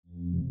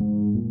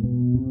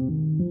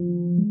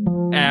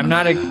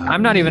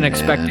I'm not even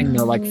expecting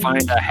to like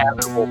find a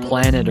habitable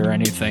planet or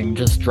anything.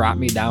 Just drop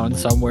me down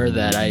somewhere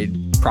that I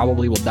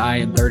probably will die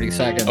in 30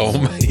 seconds. Oh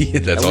my,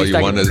 that's all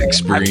you want to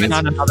experience? I've been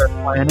on another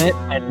planet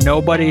and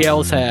nobody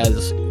else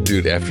has.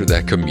 Dude, after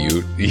that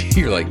commute,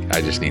 you're like,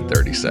 I just need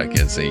 30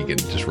 seconds and you can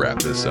just wrap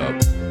this up.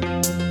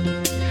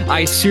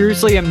 I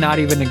seriously am not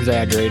even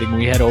exaggerating.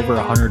 We had over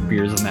 100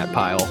 beers in that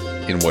pile.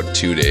 In what,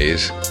 2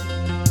 days?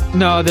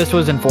 No, this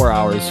was in 4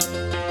 hours.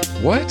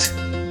 What?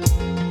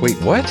 Wait,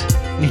 what?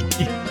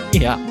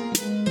 Yeah.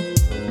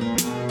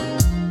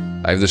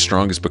 I have the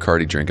strongest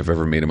Bacardi drink I've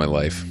ever made in my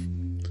life.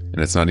 And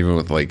it's not even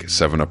with like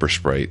 7-Up or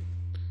Sprite.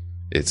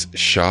 It's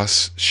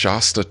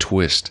Shasta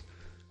Twist.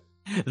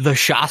 The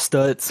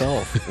Shasta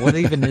itself. What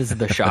even is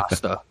the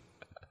Shasta?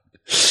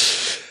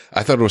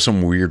 I thought it was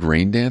some weird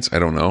rain dance. I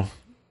don't know.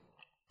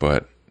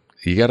 But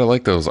you got to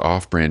like those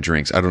off-brand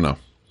drinks. I don't know. All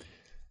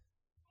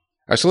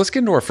right, so let's get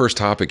into our first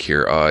topic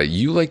here.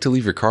 You like to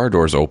leave your car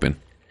doors open.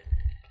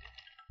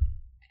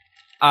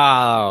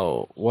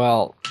 Oh,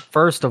 well,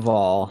 first of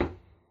all,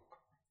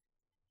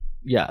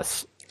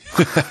 yes.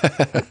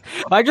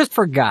 I just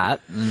forgot.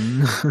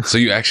 So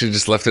you actually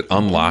just left it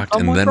unlocked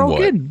and then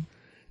what?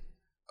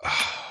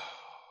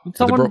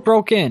 Someone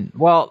broke in.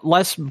 Well,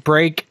 less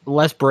break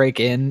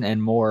in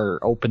and more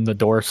open the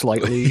door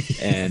slightly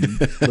and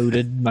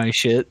looted my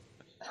shit.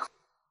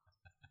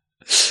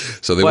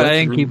 So but I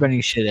didn't keep any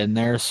shit in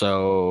there,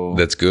 so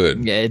that's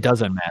good. Yeah, it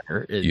doesn't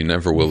matter. You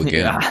never will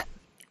again.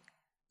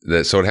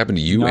 Yeah. So it happened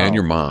to you and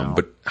your mom. No.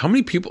 But how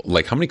many people,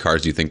 like how many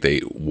cars do you think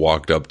they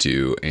walked up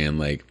to and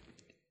like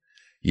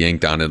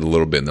yanked on it a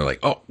little bit and they're like,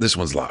 oh, this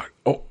one's locked.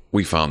 Oh,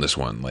 we found this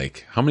one.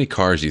 Like how many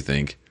cars do you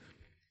think?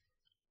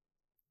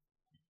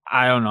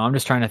 I don't know. I'm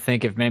just trying to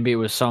think if maybe it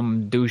was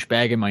some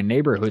douchebag in my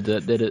neighborhood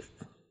that did it.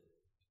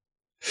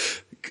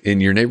 In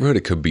your neighborhood,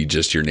 it could be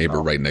just your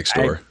neighbor right next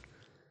door.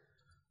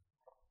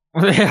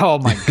 Oh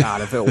my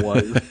God, if it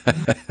was.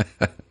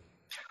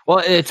 Well,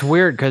 it's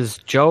weird because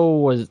Joe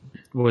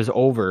was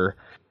over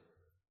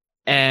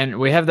and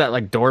we have that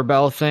like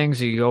doorbell thing.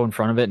 So you go in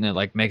front of it and it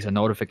like makes a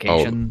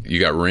notification. Oh, you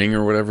got Ring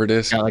or whatever it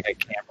is? Got like a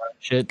camera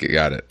and shit.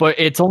 Got it. But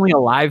it's only a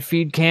live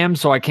feed cam.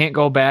 So I can't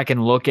go back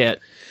and look at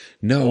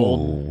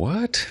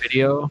what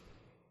video.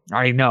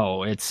 I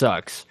know it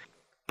sucks,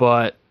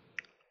 but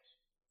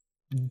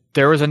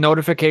there was a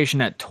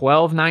notification at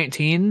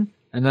 12:19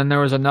 and then there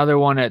was another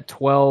one at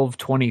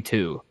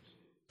 12:22.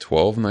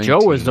 12:19.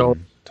 Joe was over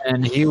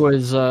and he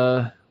was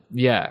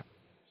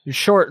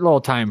short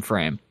little time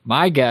frame.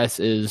 My guess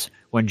is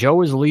when Joe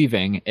was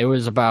leaving, it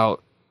was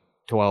about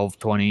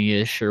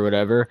 12:20ish or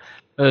whatever.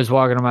 I was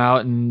walking him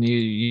out, and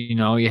you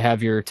know you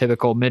have your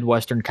typical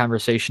Midwestern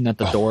conversation at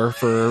the door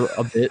for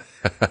a bit,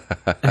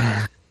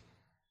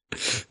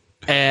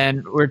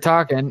 and we're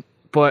talking.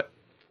 But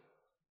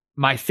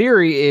my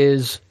theory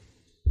is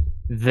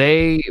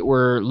they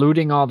were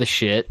looting all the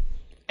shit,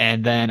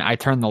 and then I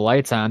turned the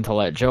lights on to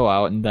let Joe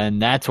out, and then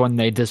that's when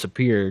they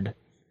disappeared.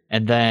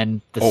 And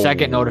then the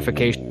second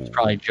notification was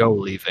probably Joe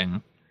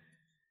leaving.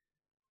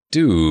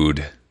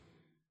 Dude.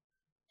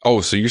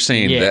 Oh, so you're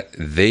saying that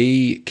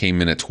they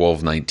came in at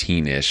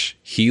 12:19-ish.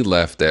 He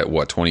left at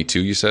what, 22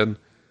 you said?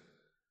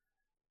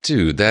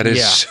 Dude, that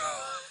is...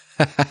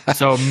 Yeah.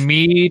 So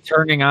me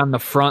turning on the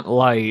front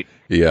light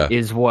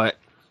is what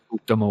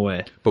spooked them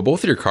away. But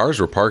both of your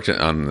cars were parked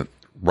on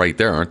right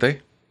there, aren't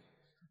they?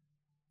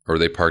 Or are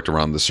they parked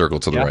around the circle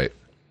to the right?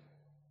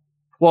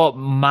 Well,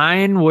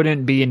 mine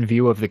wouldn't be in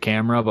view of the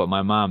camera, but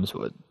my mom's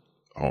would.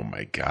 Oh,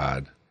 my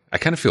God. I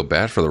kind of feel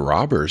bad for the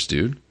robbers,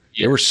 dude.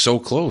 Yeah. They were so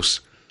close.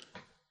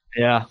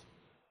 Yeah.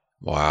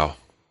 Wow.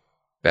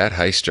 Bad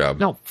heist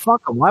job. No,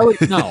 fuck them. Why would...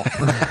 No.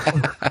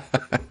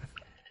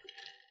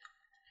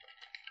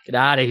 Get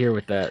out of here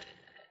with that.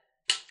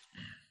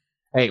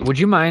 Hey, would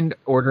you mind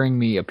ordering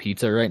me a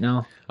pizza right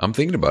now? I'm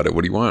thinking about it.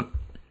 What do you want?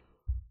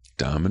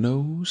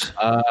 Domino's?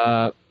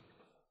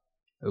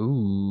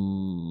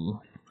 Ooh.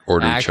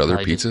 Order each other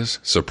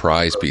pizzas?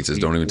 Surprise pizzas.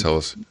 Don't even tell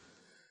us.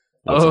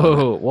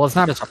 Well, it's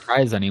not a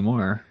surprise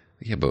anymore.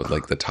 Yeah, but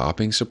like the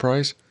topping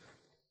surprise?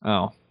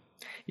 Oh.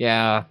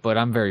 Yeah, but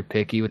I'm very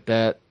picky with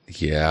that.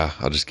 Yeah,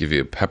 I'll just give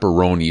you a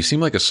pepperoni. You seem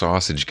like a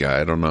sausage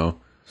guy. I don't know.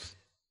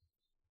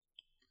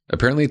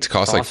 Apparently it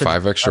costs like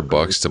 $5 extra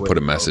to put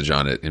a message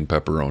on it in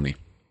pepperoni.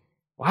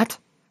 What?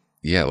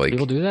 Yeah, like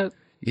people do that?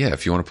 Yeah,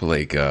 if you want to put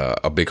like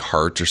a big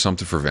heart or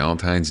something for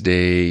Valentine's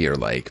Day or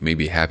like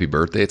maybe happy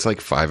birthday, it's like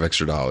 $5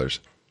 extra.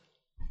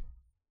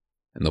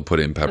 And they'll put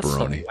it in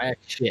pepperoni. That's some whack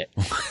shit.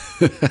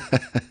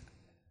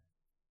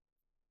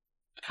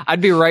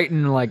 I'd be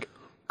writing like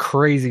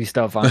crazy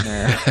stuff on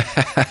there.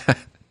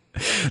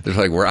 They're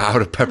like, we're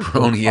out of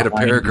pepperoni. Yet a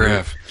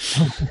paragraph.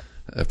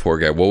 That poor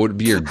guy. What would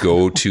be your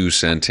go-to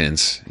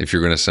sentence if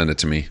you're going to send it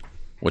to me?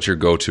 What's your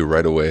go-to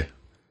right away?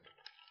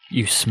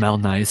 You smell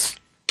nice.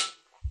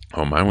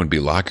 Oh, mine would be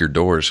lock your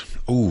doors.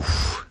 Ooh.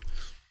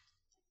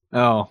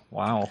 Oh,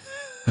 wow.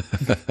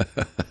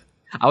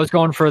 I was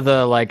going for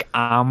the like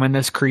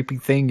ominous, creepy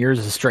thing. Yours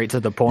is straight to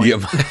the point.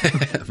 Yeah,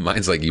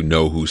 mine's like you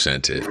know who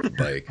sent it.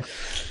 Like,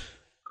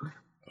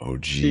 oh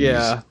geez.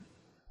 Yeah.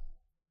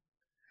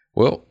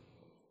 Well,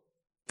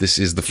 this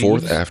is the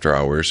fourth After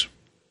Hours.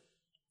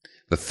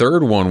 The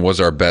third one was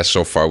our best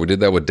so far. We did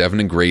that with Devin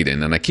and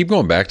Graydon, and I keep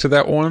going back to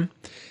that one,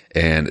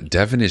 and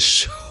Devin is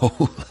so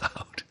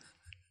loud.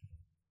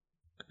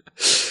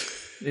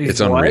 It's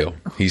unreal.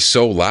 He's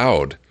so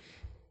loud.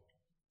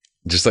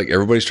 Just like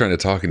everybody's trying to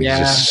talk, and he's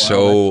just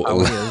so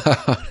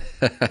loud.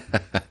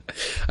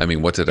 I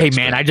mean, what did I expect?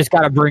 Man, I just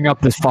got to bring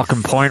up this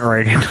fucking point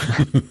right here.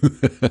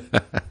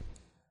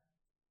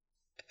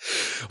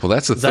 Well,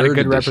 that's the third edition. Is that a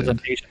good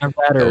representation of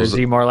that, or is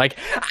he more like...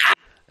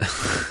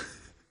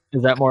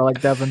 Is that more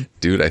like Devin?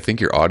 Dude, I think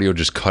your audio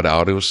just cut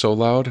out. It was so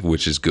loud,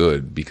 which is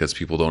good because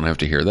people don't have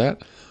to hear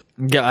that.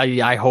 Yeah,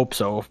 I hope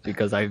so,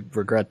 because I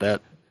regret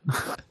that.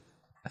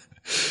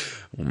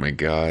 Oh my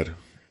God.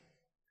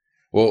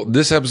 Well,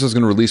 this episode is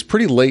going to release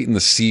pretty late in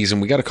the season.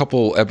 We got a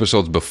couple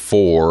episodes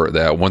before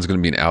that. One's going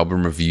to be an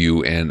album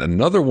review, and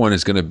another one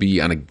is going to be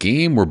on a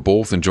game we're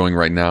both enjoying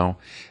right now.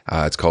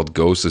 It's called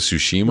Ghost of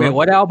Tsushima. Wait,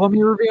 what album are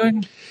you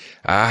reviewing?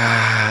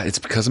 It's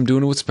because I'm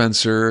doing it with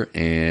Spencer,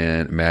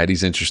 and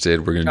Maddie's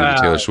interested. We're going to do the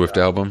Taylor Swift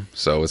album,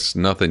 so it's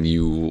nothing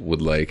you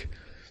would like.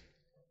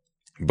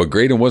 But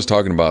Graydon was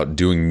talking about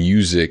doing a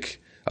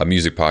music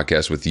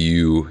podcast with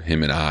you,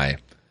 him, and I.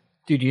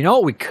 Dude, you know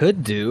what we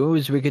could do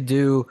is we could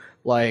do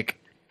like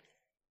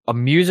a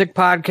music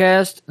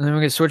podcast, and then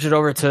we could switch it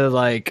over to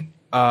like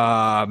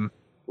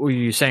were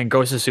you saying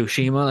Ghost of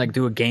Tsushima, like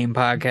do a game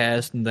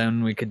podcast, and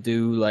then we could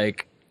do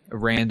like a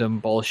random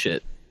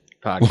bullshit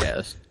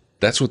podcast.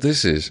 That's what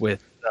this is.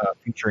 With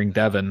featuring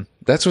Devin.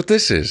 That's what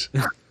this is.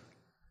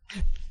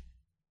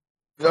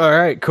 All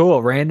right,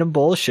 cool. Random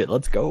bullshit.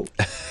 Let's go.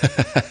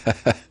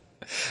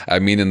 I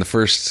mean, in the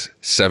first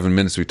 7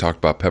 minutes, we talked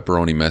about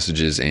pepperoni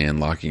messages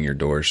and locking your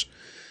doors.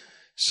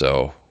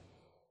 So,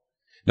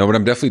 no, but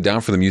I'm definitely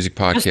down for the music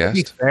podcast.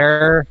 Just to be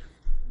fair,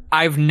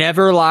 I've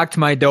never locked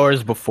my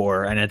doors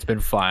before, and it's been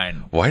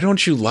fine. Why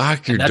don't you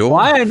lock your door? That's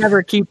why I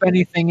never keep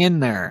anything in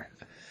there.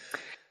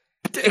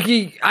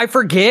 I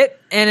forget,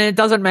 and it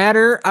doesn't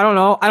matter. I don't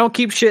know. I don't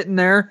keep shit in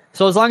there.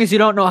 So as long as you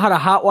don't know how to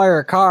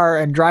hotwire a car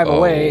and drive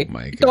away,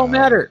 it don't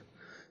matter.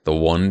 The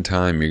one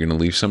time you're going to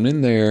leave something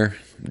in there,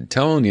 I'm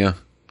telling you.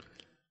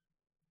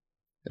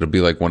 It'll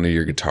be like one of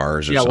your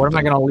guitars or something. Yeah, what am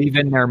I going to leave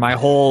in there? My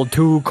whole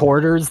 2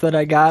 quarters that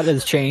I got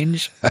has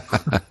changed.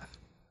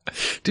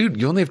 Dude,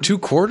 you only have 2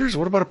 quarters?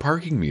 What about a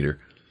parking meter?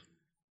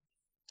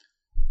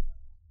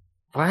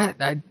 What?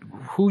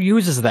 Who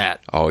uses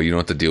that? Oh, you don't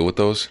have to deal with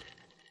those?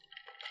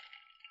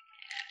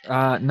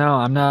 No,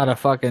 I'm not a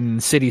fucking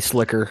city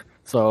slicker.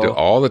 So dude,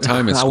 all the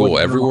time in school,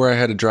 everywhere I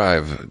had to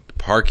drive,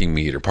 parking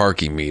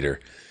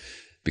meter.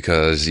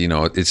 Because, you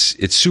know,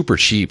 it's super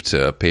cheap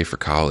to pay for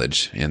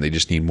college, and they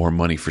just need more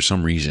money for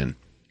some reason.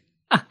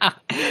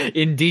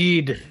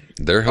 Indeed.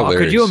 They're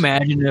hilarious. Could you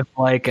imagine if,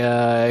 like,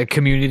 a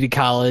community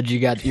college, you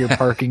got your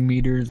parking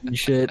meters and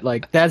shit?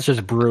 Like, that's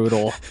just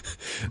brutal.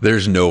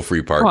 There's no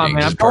free parking. Come on,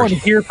 man. I'm going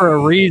here for a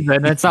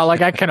reason. It's not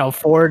like I can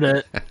afford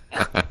it.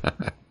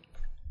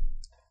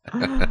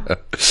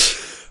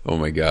 Oh,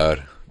 my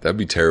God. That'd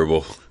be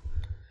terrible.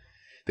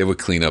 They would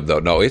clean up, though.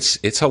 No,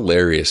 it's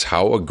hilarious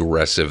how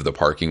aggressive the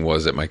parking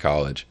was at my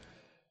college.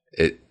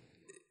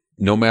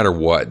 No matter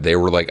what, they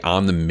were like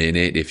on the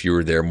minute. If you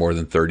were there more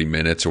than 30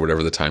 minutes or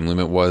whatever the time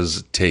limit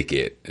was,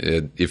 ticket.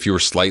 If you were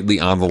slightly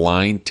on the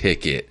line,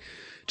 ticket.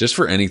 Just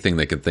for anything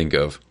they could think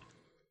of.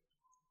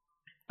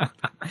 Well,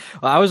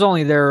 I was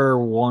only there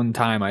one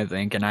time, I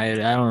think, and I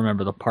don't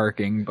remember the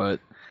parking, but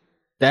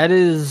that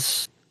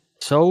is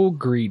so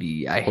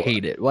greedy. I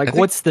hate it. Like,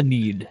 what's the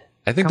need?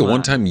 I think the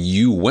one time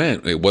you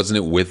went, wasn't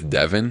it with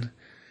Devin?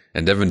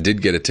 And Devin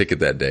did get a ticket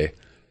that day.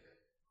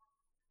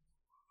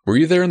 Were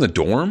you there in the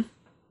dorm?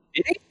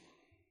 Did he?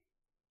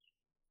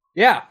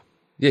 Yeah.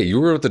 Yeah,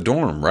 you were at the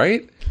dorm,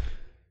 right?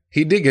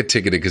 He did get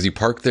ticketed because he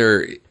parked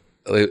there.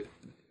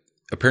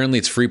 Apparently,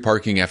 it's free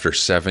parking after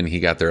 7. He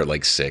got there at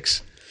like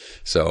 6.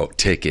 So,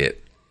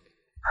 ticket.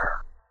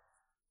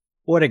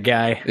 What a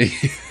guy.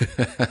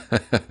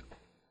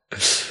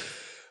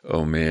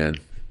 Oh,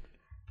 man.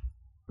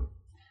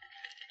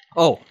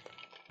 Oh,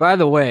 by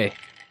the way,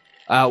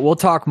 we'll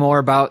talk more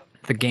about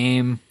the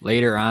game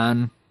later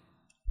on,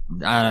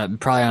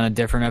 probably on a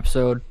different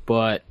episode,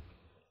 but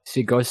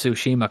see Ghost of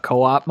Tsushima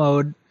co-op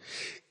mode?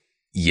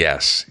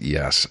 Yes.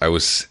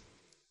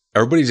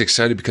 Everybody's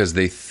excited because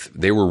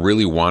they were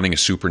really wanting a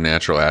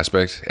supernatural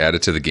aspect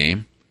added to the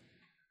game.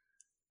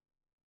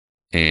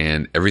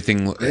 And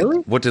everything, really?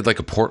 What did like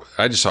a port?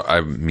 I was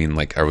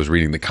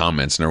reading the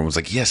comments and everyone was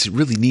like, yes, it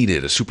really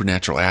needed a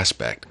supernatural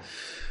aspect.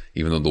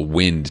 Even though the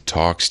wind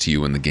talks to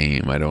you in the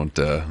game, I don't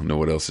know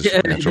what else is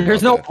supernatural.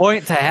 There's no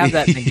point to have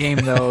that in the game,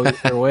 though,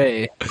 either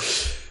way.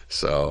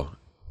 So,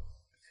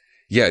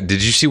 yeah.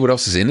 Did you see what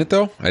else is in it,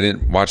 though? I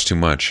didn't watch too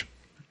much.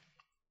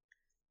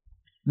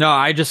 No,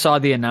 I just saw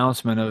the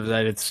announcement of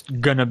that it's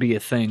going to be a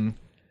thing.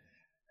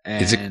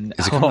 And is it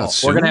coming out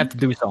soon? We're going to have to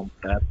do something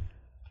with that.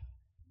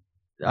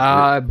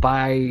 I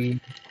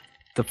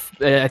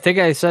think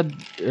I said,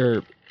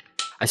 or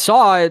I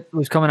saw it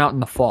was coming out in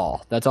the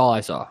fall. That's all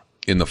I saw.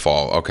 In the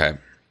fall, okay.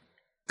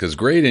 Because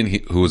Graydon,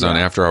 who was on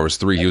After Hours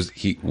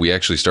 3, we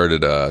actually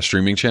started a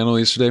streaming channel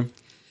yesterday.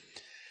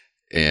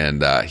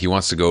 And he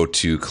wants to go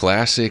to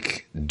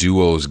Classic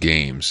Duos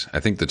Games. I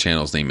think the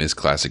channel's name is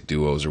Classic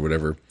Duos or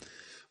whatever.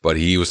 But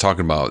he was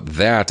talking about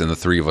that and the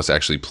three of us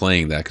actually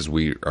playing that because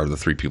we are the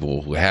three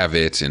people who have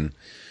it and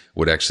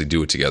would actually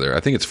do it together. I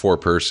think it's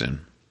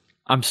 4-person.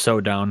 I'm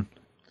so down.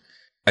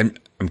 I'm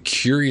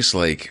curious,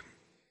 like,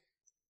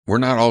 we're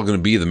not all going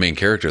to be the main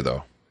character,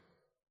 though.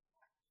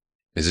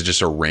 Is it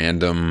just a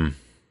random...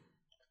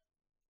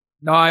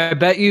 No, I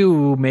bet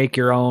you make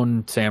your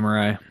own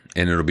samurai.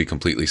 And it'll be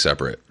completely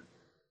separate.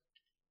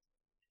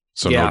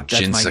 So yeah, no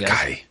Jin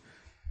Sakai.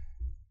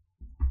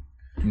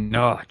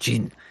 No,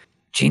 Jin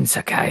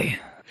Sakai.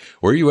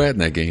 Where are you at in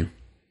that game?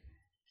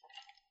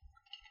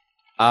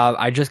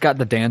 I just got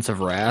the Dance of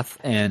Wrath,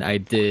 and I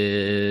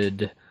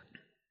did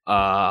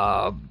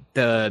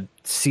the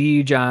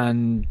siege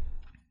on...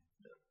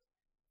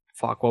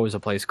 Fuck, what was the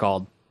place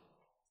called?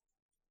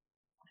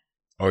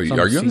 Oh, are you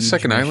on the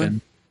second island?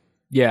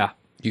 Yeah.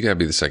 You gotta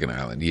be the second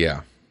island,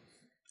 yeah.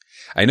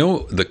 I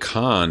know the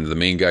Khan, the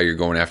main guy you're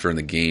going after in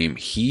the game,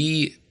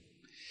 you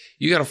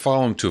gotta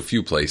follow him to a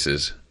few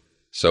places.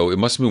 So it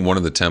must have been one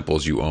of the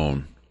temples you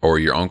own, or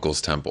your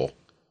uncle's temple.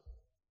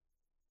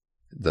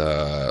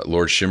 The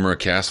Lord Shimura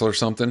Castle or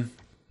something?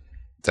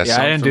 I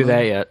didn't do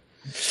that yet.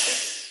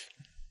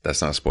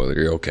 That's not a spoiler,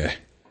 you're okay.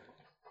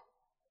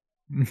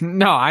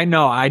 No, I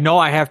know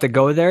I have to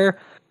go there.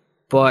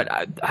 But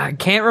I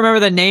can't remember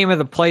the name of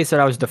the place that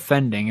I was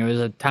defending. It was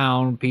a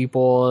town,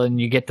 people, and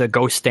you get the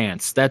ghost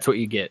dance. That's what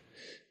you get.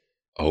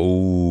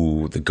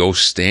 Oh, the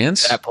ghost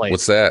dance? That place.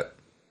 What's that?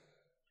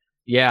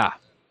 Yeah.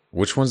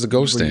 Which one's the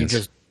ghost dance? You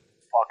just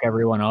fuck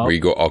everyone up. Where you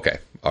go, okay.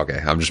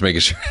 I'm just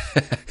making sure.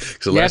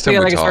 So you have to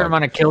get like a certain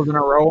amount of kills in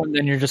a row, and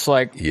then you're just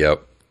like,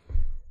 yep,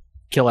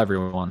 kill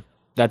everyone.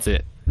 That's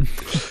it.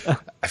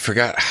 I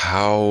forgot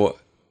how.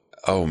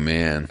 Oh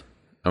man.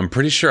 I'm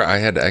pretty sure I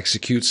had to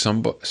execute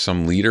some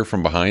leader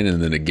from behind,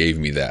 and then it gave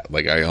me that.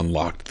 Like, I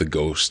unlocked the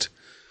ghost.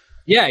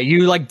 Yeah,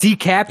 you, like,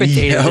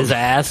 decapitated his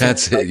ass.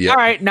 That's it, yeah. All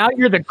right, now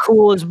you're the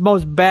coolest,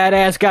 most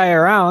badass guy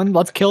around.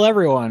 Let's kill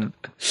everyone.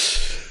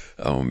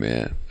 Oh,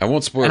 man. I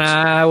won't spoil it.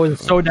 I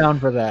was so down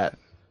for that.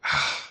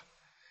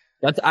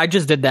 I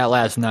just did that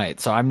last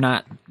night, so I'm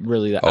not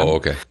really that. Oh,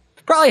 okay.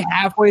 Probably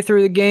halfway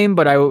through the game,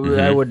 but I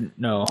wouldn't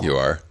know. You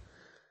are.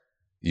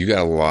 You got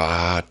a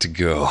lot to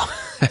go.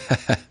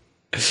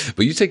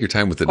 But you take your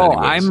time with it anyways.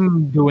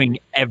 I'm doing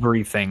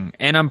everything.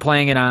 And I'm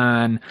playing it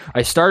on...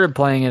 I started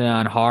playing it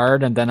on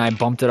hard, and then I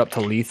bumped it up to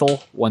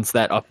lethal once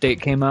that update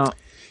came out.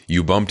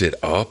 You bumped it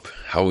up?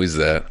 How is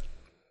that?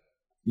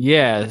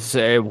 Yeah, it's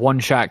a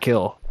one-shot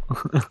kill.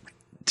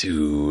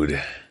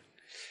 Dude.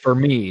 For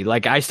me.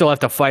 Like, I still have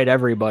to fight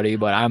everybody,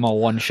 but I'm a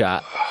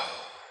one-shot.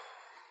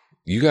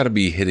 You got to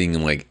be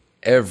hitting, like,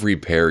 every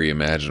parry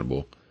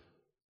imaginable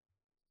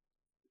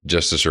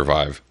just to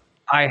survive.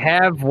 I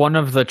have one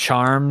of the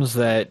charms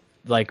that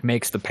like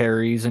makes the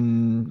parries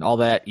and all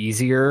that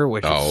easier,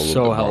 which is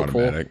so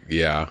helpful. Automatic.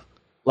 Yeah,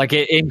 like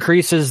it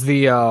increases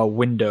the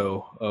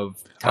window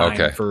of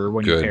time for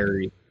when you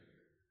parry.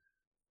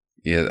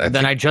 Yeah.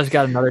 Then I just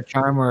got another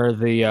charm where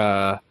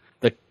the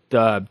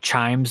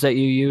chimes that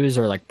you use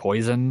are like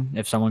poison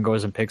if someone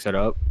goes and picks it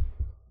up.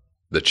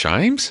 The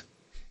chimes?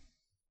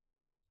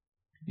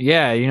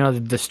 Yeah, you know the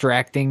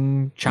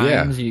distracting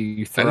chimes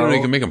you throw. I didn't know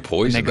you can make them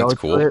poison. That's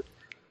cool.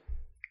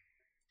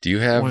 Do you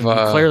have... you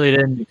clearly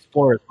didn't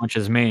explore as much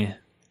as me.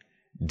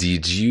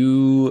 Did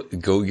you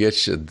go get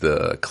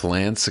the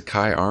Clan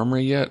Sakai armor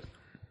yet?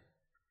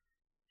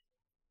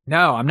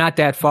 No, I'm not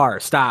that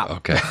far. Stop.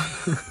 Okay.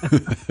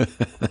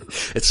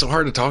 It's so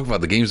hard to talk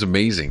about. The game's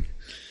amazing.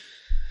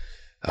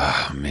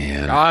 Oh,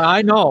 man.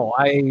 I know.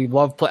 I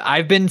love play.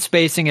 I've been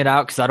spacing it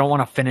out because I don't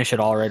want to finish it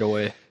all right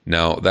away.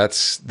 No,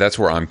 that's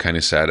where I'm kind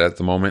of sad at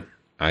the moment.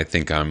 I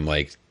think I'm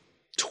like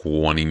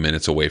 20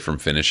 minutes away from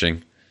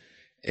finishing.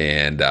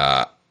 And...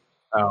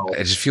 I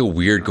just feel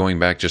weird going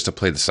back just to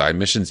play the side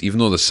missions, even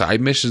though the side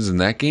missions in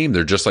that game,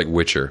 they're just like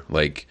Witcher.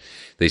 Like,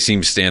 they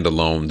seem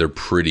standalone. They're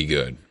pretty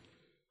good.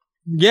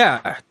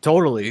 Yeah,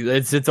 totally.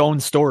 It's its own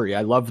story.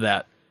 I love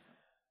that.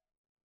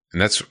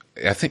 And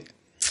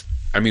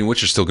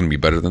Witcher's still going to be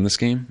better than this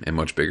game and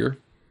much bigger,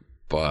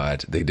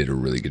 but they did a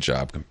really good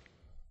job.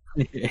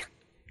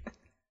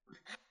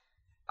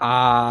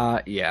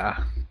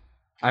 Yeah.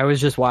 I was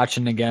just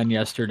watching again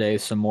yesterday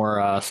some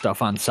more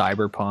stuff on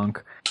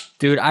Cyberpunk.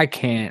 Dude, I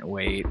can't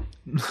wait.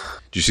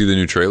 Did you see the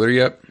new trailer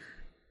yet?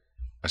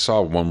 I saw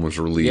one was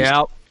released.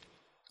 Yeah.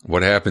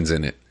 What happens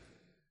in it?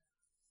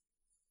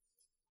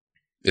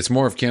 It's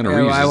more of Keanu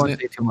Reeves, I won't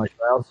say too much,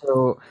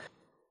 but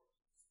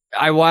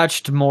I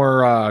watched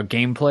more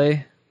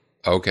gameplay.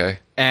 Okay.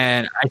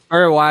 And I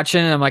started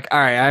watching, and I'm like, all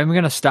right, I'm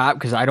going to stop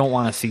because I don't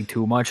want to see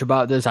too much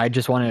about this. I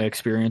just want to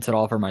experience it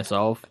all for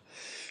myself.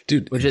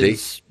 Dude, which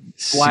is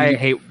why I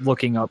hate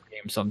looking up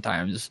games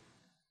sometimes.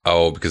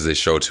 Oh, because they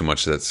show too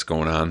much that's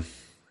going on?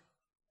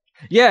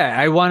 Yeah,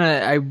 I want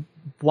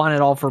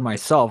it all for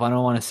myself. I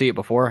don't want to see it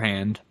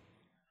beforehand.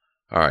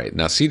 All right.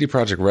 Now, CD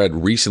Projekt Red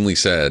recently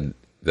said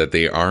that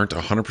they aren't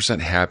 100%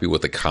 happy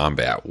with the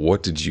combat.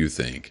 What did you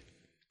think?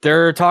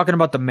 They're talking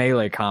about the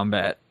melee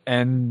combat,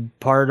 and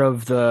part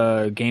of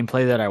the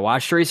gameplay that I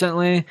watched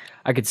recently,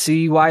 I could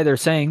see why they're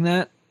saying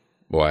that.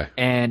 Why?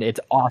 And it's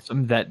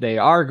awesome that they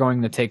are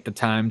going to take the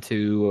time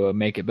to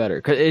make it better.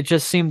 Because it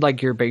just seemed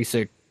like your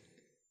basic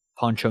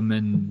punch them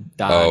and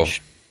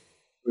dodge.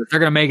 If they're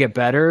going to make it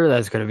better,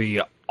 that's going to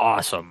be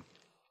awesome.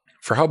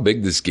 For how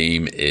big this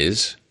game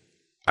is,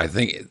 I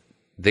think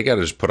they got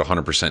to just put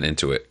 100%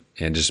 into it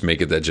and just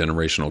make it that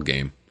generational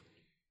game.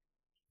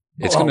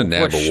 It's going to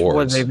nab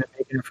awards. They've been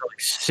making it for like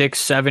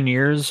 6-7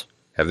 years.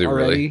 Have they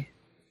already? Really?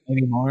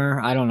 Maybe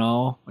more. I don't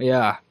know.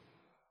 Yeah.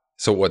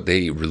 So what,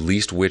 they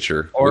released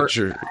Witcher,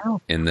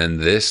 and then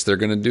this they're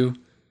going to do?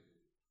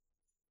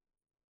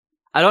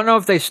 I don't know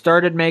if they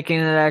started making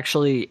it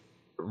actually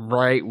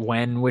right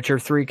when Witcher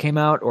 3 came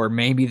out, or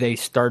maybe they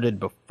started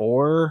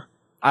before.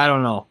 I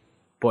don't know.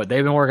 But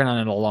they've been working on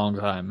it a long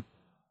time.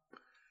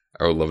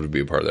 I would love to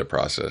be a part of that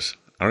process.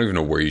 I don't even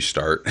know where you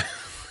start,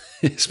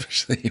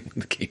 especially in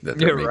the game that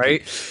they're making.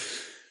 Right?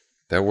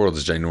 That world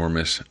is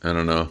ginormous. I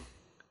don't know.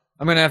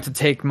 I'm going to have to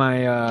take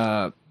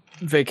my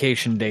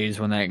vacation days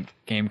when that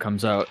game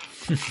comes out.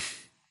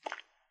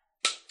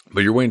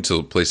 But you're waiting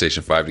until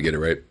PlayStation 5 to get it,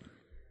 right?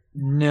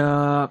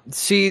 No.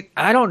 See,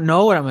 I don't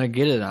know what I'm going to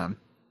get it on.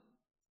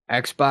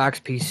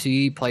 Xbox,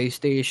 PC,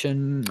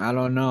 PlayStation, I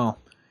don't know.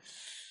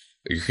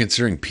 You're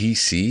considering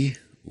PC?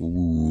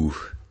 Ooh.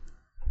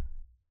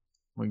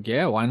 Well,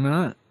 yeah, why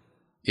not?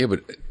 Yeah,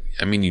 but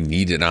I mean, you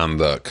need it on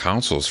the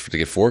consoles to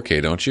get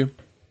 4K, don't you?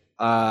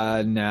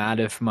 Not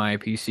if my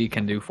PC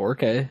can do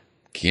 4K.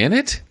 Can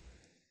it?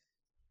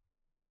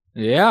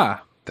 Yeah.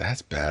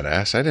 That's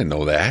badass. I didn't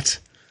know that.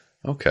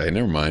 Okay,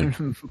 never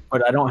mind.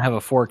 But I don't have a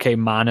 4K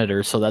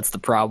monitor, so that's the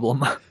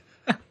problem.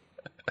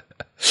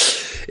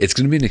 It's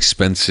going to be an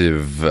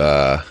expensive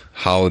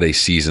holiday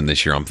season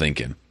this year, I'm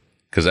thinking.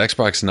 Because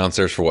Xbox announced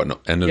theirs for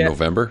what, end of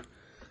November?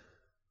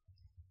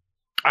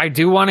 I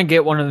do want to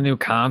get one of the new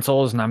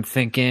consoles, and I'm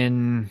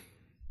thinking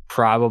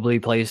probably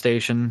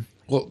PlayStation.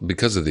 Well,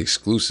 because of the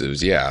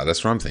exclusives, yeah,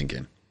 that's what I'm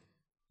thinking.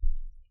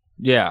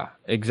 Yeah,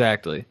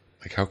 exactly.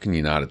 Like, how can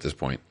you not at this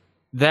point?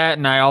 That,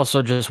 and I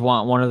also just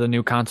want one of the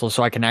new consoles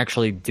so I can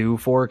actually do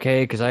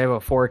 4K, because I have a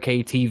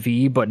 4K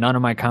TV, but none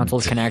of my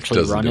consoles can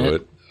actually run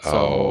it.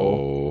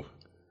 So,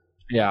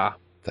 yeah.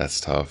 That's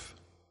tough.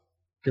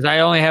 Because I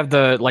only have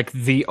the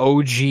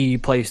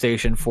OG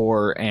PlayStation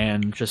 4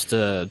 and just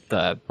the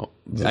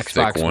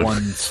Xbox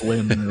One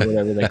Slim or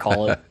whatever they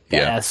call it.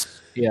 Yeah.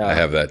 Yeah, I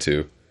have that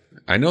too.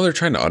 I know they're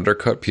trying to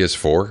undercut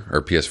PS4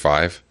 or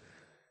PS5,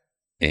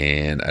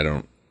 and I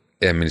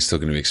mean, it's still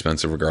going to be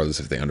expensive regardless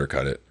if they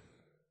undercut it.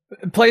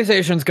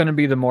 PlayStation's going to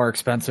be the more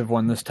expensive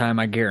one this time,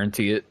 I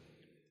guarantee it.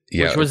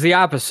 Yeah. Which was the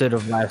opposite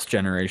of last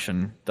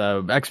generation.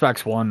 The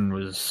Xbox One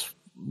was,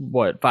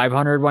 what,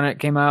 500 when it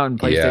came out, and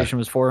PlayStation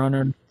was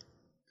 400?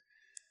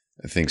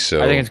 I think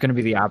so. I think it's going to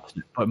be the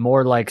opposite, but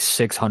more like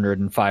 600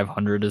 and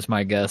 500 is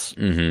my guess.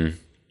 Mm-hmm.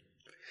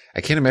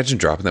 I can't imagine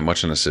dropping that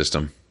much on a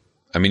system.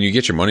 I mean, you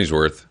get your money's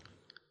worth.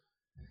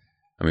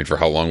 I mean, for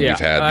how long we've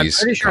had these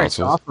consoles. Sure I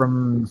saw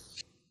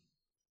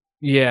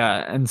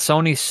and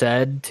Sony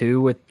said, too,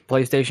 with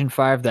PlayStation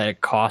 5 that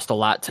it cost a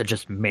lot to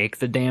just make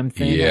the damn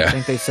thing. Yeah. I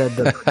think they said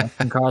the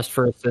production cost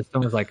for a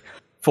system was like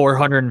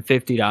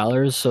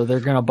 $450, so they're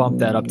going to bump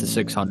that up to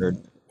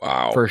 $600.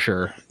 Wow. For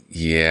sure.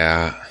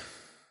 Yeah.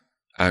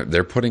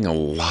 They're putting a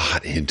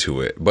lot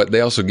into it, but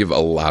they also give a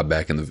lot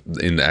back in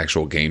the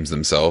actual games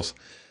themselves.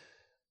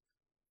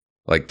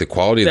 Like the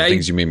quality of the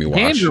things you made me watch.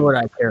 Games are what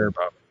I care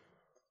about.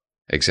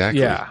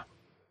 Exactly. Yeah.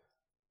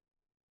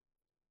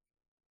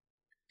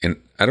 And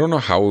I don't know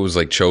how it was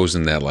like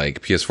chosen that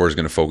like PS4 is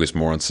going to focus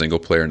more on single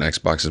player and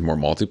Xbox is more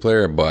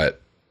multiplayer,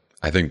 but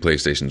I think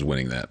PlayStation's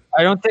winning that.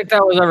 I don't think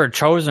that was ever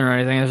chosen or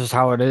anything. It's just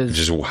how it is.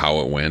 Just how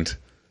it went.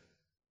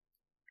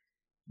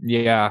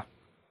 Yeah.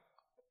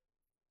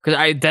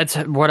 Because that's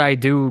what I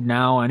do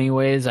now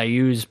anyways. I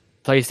use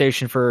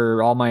PlayStation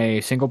for all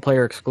my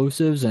single-player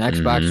exclusives and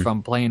Xbox if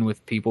I'm playing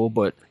with people,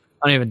 but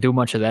I don't even do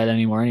much of that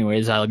anymore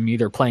anyways. I'm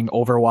either playing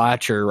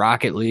Overwatch or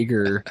Rocket League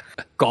or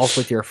golf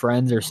with your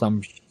friends or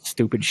some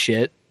stupid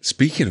shit.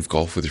 Speaking of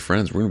golf with your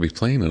friends, we're going to be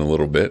playing in a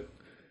little bit.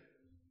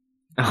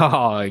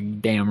 Oh,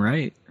 damn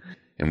right.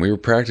 And we were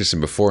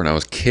practicing before, and I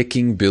was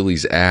kicking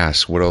Billy's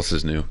ass. What else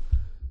is new?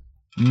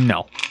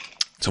 No.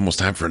 It's almost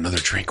time for another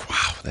drink.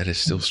 Wow, that is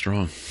still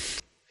strong.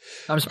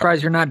 I'm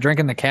surprised you're not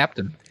drinking the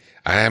Captain.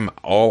 I am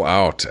all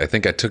out. I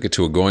think I took it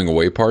to a going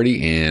away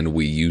party and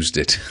we used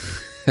it.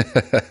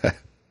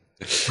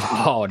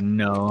 Oh,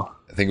 no.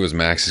 I think it was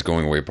Max's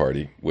going away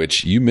party,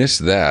 which you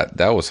missed that.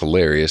 That was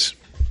hilarious.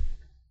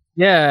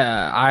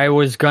 Yeah, I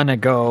was going to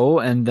go,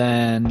 and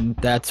then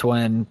that's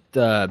when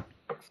the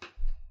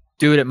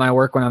dude at my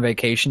work went on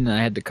vacation, and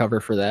I had to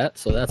cover for that,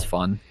 so that's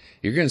fun.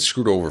 You're getting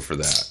screwed over for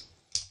that.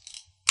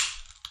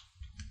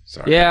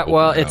 Sorry. Yeah,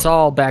 well, it's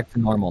all back to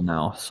normal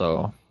now,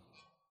 so...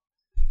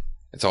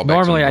 It's all back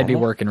normally to I'd be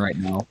working right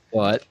now,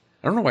 but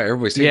I don't know why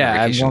everybody's taking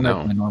vacation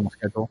now. My normal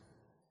schedule.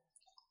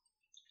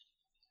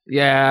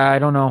 Yeah, I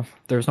don't know.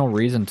 There's no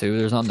reason to.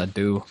 There's nothing to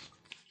do.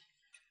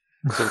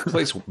 So the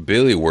place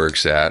Billy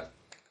works at,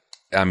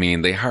 I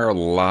mean, they hire a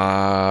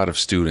lot of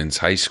students,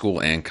 high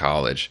school and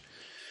college.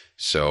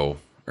 So,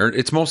 or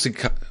it's mostly,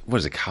 what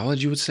is it,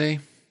 college you would say?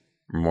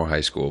 Or more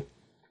high school?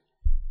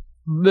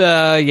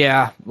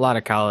 Yeah, a lot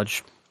of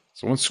college.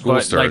 So when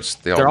school starts,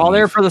 they're all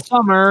there for the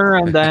summer,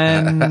 and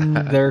then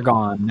they're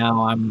gone.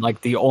 Now I'm like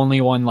the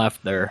only one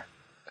left there.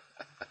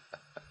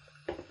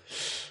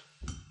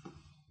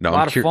 No, a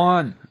lot of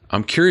fun.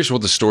 I'm curious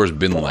what the store's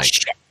been like.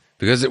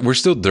 Because we're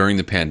still during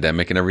the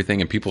pandemic and everything,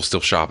 and people still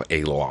shop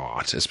a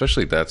lot,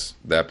 especially if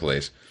that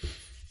place.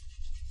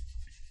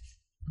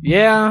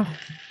 Yeah.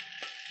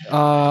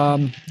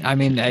 I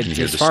mean,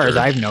 as far as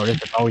I've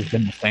noticed, it's always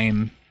been the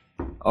same.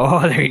 Oh,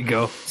 there you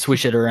go.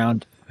 Swish it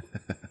around.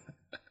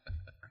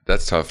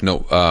 That's tough. No,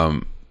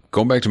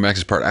 going back to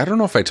Max's part, I don't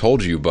know if I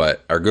told you,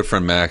 but our good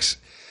friend Max,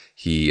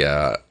 he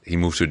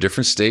moved to a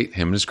different state,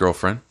 him and his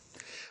girlfriend.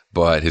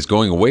 But his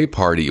going away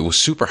party, it was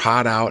super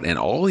hot out, and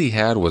all he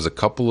had was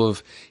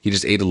he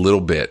just ate a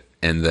little bit,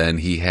 and then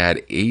he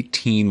had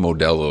 18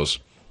 Modelo's.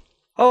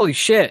 Holy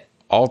shit.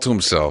 All to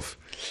himself.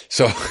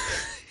 So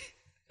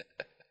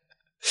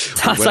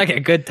sounds like a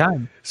good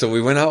time. So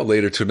we went out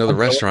later to another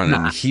restaurant,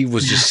 and he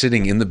was just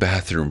sitting in the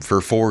bathroom for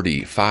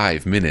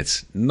 45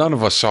 minutes. None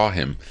of us saw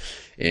him,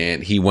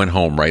 and he went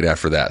home right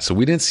after that. So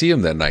we didn't see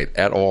him that night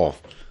at all.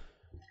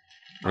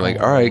 We're like,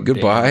 all right,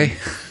 goodbye.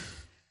 Damn.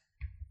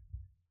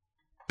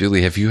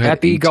 Billy, have you had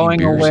Happy going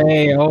beers?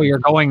 Away? Oh, you're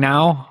going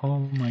now? Oh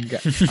my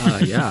god!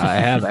 Yeah, I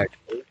have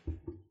actually.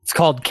 It's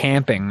called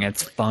camping.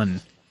 It's fun.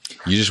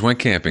 You just went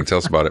camping. Tell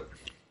us about it.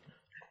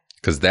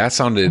 Because that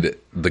sounded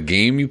the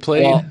game you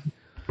played.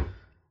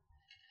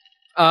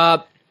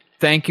 Well,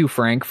 thank you,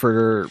 Frank,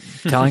 for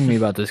telling me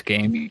about this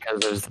game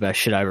because it was the best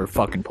shit I ever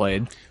fucking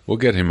played. We'll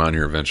get him on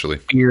here eventually.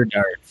 Beer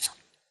darts.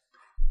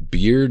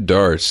 Beer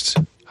darts.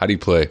 How do you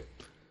play?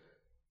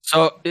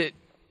 So,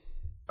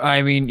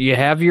 you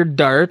have your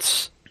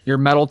darts. Your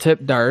metal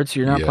tip darts.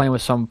 You're not playing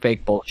with some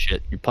fake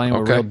bullshit. You're playing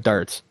with real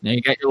darts. Now you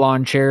got your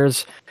lawn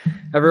chairs.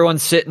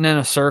 Everyone's sitting in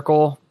a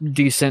circle,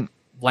 decent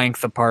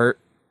length apart.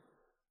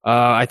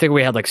 I think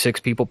we had like 6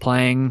 people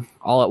playing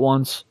all at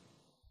once.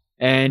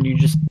 And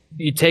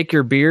you take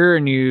your beer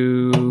and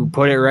you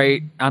put it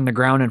right on the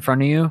ground in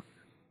front of you.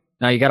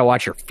 Now you got to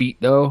watch your feet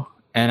though.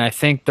 And I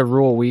think the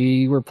rule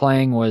we were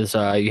playing was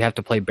you have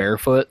to play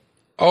barefoot.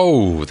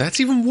 Oh, that's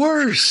even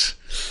worse.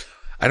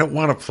 I don't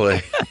want to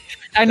play.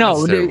 I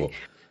know.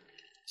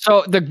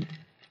 So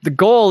the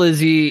goal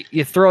is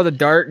you throw the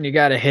dart and you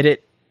got to hit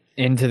it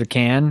into the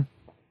can,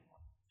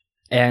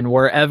 and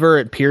wherever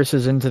it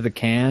pierces into the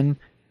can,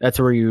 that's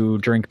where you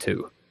drink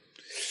to.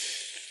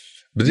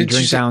 But you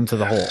drink down to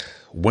the hole.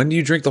 When do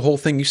you drink the whole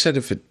thing? You said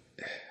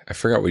I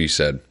forgot what you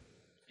said.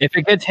 If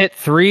it gets hit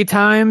 3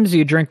 times,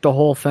 you drink the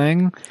whole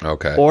thing.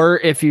 Okay. Or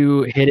if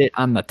you hit it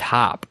on the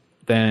top,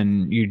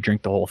 then you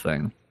drink the whole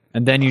thing.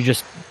 And then you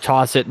just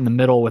toss it in the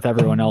middle with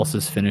everyone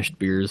else's finished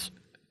beers.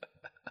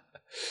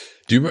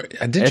 Do you?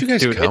 Didn't you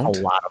guys count? It's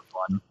a lot of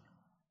fun.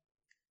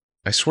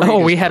 I swear. Oh,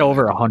 we had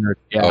over 100.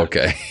 Yeah.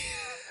 Okay.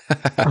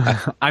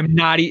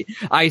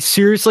 I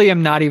seriously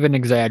am not even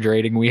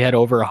exaggerating. We had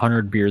over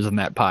 100 beers in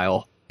that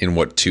pile. In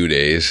what, 2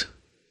 days?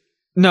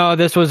 No,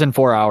 this was in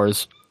 4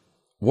 hours.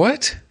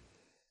 What?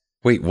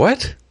 Wait,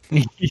 what?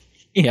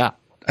 Yeah.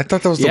 I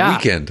thought that was the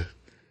weekend.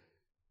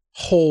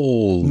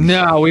 Holy.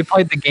 No, we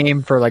played the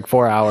game for like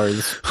 4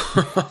 hours.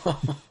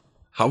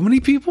 How many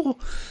people?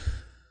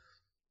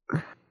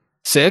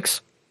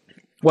 6.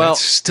 Well,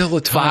 that's still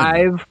a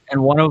ton. 5,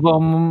 and one of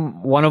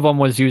them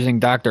was using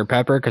Dr.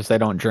 Pepper because they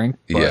don't drink.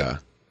 Yeah.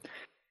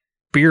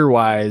 Beer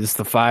wise,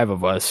 the 5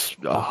 of us,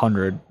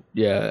 100.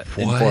 Yeah,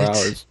 in 4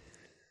 hours.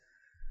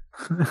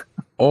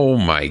 Oh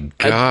my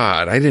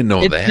god! I didn't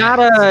know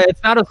that.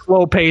 It's not a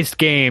slow paced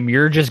game.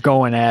 You're just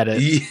going at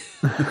it.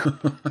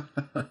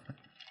 Yeah.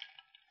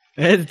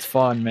 It's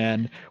fun,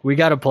 man. We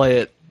got to play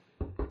it.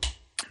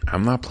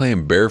 I'm not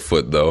playing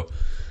barefoot though.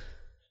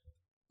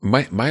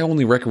 My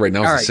only record right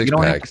now is a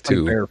 6-pack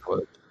too.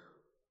 Barefoot.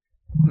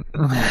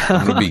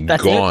 I'm gonna be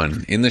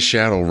gone in the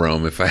shadow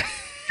realm if I.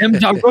 Them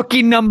the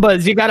rookie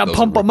numbers. You got to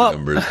pump them up.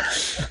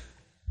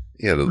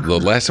 Yeah, the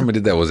last time I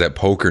did that was at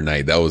poker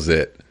night. That was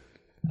it.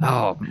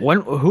 Oh,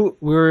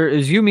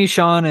 is you, me,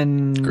 Sean,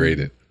 and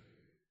Graydon?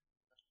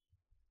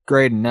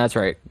 Graydon, that's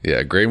right.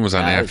 Yeah, Graydon was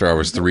on After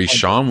Hours 3.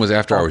 Sean was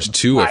After Hours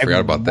 2. I forgot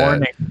about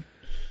that.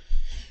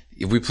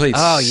 If we played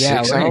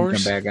 6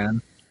 hours, come back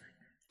on.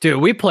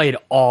 Dude, we played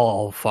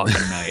all fucking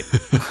night.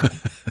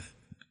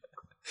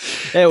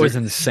 It was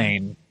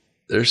insane.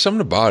 There's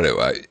something about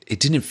it. It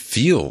didn't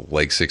feel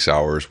like 6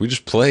 hours. We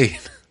just played.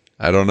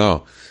 I don't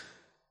know.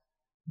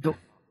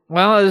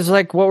 Well, it's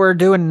like what we're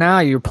doing now.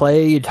 You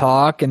play, you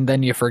talk, and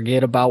then you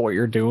forget about what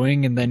you're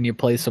doing, and then you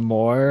play some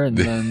more, and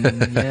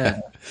then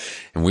yeah.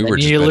 And we were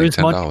just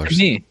betting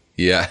 $10.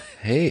 Yeah.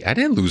 Hey, I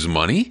didn't lose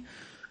money.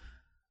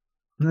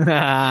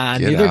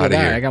 Neither did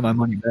I. I got my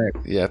money back.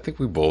 Yeah, I think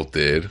we both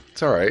did.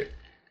 It's all right.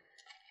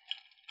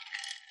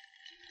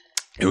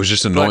 It was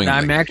just annoying. But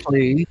I'm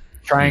actually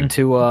trying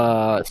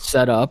to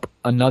set up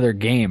another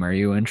game. Are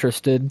you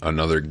interested?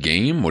 Another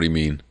game? What do you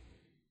mean?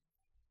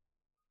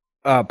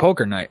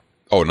 Poker night.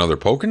 Oh, another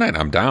poker night?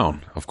 I'm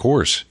down. Of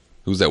course.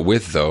 Who's that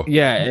with, though?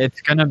 Yeah,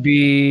 it's going to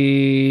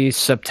be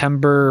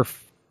September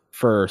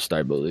 1st,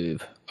 I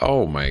believe.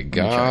 Oh, my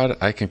God.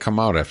 I can come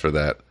out after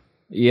that.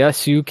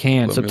 Yes, you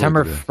can.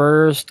 September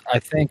 1st, I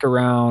think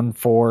around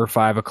 4 or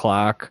 5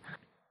 o'clock,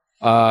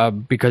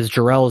 because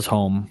Jarrell is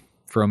home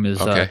from his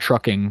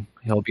trucking.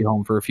 He'll be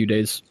home for a few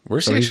days.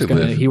 Where's he actually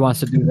live? He wants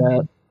to do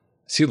that.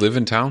 Does he live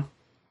in town?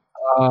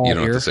 You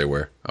don't have to say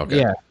where. Okay.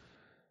 Yeah.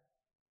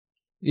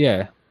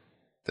 Yeah.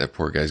 That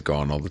poor guy's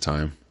gone all the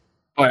time.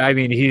 But I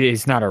mean,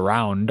 he's not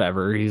around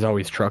ever. He's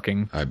always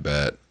trucking. I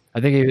bet.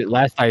 I think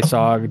last I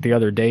saw the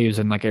other day, he was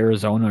in like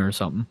Arizona or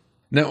something.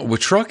 No,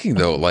 with trucking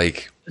though,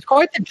 like it's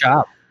quite the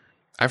job.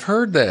 I've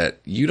heard that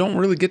you don't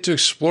really get to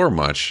explore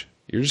much.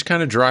 You're just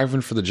kind of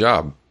driving for the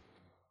job.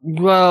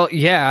 Well,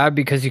 yeah,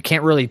 because you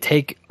can't really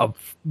take a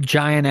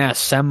giant ass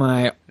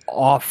semi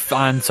off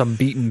on some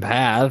beaten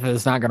path.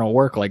 It's not going to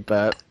work like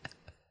that.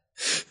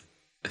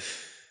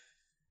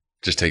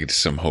 Just take it to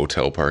some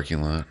hotel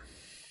parking lot.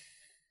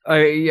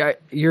 Yeah,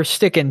 you're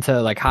sticking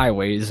to like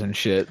highways and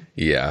shit.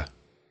 Yeah.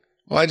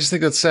 Well, I just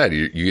think that's sad.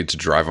 You get to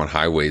drive on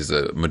highways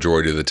the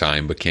majority of the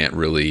time, but can't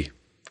really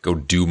go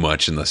do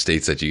much in the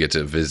states that you get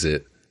to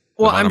visit.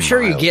 Well, I'm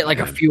sure you get like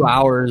a few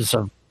hours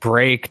of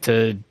break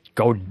to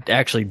go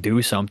actually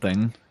do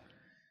something.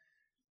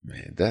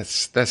 Man,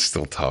 that's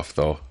still tough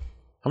though.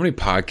 How many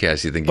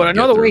podcasts do you think? But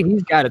another way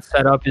he's got it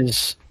set up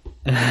is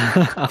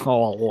a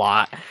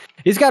lot.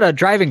 He's got a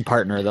driving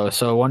partner though,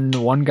 so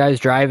one guy's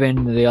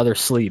driving, the other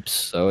sleeps.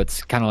 So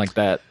it's kind of like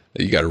that.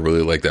 You got to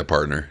really like that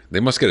partner. They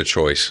must get a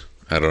choice.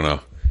 I don't know.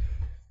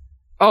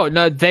 Oh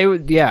no,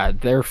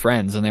 they're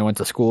friends and they went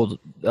to school.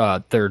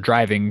 They're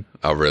driving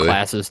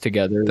classes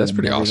together. That's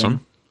pretty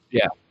awesome.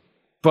 Yeah,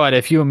 but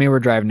if you and me were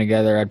driving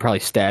together, I'd probably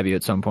stab you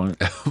at some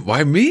point.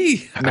 Why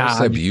me? I'd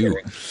stab you.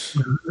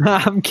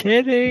 I'm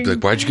kidding.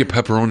 Like, why'd you get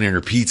pepperoni on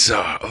your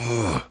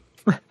pizza?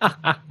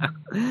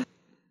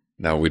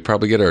 Now we'd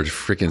probably get our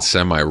freaking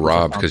semi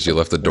robbed because you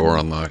left the door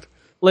unlocked.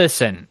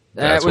 Listen,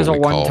 that was a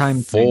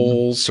one-time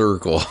full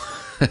circle.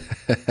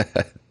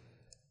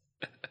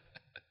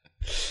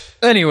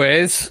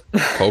 Anyways,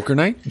 poker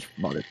night.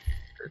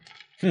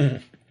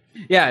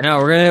 Yeah, no,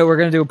 we're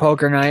gonna do a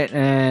poker night,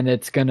 and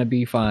it's gonna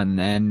be fun.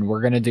 And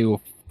we're gonna do.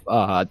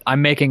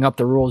 I'm making up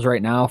the rules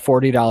right now.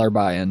 $40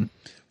 buy-in.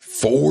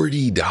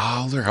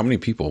 $40. How many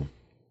people?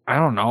 I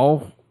don't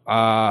know.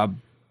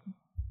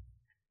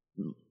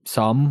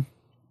 Some.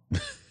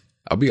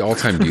 I'll be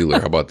all-time dealer.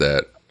 How about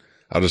that?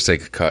 I'll just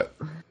take a cut.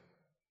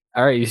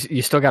 All right,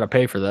 you still got to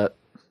pay for that.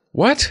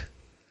 What?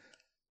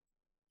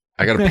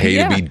 I got to pay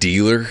to be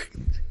dealer?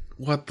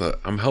 What the?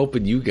 I'm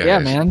helping you guys. Yeah,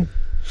 man.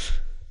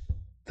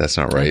 That's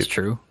not right. That's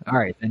true. All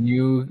right, then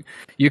you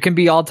can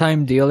be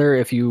all-time dealer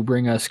if you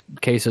bring us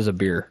cases of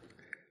beer.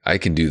 I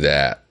can do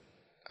that.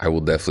 I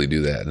will definitely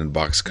do that. And a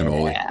box of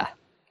cannoli.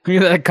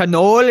 Yeah.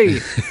 Cannoli.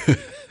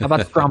 How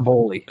about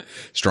Stromboli?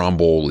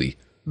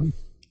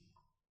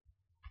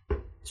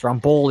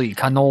 Stromboli,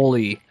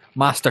 cannoli,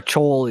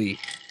 mastacholi.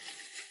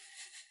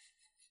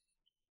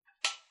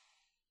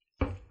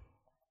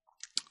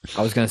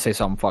 I was going to say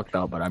something fucked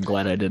up, but I'm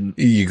glad I didn't.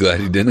 You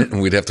glad you didn't?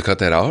 And we'd have to cut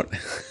that out?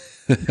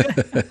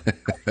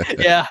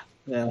 Yeah,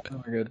 we're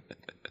good.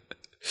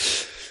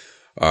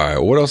 All right,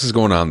 what else is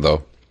going on,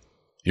 though?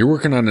 You're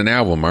working on an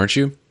album, aren't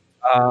you?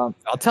 I'll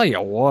tell you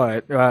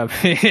what.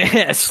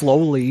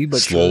 Slowly,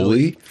 but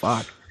slowly.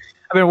 Fuck.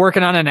 I've been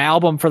working on an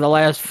album for the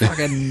last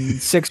fucking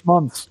 6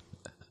 months.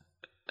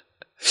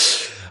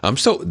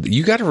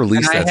 You got to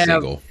release that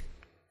single.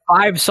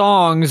 5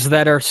 songs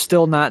that are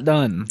still not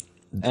done.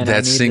 And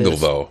that single,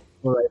 though.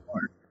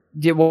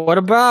 Yeah, well, what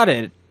about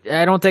it?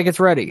 I don't think it's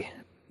ready.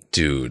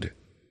 Dude,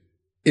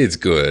 it's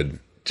good.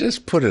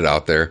 Just put it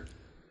out there.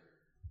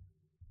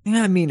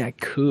 I mean, I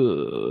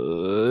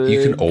could.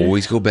 You can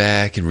always go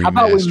back and remaster it. How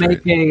about we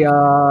make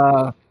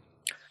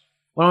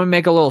why don't we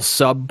make a little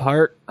sub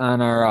part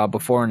on our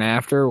before and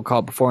after? We'll call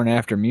it before and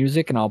after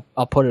music, and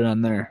I'll put it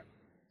on there.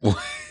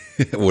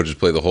 We'll just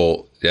play the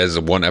whole as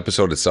one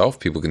episode itself.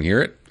 People can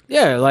hear it.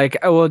 Yeah, like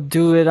I will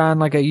do it on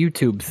like a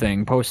YouTube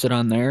thing, post it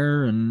on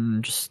there,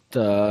 and just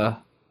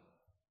bada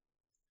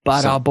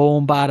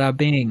boom, bada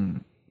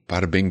bing,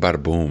 bada bing,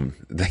 bada boom.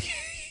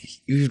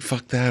 You'd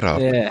fuck that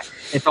up. Yeah,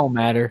 it don't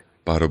matter.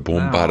 Bada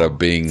boom, bada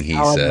bing. He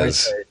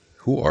says,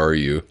 "Who are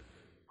you?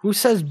 Who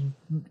says?"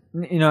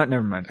 You know what?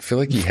 Never mind. I feel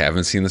like you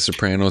haven't seen The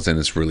Sopranos, and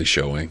it's really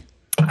showing.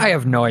 I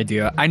have no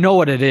idea. I know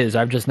what it is.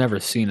 I've just never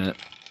seen it.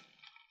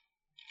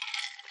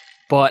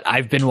 But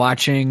I've been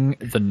watching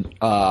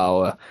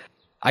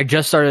I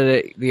just started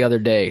it the other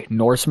day.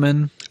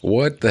 Norseman.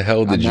 What the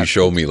hell did you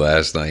show me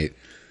last night?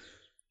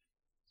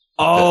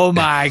 Oh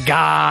my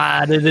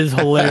God. It is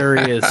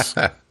hilarious.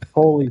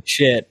 Holy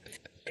shit.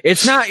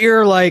 It's not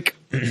your like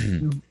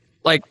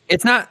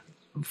it's not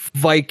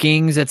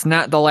Vikings. It's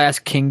not The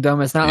Last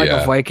Kingdom. It's not like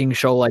a Viking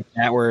show like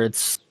that where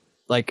it's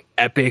like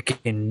epic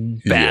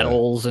and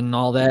battles and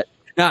all that.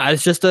 Nah,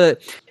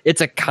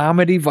 it's a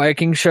comedy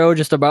Viking show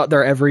just about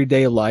their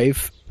everyday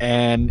life,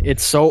 and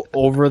it's so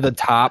over the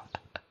top,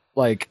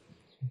 like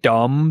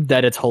dumb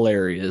that it's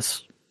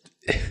hilarious.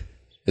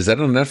 Is that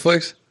on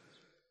Netflix?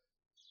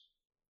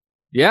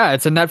 Yeah,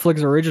 it's a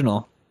Netflix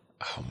original.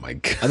 Oh my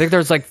god! I think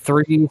there's like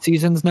 3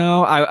 seasons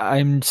now.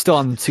 I'm still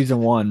on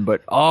season 1,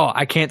 but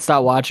I can't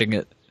stop watching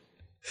it.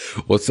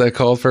 What's that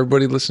called for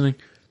everybody listening?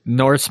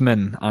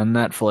 Norseman on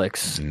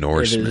Netflix.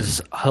 Norseman. It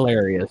is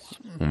hilarious.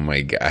 Oh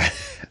my god!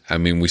 I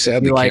mean, we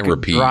sadly like can't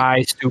repeat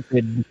dry,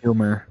 stupid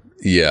humor.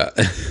 Yeah.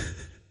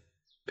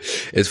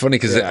 It's funny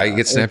because I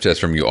get Snapchats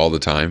from you all the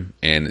time,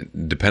 and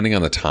depending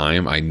on the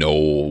time, I know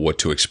what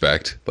to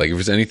expect. Like if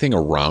it's anything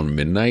around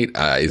midnight,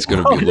 it's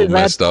going to be a little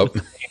messed up.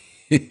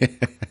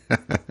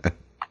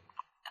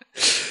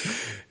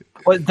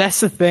 Well, that's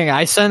the thing.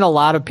 I send a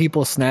lot of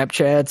people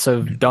Snapchats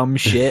of dumb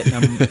shit,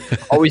 and I'm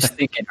always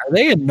thinking, are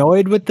they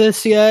annoyed with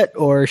this yet,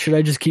 or should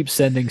I just keep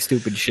sending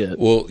stupid shit?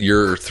 Well,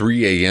 your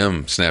 3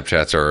 a.m.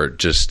 Snapchats are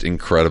just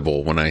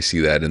incredible when I see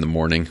that in the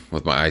morning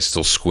with my eyes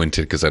still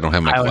squinted because I don't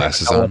have my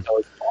glasses on.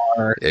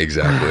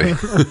 Exactly.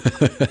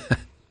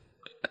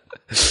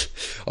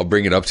 I'll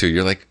bring it up to you.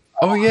 You're like,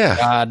 oh yeah.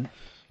 God.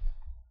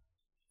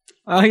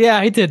 Oh yeah,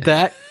 I did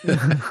that.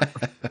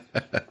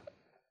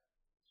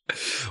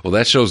 Well,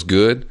 that show's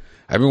good.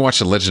 I've been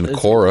watching Legend of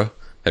Korra.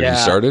 Have you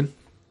started?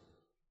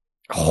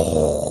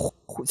 Oh,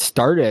 it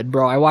started,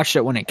 bro. I watched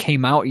it when it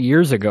came out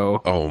years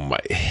ago. Oh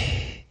my.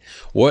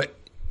 What?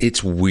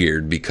 It's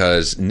weird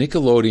because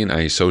Nickelodeon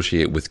I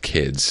associate with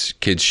kids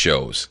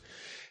shows.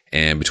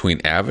 And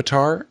between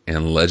Avatar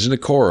and Legend of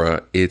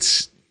Korra,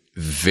 it's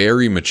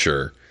very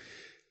mature.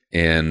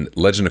 And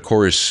Legend of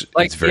Korra is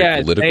it's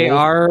very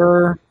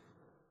political.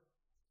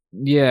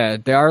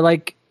 They are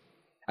like,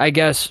 I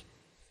guess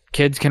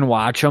kids can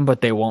watch them, but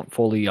they won't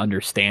fully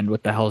understand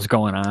what the hell's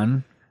going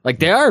on. Like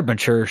they are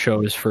mature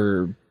shows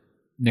for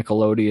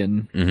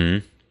Nickelodeon.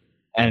 Mm-hmm.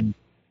 And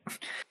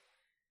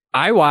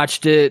I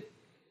watched it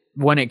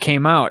when it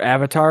came out.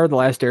 Avatar, The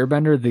Last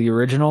Airbender, the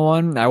original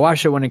one. I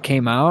watched it when it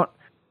came out.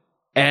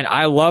 And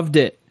I loved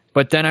it,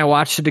 but then I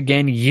watched it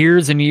again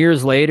years and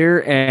years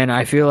later, and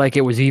I feel like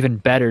it was even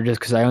better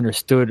just because I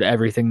understood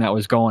everything that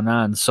was going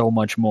on so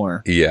much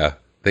more. Yeah,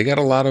 they got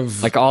a lot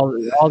of like all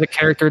the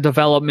character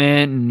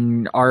development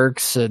and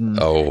arcs, and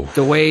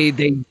the way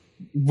they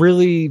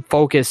really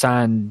focus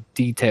on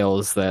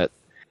details that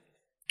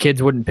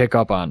kids wouldn't pick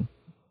up on.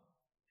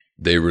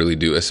 They really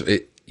do.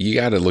 You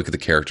got to look at the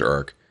character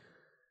arc.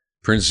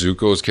 Prince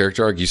Zuko's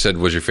character arc, you said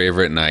was your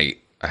favorite, and I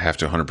have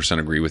to 100%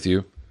 agree with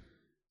you.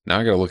 Now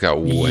I gotta look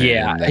out when.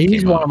 Yeah,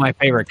 he's one of my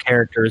favorite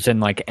characters in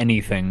like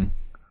anything.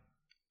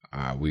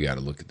 We gotta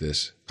look at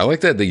this. I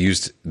like that they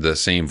used the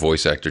same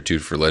voice actor too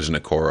for Legend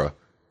of Korra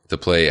to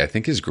play, I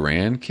think, his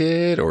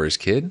grandkid or his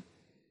kid.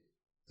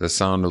 Does that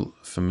sound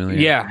familiar?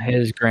 Yeah,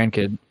 his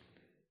grandkid.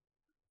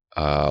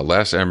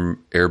 Last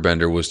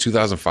Airbender was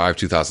 2005,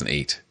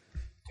 2008.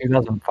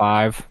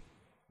 2005.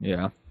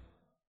 Yeah.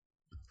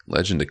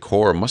 Legend of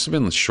Korra must have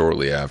been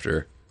shortly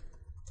after.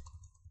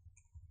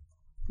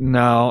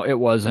 No, it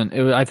wasn't.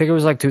 I think it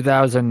was like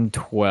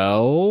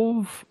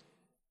 2012.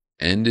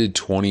 Ended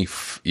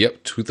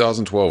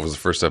 2012 was the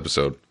first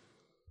episode.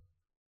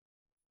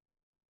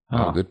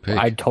 Oh, good pick.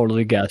 I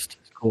totally guessed.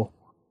 Cool.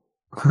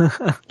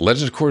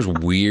 Legend of Korra is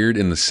weird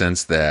in the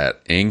sense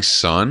that Aang's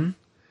son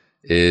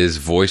is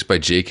voiced by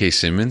J.K.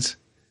 Simmons.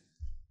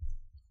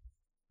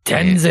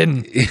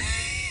 Tenzin.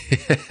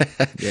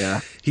 Yeah.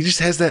 He just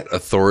has that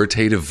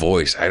authoritative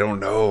voice. I don't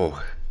know.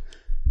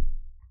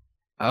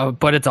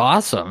 But it's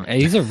awesome.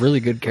 He's a really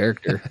good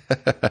character.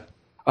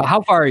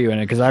 How far are you in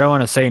it? Because I don't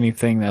want to say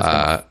anything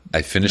that's.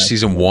 I finished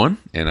season 1,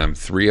 and I'm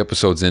 3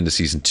 episodes into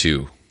season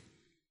 2.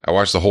 I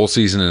watched the whole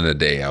season in a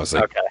day. I was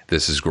like,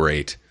 This is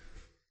great.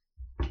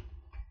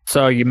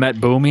 So you met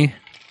Boomy?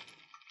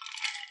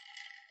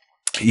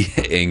 Yeah,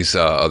 Aang's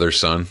other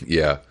son.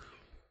 Yeah.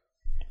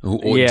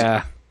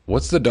 Yeah.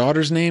 What's the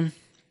daughter's name?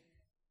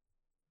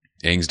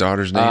 Aang's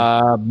daughter's name?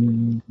 I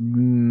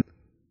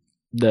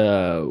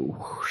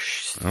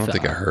don't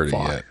think I heard it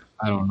yet.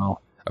 I don't know.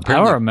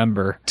 Apparently, I don't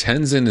remember.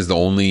 Tenzin is the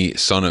only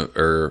son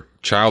or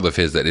child of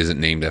his that isn't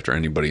named after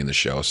anybody in the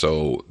show.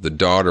 So the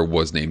daughter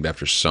was named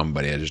after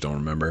somebody. I just don't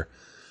remember.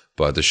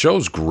 But the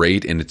show's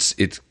great, and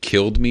it's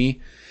killed me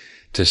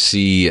to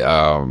see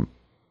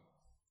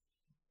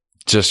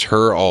just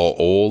her all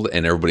old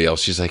and everybody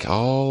else. She's like,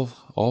 all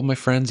my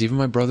friends, even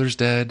my brother's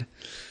dead.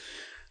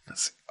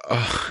 This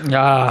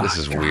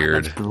is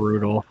weird. That's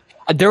brutal.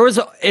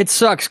 It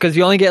sucks because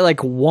you only get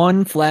like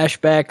one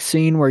flashback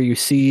scene where you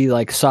see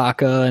like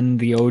Sokka and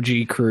the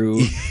OG crew.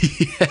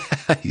 Yeah,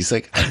 he's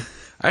like,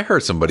 I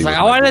heard somebody.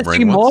 I want to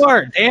see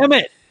more. Damn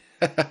it.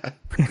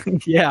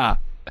 Yeah.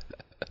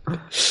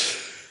 Oh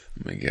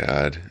my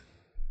God.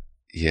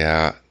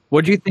 Yeah.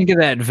 What do you think of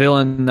that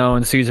villain though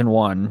in season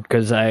 1?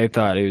 Because I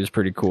thought he was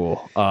pretty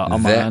cool.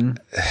 Amon.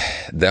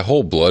 That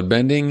whole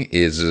bloodbending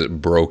is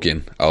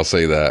broken. I'll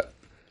say that.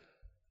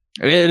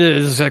 It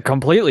is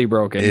completely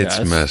broken. It's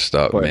messed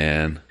up,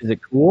 man. Is it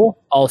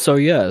cool? Also,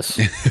 yes.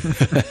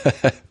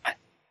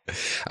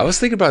 I was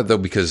thinking about it though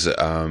because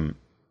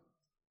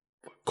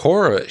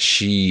Korra,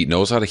 she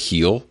knows how to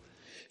heal.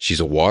 She's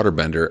a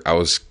waterbender. I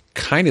was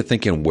kind of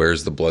thinking,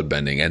 where's the blood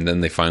bending? And then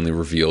they finally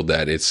revealed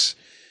that it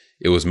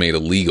was made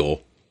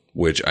illegal,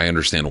 which I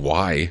understand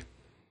why.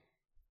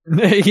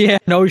 Yeah,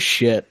 no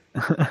shit.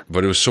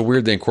 But it was so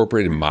weird. They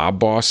incorporated mob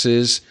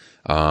bosses,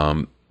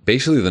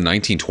 basically the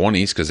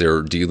 1920s, because they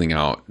were dealing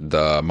out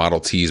the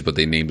Model Ts, but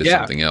they named it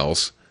something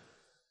else.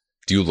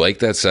 Do you like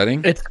that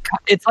setting?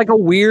 It's like a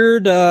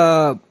weird,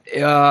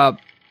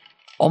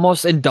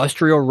 almost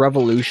industrial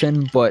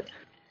revolution, but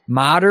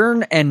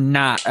modern and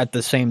not at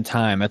the same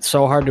time. It's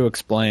so hard to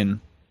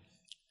explain.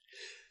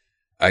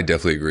 I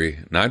definitely agree.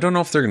 Now, I don't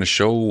know if they're going to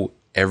show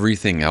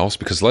everything else,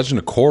 because Legend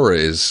of Korra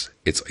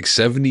it's like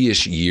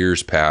 70-ish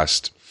years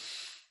past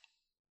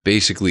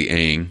basically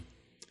Aang,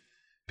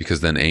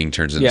 because then Aang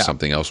turns into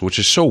something else, which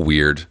is so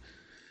weird.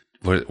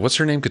 What's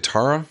her name?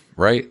 Katara,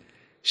 right?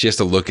 She has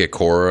to look at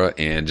Korra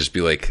and just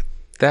be like,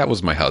 that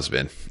was my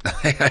husband.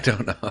 I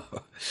don't know.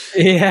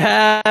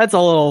 Yeah, that's a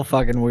little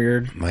fucking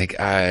weird. Like,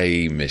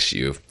 I miss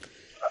you.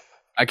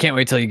 I can't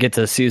wait till you get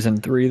to season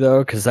 3 though,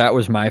 because that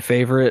was my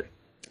favorite.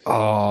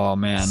 Oh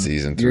man,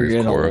 season 3,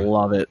 you're gonna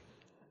love it.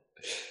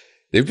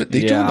 They're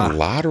doing a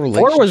lot of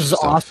relationship 4 was stuff.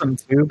 awesome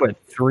too, but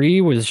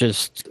 3 was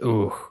just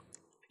ooh.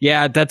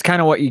 Yeah, that's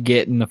kind of what you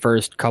get in the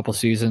first couple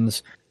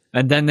seasons,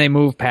 and then they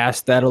move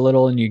past that a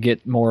little, and you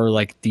get more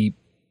like deep,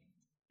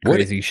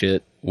 crazy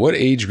shit. What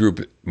age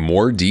group?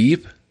 More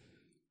deep?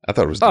 I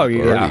thought it was deep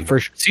already. For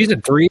sure.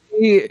 Season 3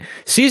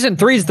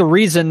 is the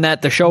reason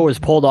that the show was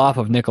pulled off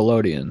of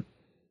Nickelodeon.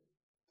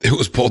 It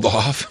was pulled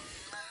off?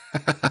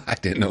 I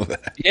didn't know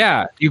that.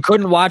 Yeah, you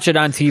couldn't watch it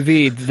on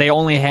TV. They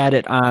only had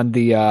it on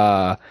the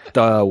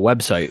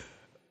website.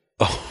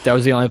 Oh. That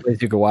was the only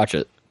place you could watch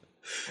it.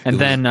 And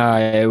then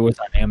it was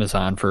on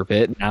Amazon for a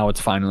bit. Now it's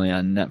finally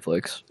on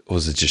Netflix.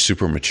 Was it just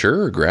super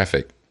mature or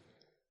graphic?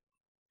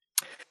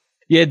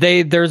 Yeah,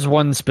 there's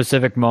one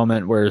specific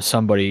moment where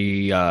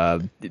somebody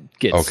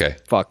gets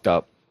fucked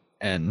up,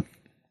 and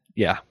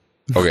yeah.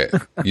 Okay,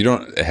 you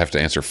don't have to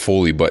answer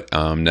fully, but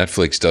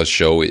Netflix does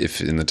show,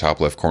 if in the top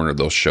left corner,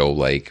 they'll show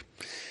like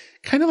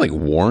kind of like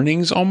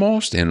warnings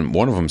almost, and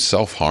one of them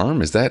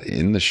self-harm. Is that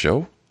in the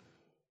show?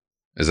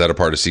 Is that a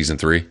part of season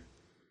 3?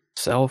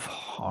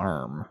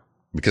 Self-harm.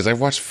 Because I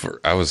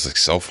was like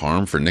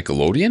self-harm for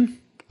Nickelodeon.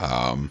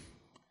 I'm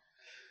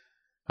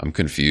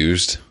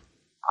confused.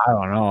 I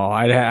don't know.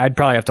 I'd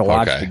probably have to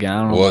watch it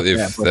again. Well,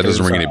 if that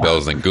doesn't ring any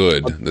bells, then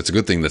good. That's a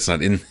good thing that's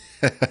not in.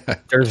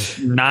 There's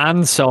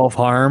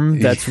non-self-harm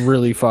that's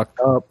really fucked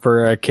up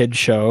for a kid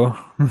show.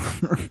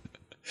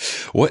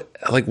 What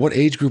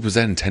age group was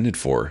that intended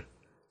for? I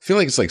feel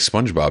like it's like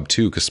SpongeBob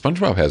too, because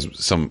SpongeBob has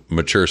some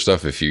mature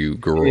stuff. If you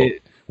grow up,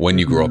 when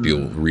you grow up,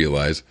 you'll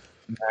realize.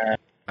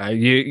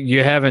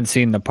 You haven't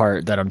seen the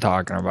part that I'm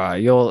talking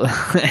about. You'll.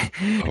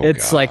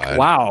 It's like,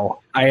 wow,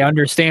 I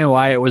understand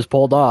why it was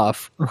pulled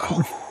off.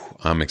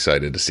 I'm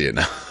excited to see it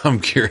now. I'm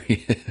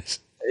curious.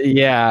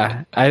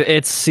 Yeah,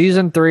 it's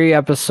season 3,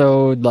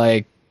 episode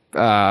like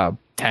 10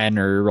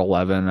 or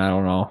 11. I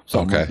don't know,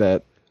 something like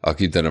that. I'll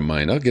keep that in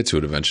mind. I'll get to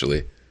it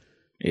eventually.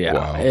 Yeah.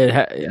 Wow.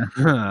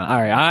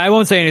 All right. I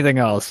won't say anything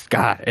else.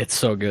 God, it's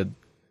so good.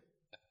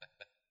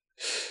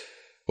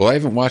 Well, I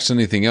haven't watched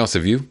anything else.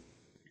 Have you?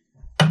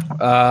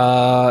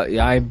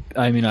 Yeah.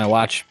 I mean, I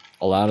watch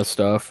a lot of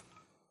stuff.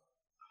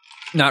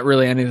 Not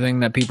really anything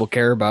that people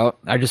care about.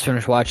 I just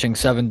finished watching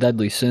 7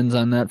 Deadly Sins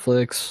on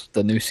Netflix.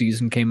 The new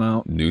season came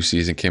out.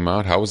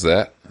 How was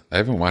that? I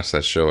haven't watched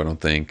that show, I don't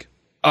think.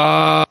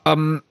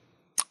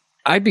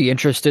 I'd be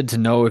interested to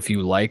know if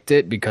you liked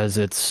it, because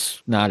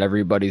it's not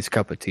everybody's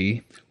cup of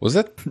tea. Was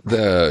that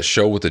the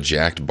show with the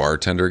jacked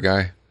bartender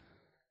guy?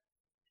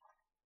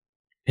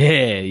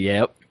 Yeah,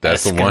 yep.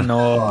 That's the one.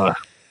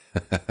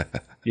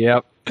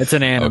 Yep. It's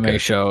an anime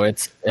show.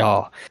 It's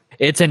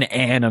an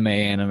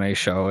anime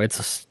show.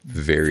 It's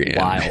very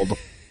wild.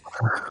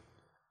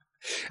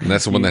 And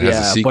that's the one that has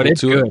a sequel but it's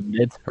to good.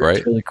 it?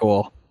 It's really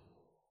cool.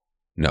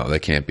 No,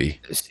 that can't be.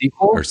 A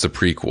sequel? Or it's a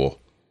prequel.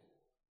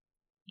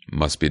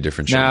 Must be a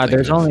different show. Nah,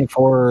 there's only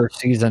 4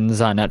 seasons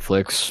on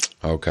Netflix.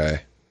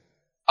 Okay.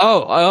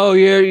 Oh,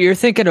 you're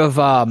thinking of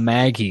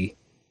Maggie.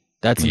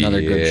 That's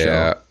another good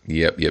show.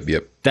 Yep.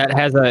 That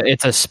has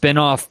it's a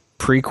spin-off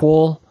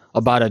prequel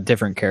about a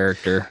different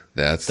character.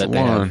 That's the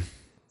one.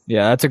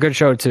 Yeah, that's a good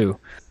show too.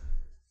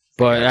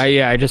 But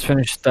I just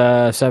finished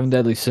 7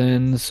 Deadly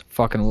Sins.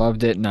 Fucking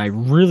loved it, and I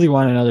really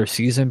want another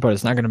season, but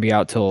it's not going to be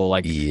out till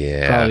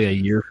probably a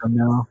year from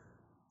now.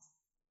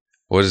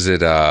 What is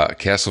it?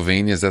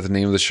 Castlevania? Is that the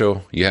name of the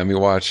show you had me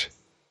watch?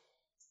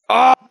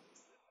 Oh,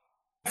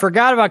 I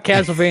forgot about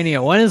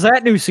Castlevania. When is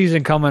that new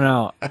season coming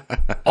out?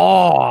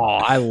 Oh,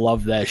 I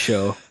love that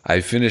show.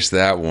 I finished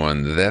that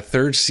one. That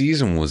 3rd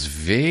season was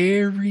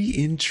very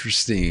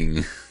interesting.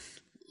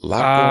 A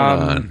lot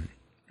going on.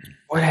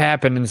 What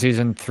happened in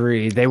season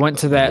 3? They went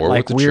to that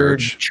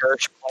weird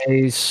church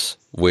place.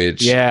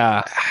 Which,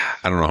 I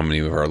don't know how many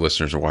of our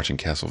listeners are watching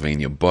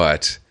Castlevania,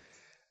 but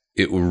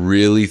it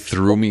really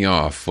threw me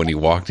off when he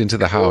walked into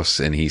the house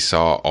and he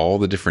saw all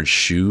the different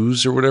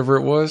shoes or whatever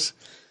it was.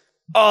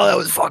 Oh, that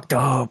was fucked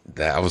up.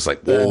 That I was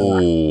like,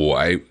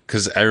 whoa!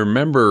 Because I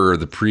remember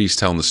the priest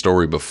telling the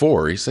story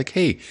before. He's like,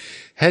 "Hey,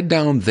 head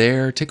down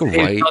there, take a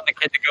right." Tell the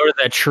kid to go to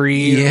that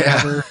tree.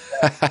 Yeah.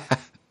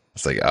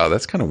 It's like, oh,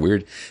 that's kind of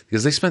weird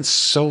because they spent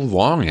so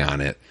long on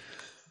it.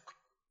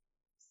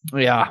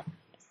 Yeah.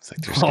 It's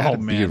like there's got to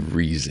be a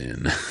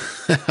reason.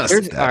 All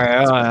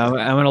right, I'm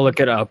gonna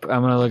look it up.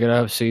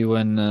 See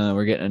when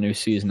we're getting a new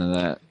season of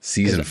that.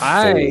 Season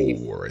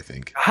 4, I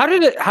think. How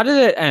did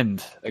it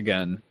end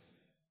again?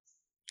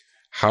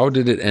 How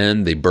did it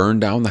end? They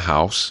burned down the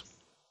house,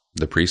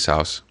 the priest's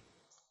house,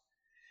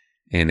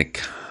 and it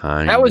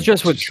kind that was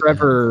just with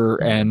Trevor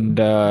and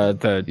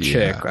the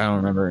chick. I don't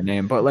remember her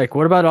name, but like,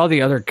 what about all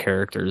the other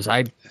characters?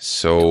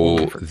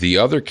 The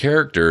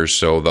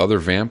other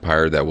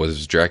vampire that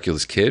was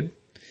Dracula's kid.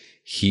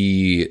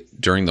 He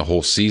during the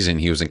whole season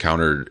he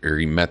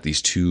met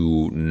these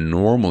two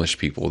normalish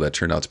people that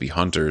turned out to be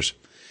hunters,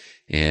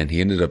 and he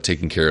ended up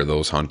taking care of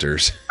those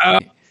hunters.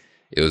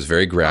 It was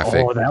very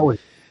graphic. Oh, that was.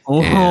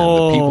 And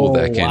the people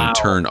that can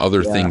turn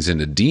other things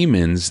into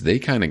demons, they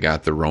kind of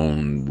got their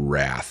own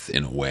wrath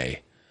in a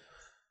way.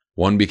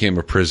 One became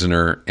a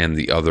prisoner, and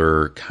the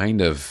other kind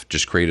of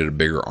just created a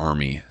bigger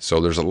army. So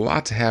there's a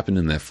lot to happen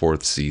in that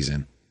 4th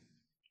season.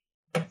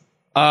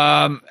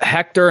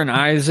 Hector and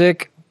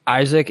Isaac.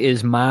 Isaac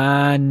is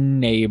my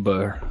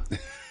neighbor.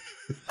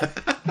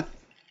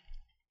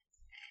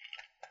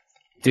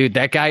 Dude,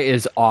 that guy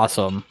is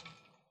awesome.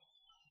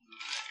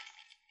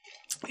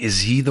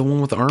 Is he the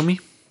one with the army?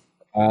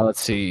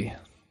 Let's see.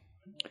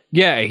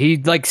 Yeah, he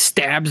like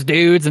stabs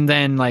dudes and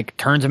then like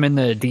turns them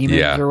into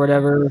demons or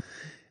whatever.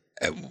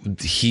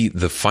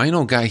 The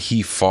final guy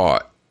he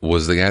fought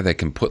was the guy that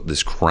can put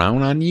this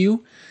crown on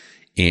you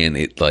and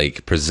it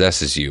like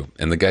possesses you.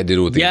 And the guy did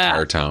it with the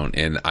entire town,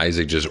 and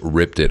Isaac just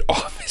ripped it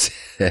off his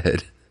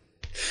head.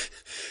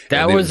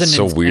 That was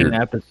an insane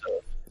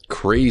episode.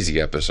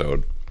 Crazy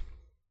episode.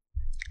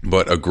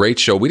 But a great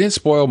show. We didn't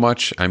spoil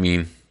much. I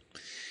mean,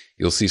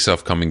 you'll see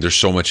stuff coming. There's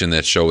so much in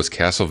that show. It's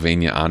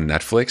Castlevania on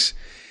Netflix,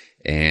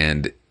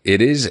 and it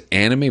is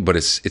anime, but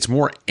it's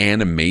more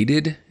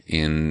animated.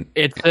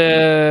 It's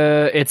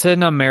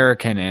an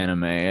American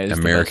anime.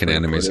 American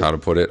anime is how to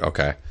put it.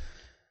 Okay,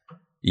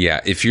 yeah.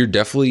 If you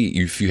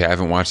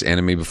haven't watched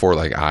anime before,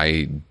 like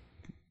I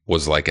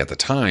was like at the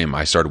time,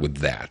 I started with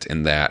that,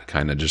 and that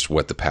kind of just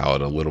wet the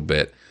palate a little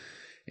bit.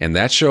 And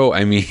that show,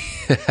 I mean,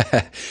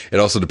 it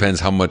also depends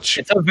how much.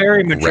 It's a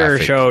very mature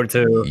show,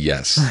 too.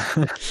 Yes.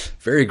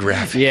 Very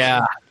graphic.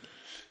 Yeah.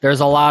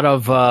 There's a lot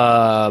of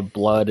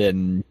blood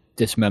and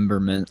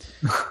dismemberment.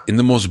 In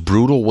the most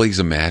brutal ways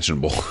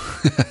imaginable.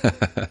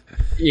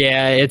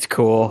 Yeah, it's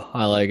cool.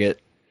 I like it.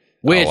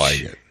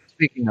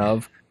 Speaking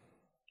of,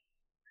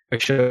 a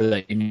show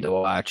that you need to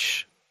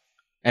watch,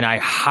 and I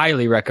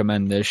highly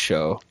recommend this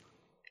show.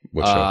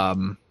 What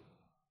show?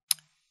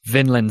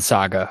 Vinland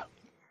Saga.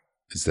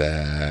 Is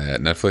that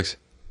Netflix?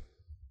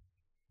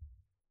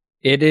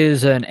 It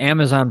is an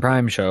Amazon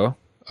Prime show.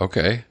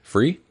 Okay.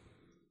 Free?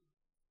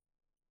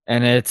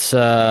 And it's,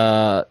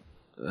 I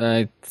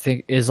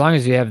think, as long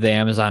as you have the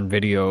Amazon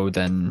Video,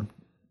 then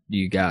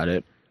you got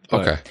it.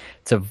 But okay.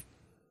 It's a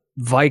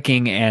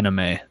Viking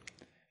anime.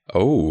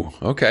 Oh,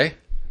 okay.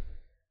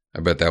 I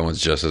bet that one's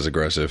just as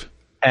aggressive.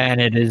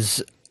 And it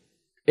is,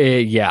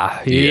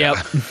 yep.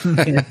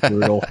 It's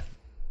brutal.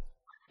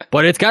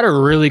 But it's got a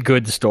really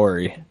good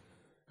story.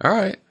 All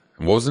right.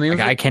 What was the name of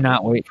it? I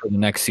cannot wait for the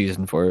next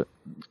season for it.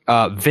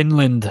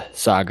 Vinland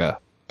Saga.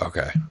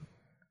 Okay.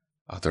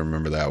 I'll have to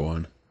remember that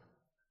one.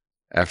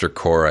 After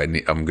Korra,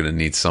 I'm going to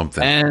need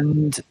something.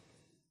 And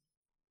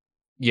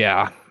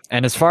yeah.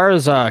 And as far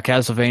as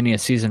Castlevania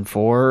Season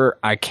 4,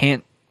 I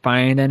can't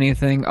find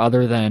anything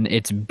other than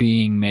it's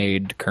being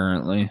made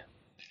currently.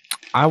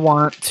 I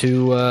want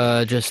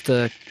to just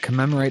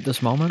commemorate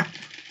this moment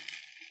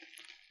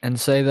and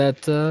say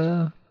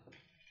that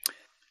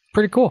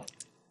pretty cool.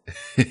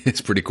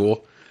 It's pretty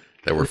cool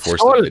that we're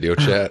forced to video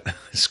chat.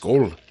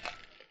 Skål.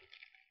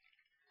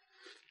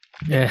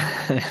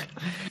 Yeah.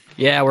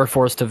 Yeah, we're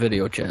forced to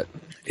video chat.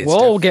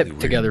 We'll get weird.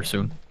 Together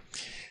soon.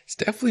 It's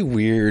definitely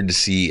weird to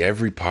see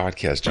every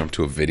podcast jump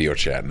to a video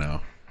chat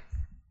now.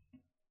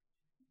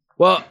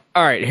 Well,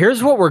 all right,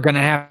 here's what we're going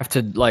to have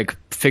to like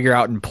figure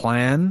out and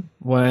plan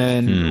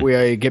when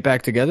we get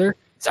back together.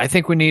 So I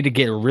think we need to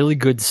get a really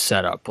good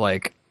setup,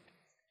 like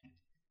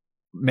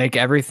make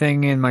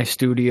everything in my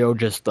studio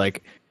just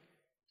like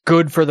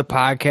good for the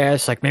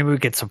podcast. Like maybe we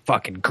get some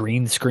fucking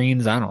green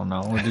screens. I don't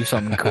know. We'll do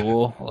something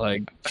cool.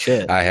 Like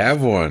shit. I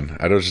have one.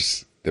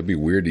 That'd be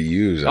weird to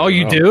use. Oh,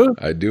 you do?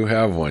 I do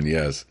have one.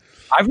 Yes.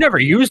 I've never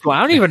used one.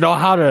 I don't even know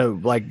how to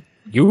like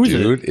use it.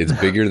 Dude, it's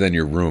bigger than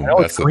your room.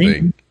 That's the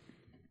thing.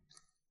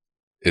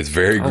 It's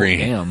very green.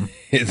 Damn.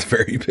 It's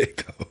very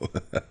big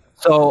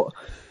though.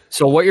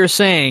 So what you're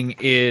saying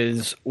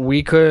is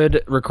we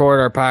could record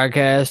our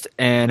podcast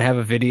and have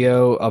a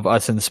video of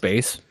us in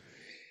space?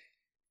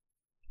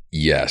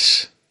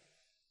 Yes.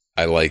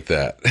 I like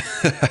that.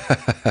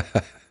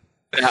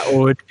 That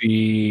would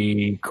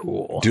be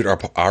cool. Dude,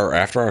 our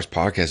After Hours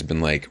podcast has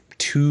been like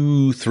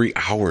 2-3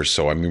 hours.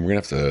 So, I mean, we're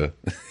going to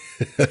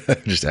have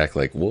to just act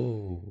like,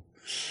 whoa.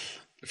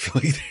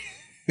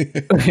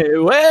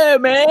 Well,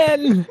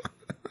 man.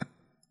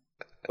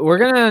 We're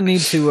going to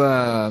need to,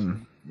 I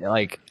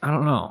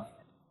don't know.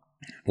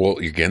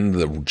 Well, you're getting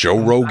the Joe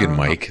Rogan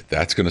mic.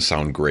 That's going to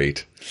sound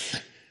great.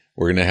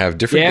 We're going to have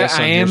different guests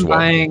on here as well.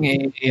 I am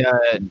buying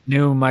a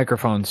new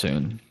microphone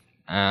soon.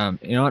 You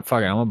know what?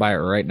 Fuck it. I'm going to buy it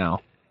right now.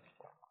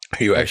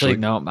 Are you actually?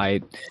 No,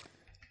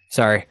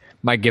 sorry.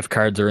 My gift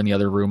cards are in the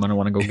other room. I don't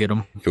want to go get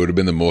them. It would have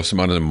been the most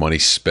amount of money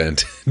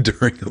spent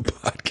during the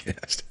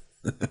podcast.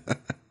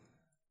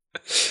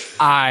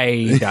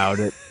 I doubt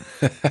it.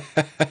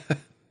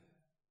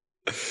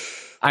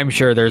 I'm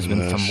sure there's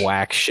been some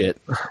whack shit.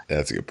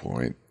 That's a good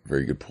point.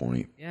 Very good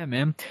point. Yeah,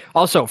 man.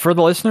 Also, for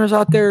the listeners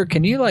out there,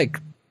 can you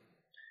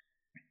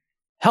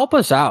help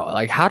us out?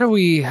 Like, how do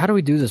we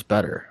do this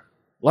better?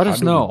 Let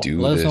us know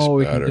what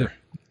we can do.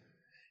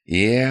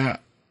 Yeah.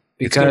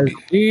 Because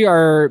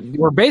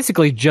we're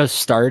basically just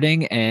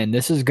starting, and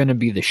this is going to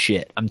be the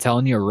shit. I'm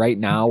telling you right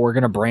now, we're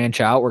going to branch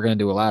out. We're going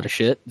to do a lot of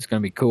shit. It's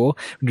going to be cool. We're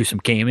going to do some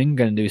gaming,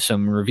 going to do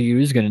some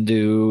reviews, going to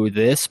do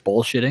this,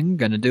 bullshitting,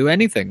 going to do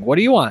anything. What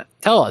do you want?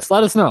 Tell us.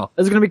 Let us know.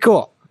 It's going to be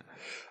cool.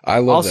 I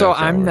love also,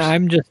 I'm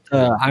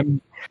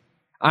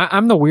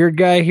the weird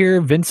guy here.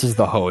 Vince is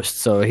the host,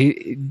 so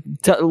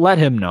let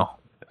him know.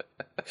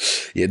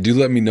 Yeah, do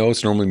let me know.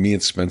 It's normally me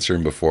and Spencer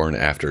and before and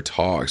after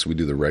talks. We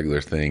do the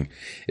regular thing.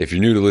 If you're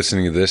new to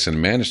listening to this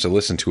and managed to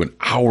listen to an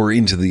hour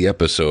into the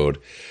episode,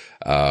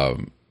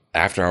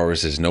 After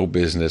Hours is no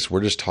business.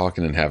 We're just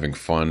talking and having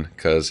fun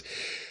because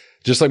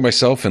just like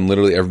myself and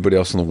literally everybody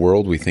else in the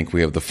world, we think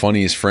we have the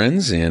funniest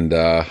friends, and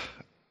I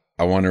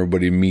want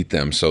everybody to meet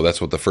them. So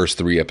that's what the first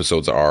 3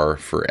 episodes are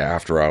for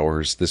After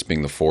Hours, this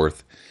being the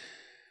 4th.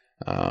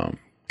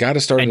 Got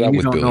to start it out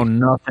with Billy. You don't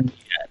know nothing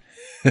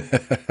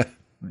yet.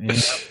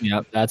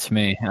 Yep, that's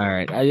me. All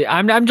right,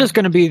 I'm just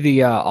going to be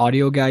the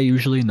audio guy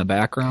usually in the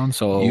background,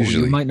 so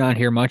you might not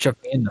hear much of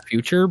me in the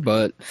future.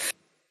 But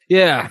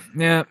yeah,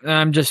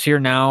 I'm just here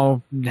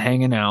now,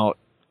 hanging out,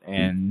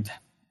 and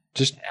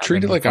just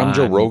treat it like I'm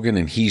Joe Rogan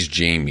and he's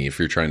Jamie. If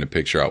you're trying to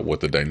picture out what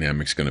the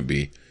dynamic's going to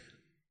be,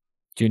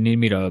 do you need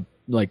me to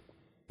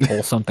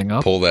pull something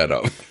up? Pull that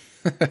up.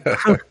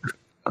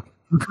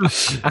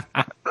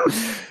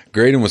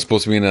 Graydon was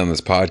supposed to be in on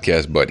this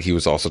podcast, but he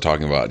was also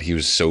talking about he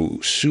was so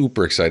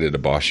super excited to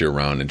boss you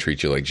around and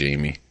treat you like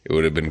Jamie. It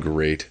would have been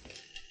great.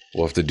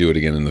 We'll have to do it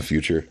again in the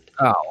future.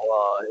 Oh,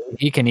 well,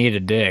 he can eat a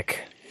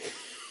dick.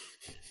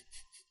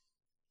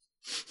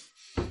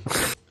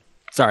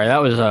 Sorry,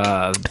 that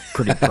was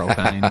pretty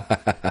profane.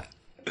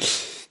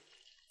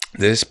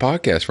 This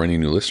podcast for any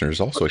new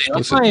listeners also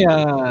explicit.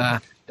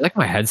 Like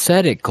my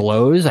headset, it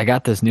glows. I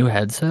got this new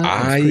headset.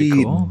 I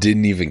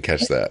didn't even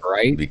catch that,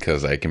 right?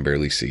 Because I can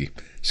barely see.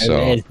 So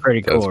it's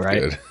pretty cool,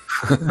 right?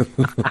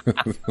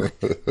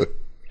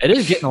 It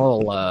is getting a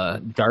little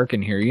dark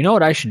in here. You know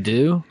what I should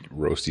do?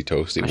 Roasty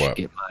toasty. I should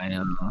get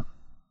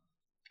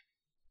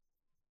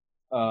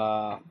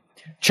my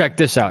check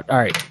this out. All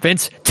right,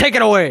 Vince, take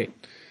it away.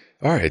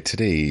 All right,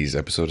 today's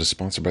episode is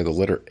sponsored by the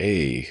letter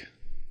A.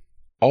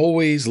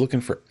 Always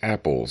looking for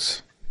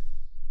apples.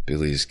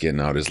 Billy's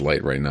getting out his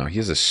light right now. He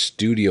has a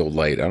studio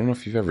light. I don't know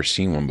if you've ever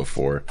seen one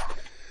before.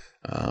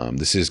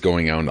 This is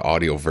going out in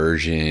audio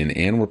version,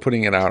 and we're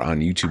putting it out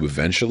on YouTube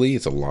eventually.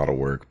 It's a lot of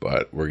work,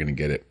 but we're going to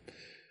get it.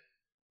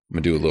 I'm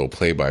going to do a little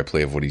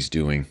play-by-play of what he's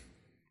doing.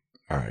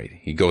 All right.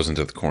 He goes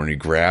into the corner. He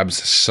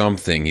grabs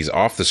something. He's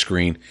off the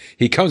screen.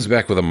 He comes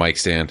back with a mic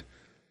stand.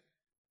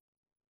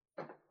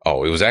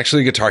 Oh, it was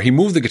actually a guitar. He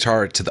moved the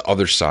guitar to the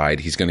other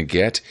side. He's going to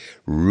get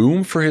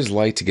room for his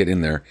light to get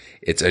in there.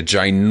 It's a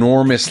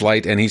ginormous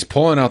light, and he's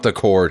pulling out the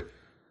cord.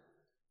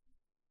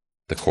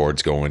 The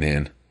cord's going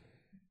in.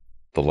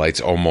 The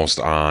light's almost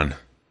on.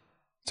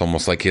 It's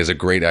almost like he has a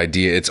great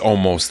idea. It's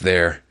almost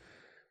there.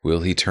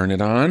 Will he turn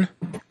it on?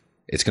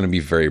 It's going to be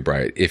very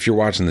bright. If you're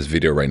watching this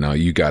video right now,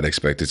 you got to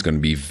expect it's going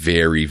to be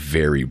very,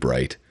 very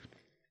bright.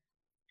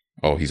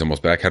 Oh, he's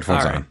almost back.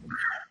 Headphones on.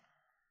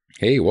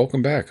 Hey,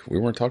 welcome back. We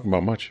weren't talking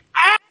about much.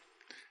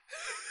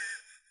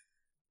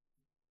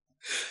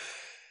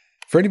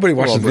 For anybody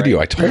watching the video,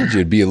 I told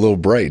you it'd be a little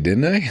bright,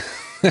 didn't I?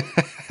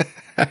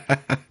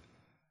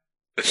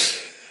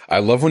 I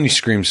love when you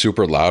scream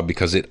super loud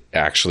because it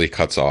actually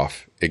cuts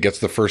off. It gets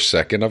the first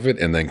second of it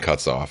and then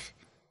cuts off.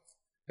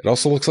 It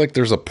also looks like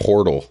there's a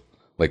portal,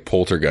 like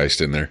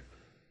Poltergeist in there.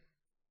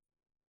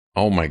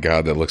 Oh my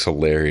God, that looks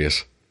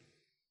hilarious.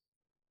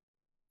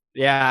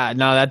 Yeah,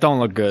 no, that don't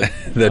look good.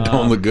 That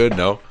don't look good,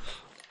 no?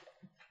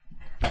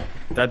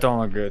 That don't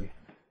look good.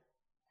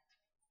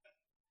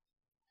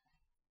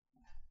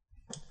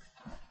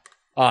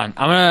 I'm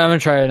gonna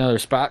try another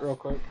spot real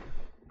quick.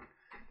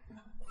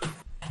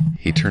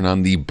 He turned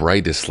on the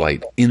brightest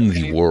light in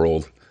the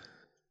world.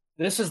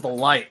 This is the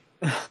light.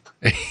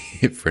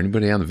 For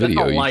anybody on the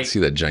video, you can see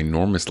that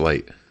ginormous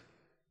light.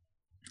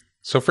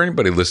 So for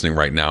anybody listening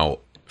right now,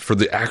 for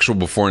the actual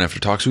before and after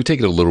talks, we take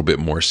it a little bit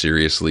more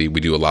seriously.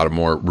 We do a lot of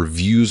more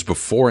reviews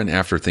before and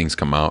after things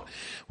come out,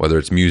 whether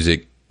it's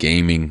music,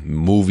 gaming,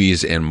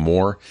 movies, and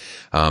more.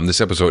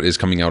 This episode is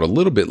coming out a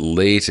little bit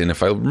late, and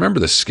if I remember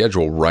the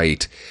schedule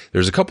right,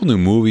 there's a couple new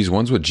movies.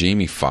 One's with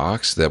Jamie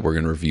Foxx that we're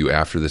going to review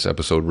after this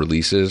episode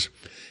releases.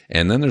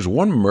 And then there's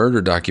one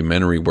murder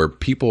documentary where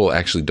people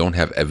actually don't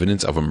have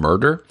evidence of a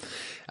murder,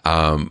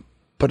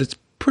 but it's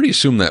pretty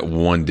assumed that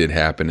one did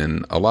happen.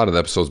 And a lot of the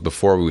episodes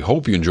before, we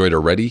hope you enjoyed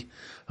already.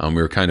 We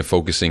were kind of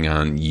focusing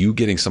on you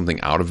getting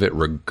something out of it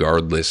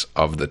regardless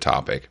of the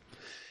topic.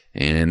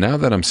 And now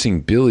that I'm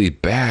seeing Billy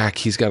back,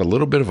 he's got a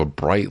little bit of a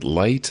bright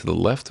light to the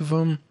left of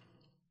him.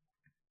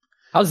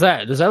 How's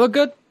that? Does that look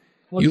good?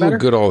 You look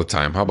good all the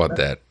time. How about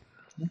that?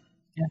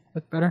 Yeah,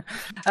 look better.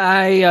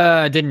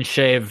 I didn't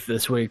shave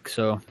this week,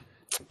 so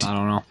I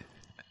don't know.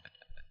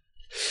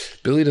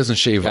 Billy doesn't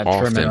shave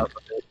often.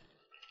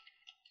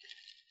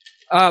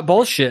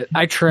 Bullshit.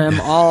 I trim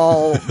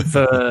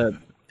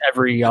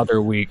every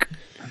other week.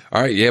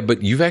 All right, yeah,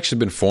 but you've actually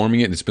been forming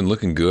it, and it's been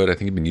looking good. I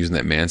think you've been using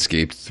that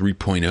Manscaped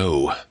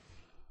 3.0.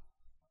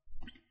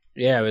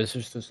 Yeah, it was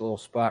just this little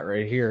spot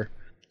right here.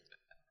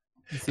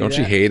 Don't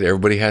you hate it?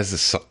 Everybody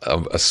has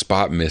a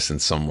spot missing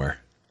somewhere.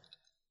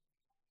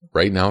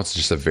 Right now, it's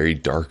just a very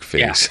dark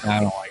face. Yeah, I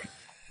don't like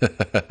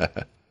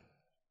it.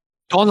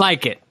 Don't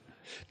like it.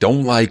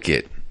 Don't like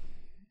it.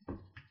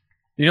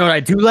 You know what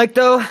I do like,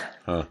 though?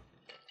 Huh?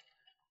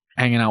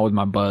 Hanging out with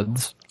my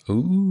buds.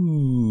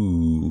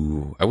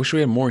 Ooh. I wish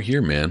we had more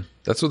here, man.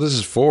 That's what this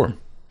is for.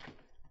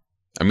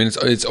 I mean,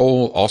 it's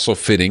all also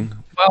fitting.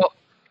 Well,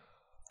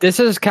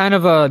 this is kind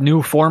of a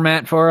new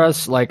format for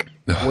us. Like,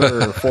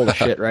 we're full of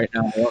shit right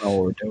now. I don't know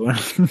what we're doing.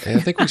 I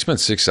think we spent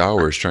 6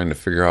 hours trying to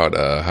figure out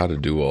how to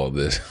do all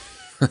this.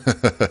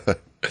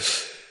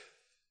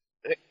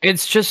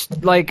 It's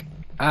just like,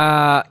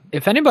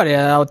 if anybody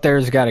out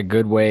there's got a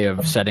good way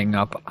of setting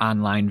up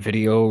online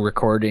video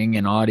recording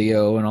and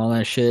audio and all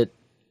that shit,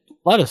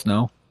 let us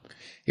know.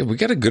 Yeah, we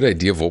got a good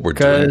idea of what we're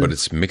doing, but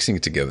it's mixing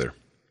it together.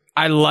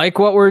 I like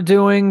what we're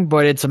doing,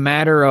 but it's a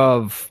matter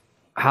of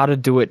how to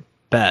do it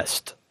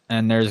best.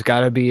 And there's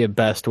got to be a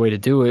best way to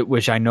do it,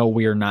 which I know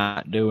we are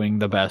not doing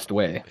the best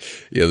way.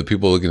 Yeah, the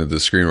people looking at the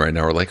screen right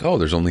now are like, oh,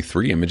 there's only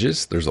 3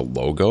 images. There's a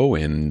logo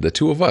and the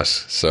 2 of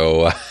us.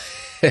 So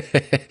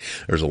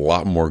there's a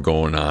lot more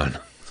going on.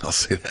 I'll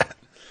say that.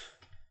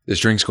 This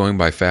drink's going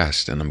by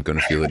fast, and I'm going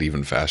to feel it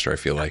even faster, I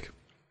feel like.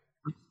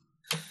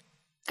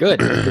 Good.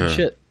 Good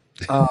shit.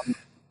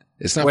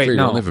 It's not fair. You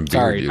don't live in beer,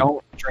 sorry, dude.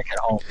 Don't drink at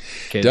home,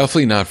 kids.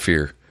 Definitely not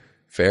fear.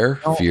 Fair?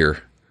 No.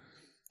 Fear.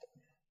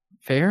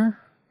 Fair?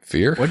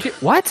 Fear?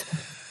 What?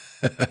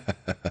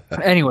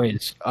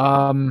 Anyways,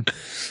 oh,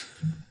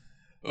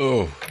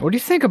 what do you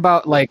think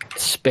about like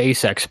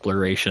space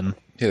exploration?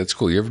 Yeah, that's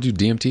cool. You ever do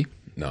DMT?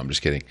 No, I'm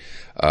just kidding.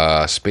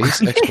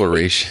 Space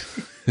exploration.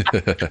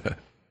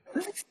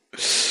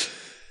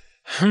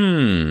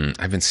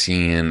 I've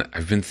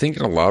been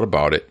thinking a lot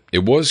about it.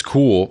 It was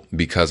cool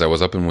because I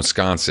was up in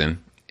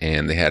Wisconsin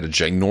and they had a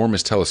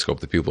ginormous telescope,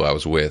 the people I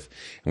was with,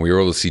 and we were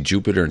able to see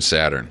Jupiter and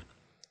Saturn.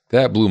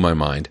 That blew my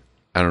mind.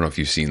 I don't know if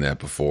you've seen that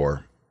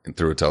before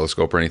through a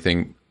telescope or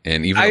anything.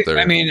 And even up there,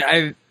 I mean,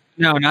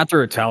 no, not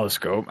through a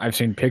telescope. I've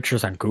seen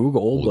pictures on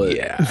Google, but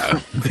yeah,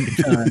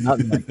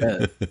 nothing like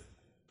that.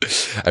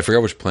 I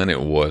forgot which planet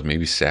it was.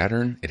 Maybe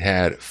Saturn. It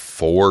had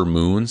 4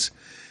 moons.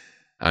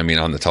 I mean,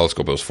 on the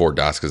telescope, it was 4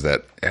 dots because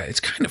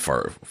it's kind of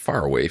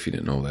far away. If you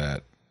didn't know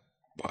that,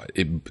 but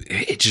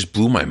it just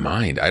blew my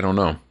mind. I don't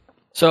know.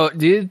 So,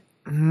 dude,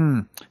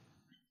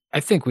 I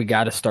think we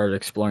got to start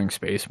exploring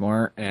space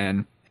more.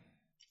 And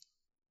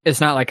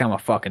it's not like I'm a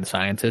fucking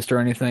scientist or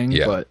anything,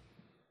 but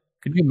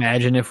could you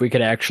imagine if we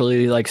could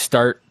actually like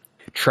start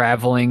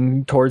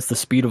traveling towards the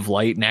speed of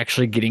light and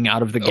actually getting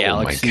out of the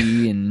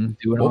galaxy and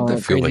doing all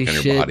that crazy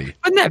shit?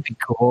 Wouldn't that be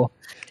cool?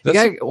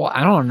 Well,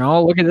 I don't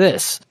know. Look at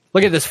this.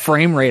 Look at this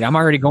frame rate. I'm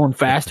already going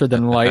faster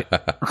than light.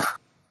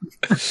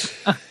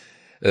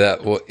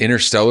 Well,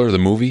 Interstellar, the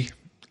movie,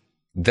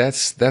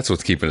 that's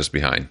what's keeping us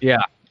behind.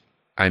 Yeah.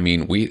 I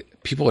mean,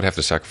 people would have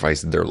to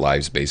sacrifice their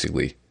lives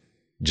basically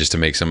just to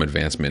make some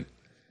advancement.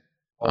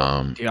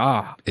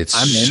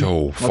 It's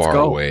so far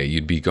away.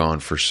 You'd be gone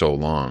for so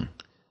long.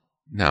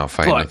 Now, if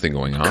I had nothing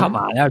going on. Come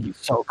on, that'd be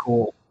so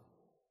cool.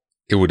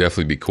 It would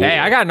definitely be cool. Hey,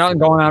 I got nothing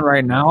going on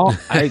right now.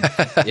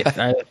 If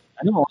anyone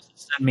wants to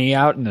send me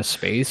out into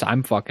space,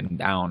 I'm fucking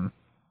down.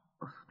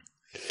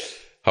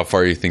 How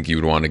far do you think you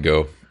would want to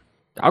go?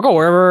 I'll go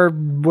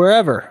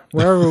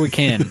wherever we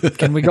can.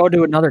 Can we go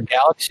to another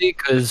galaxy?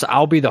 Because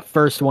I'll be the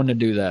first one to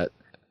do that.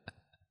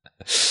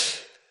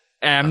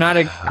 And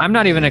I'm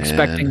not even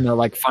expecting to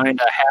like find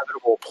a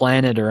habitable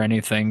planet or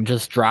anything.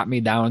 Just drop me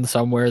down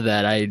somewhere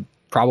that I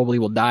probably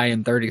will die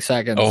in 30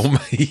 seconds. Oh my!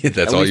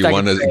 That's all you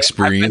want to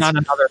experience. I've been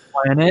on another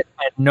planet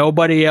and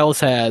nobody else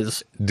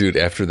has. Dude,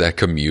 after that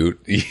commute,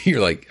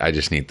 you're like, I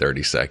just need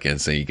 30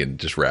 seconds, and you can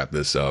just wrap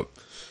this up.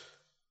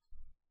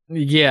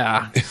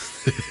 Yeah.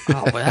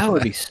 Oh, but that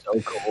would be so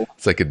cool.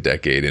 It's like a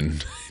decade in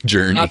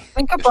journey.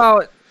 Think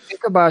about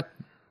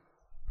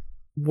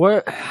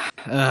what.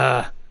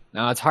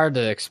 Now, it's hard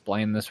to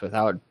explain this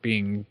without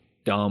being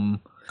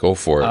dumb. Go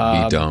for it.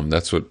 Be dumb.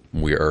 That's what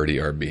we already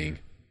are being.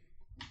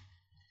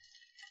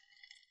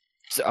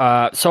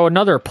 So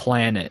another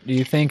planet. Do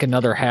you think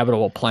another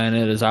habitable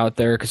planet is out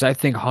there? Because I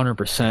think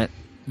 100%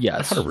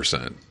 yes.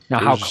 100%. Now,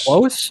 how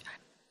close?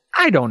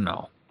 I don't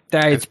know.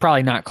 It's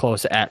probably not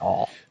close at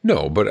all.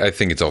 No, but I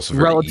think it's also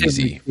very Relatively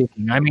easy.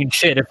 Speaking. I mean,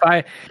 shit, if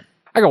I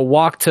go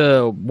walk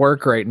to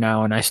work right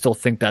now and I still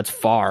think that's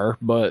far,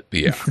 but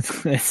yeah,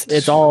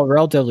 it's all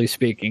relatively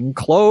speaking.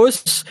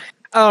 Close,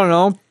 I don't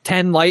know,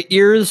 10 light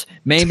years.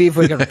 Maybe if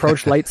we can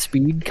approach light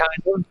speed, kind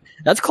of.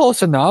 That's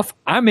close enough.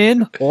 I'm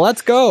in.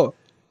 Let's go.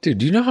 Dude,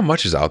 do you know how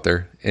much is out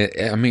there?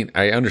 I mean,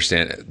 I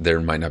understand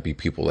there might not be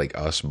people like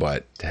us,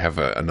 but to have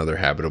another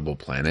habitable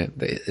planet,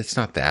 it's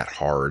not that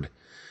hard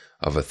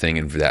of a thing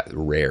and that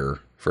rare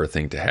for a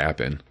thing to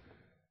happen.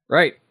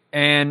 Right.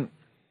 And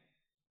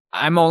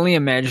I'm only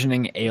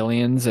imagining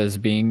aliens as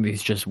being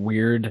these just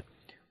weird,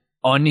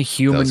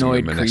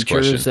 unhumanoid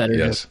creatures that are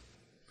just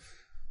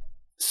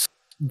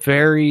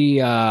very,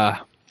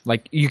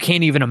 like, you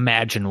can't even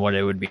imagine what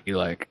it would be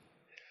like.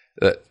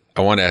 I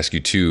want to ask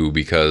you, too,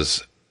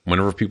 because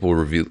whenever people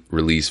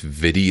release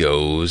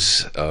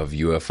videos of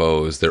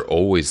UFOs, they're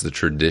always the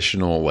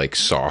traditional, like,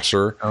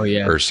 saucer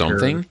or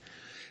something. Sure.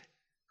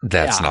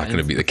 That's not going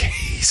to be the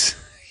case,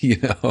 you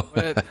know.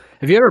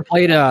 Have you ever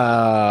played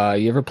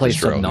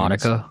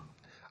Subnautica?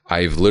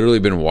 I've literally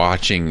been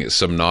watching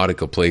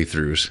Subnautica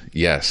playthroughs.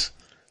 Yes.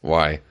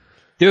 Why?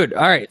 Dude,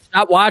 all right.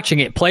 Stop watching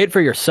it. Play it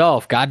for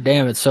yourself. God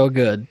damn, it's so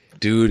good.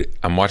 Dude,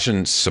 I'm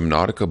watching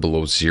Subnautica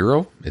Below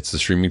Zero. It's the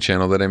streaming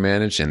channel that I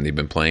manage, and they've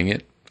been playing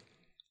it.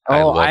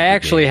 Oh, I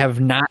actually have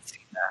not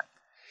seen that.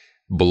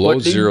 Below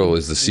Zero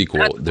is the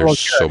sequel. There's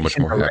so much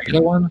more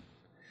happening.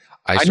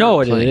 I know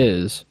what it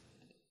is.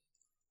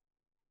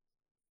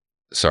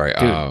 Sorry.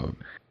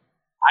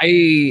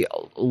 I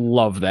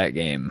love that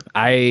game.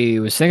 I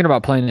was thinking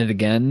about playing it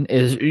again.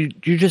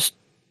 You just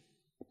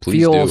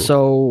feel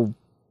so...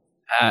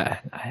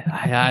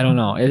 I don't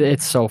know.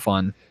 It's so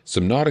fun.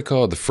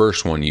 Subnautica, the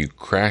first one, you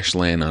crash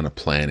land on a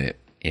planet,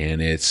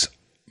 and it's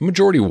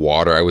majority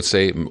water, I would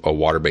say, a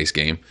water-based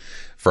game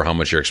for how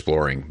much you're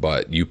exploring,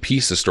 but you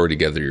piece the story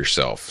together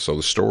yourself. So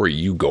the story,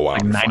 you go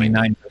out and find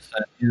 99%.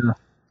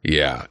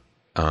 Yeah.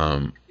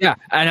 Yeah,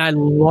 and I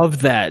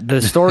love that.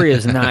 The story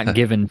is not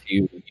given to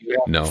you. You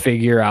have to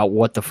figure out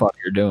what the fuck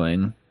you're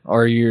doing,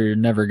 or you're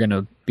never going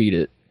to beat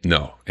it.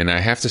 No, and I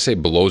have to say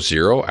Below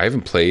Zero, I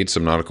haven't played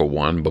Subnautica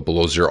 1, but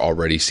Below Zero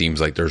already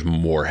seems like there's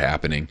more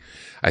happening.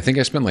 I think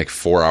I spent like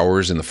 4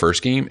 hours in the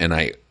first game, and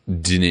I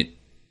didn't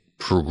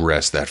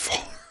progress that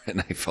far,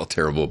 and I felt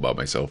terrible about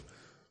myself.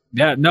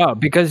 Yeah, no,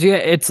 because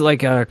it's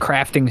like a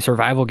crafting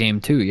survival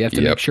game too. You have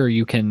to make sure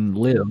you can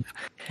live,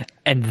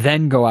 and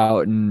then go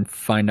out and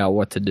find out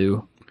what to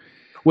do,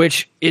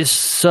 which is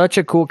such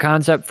a cool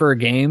concept for a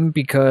game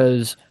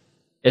because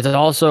it's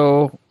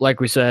also, like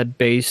we said,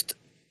 based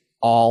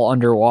all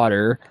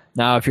underwater.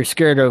 Now, if you're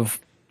scared of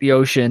the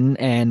ocean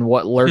and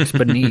what lurks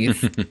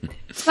beneath,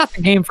 it's not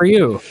the game for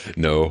you.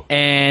 No.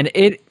 And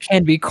it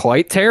can be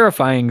quite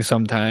terrifying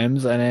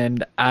sometimes.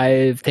 And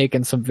I've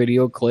taken some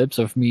video clips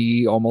of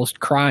me almost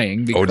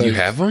crying because do you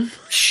have them?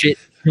 Shit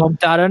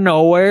jumped out of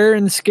nowhere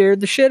and scared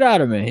the shit out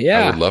of me.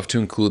 Yeah. I would love to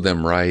include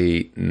them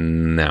right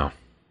now.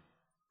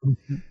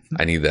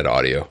 I need that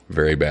audio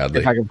very badly.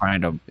 If I can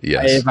find them.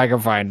 Yes. If I can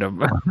find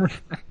them.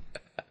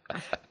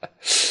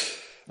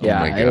 Yeah.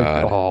 Oh my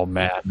God. Oh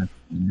man.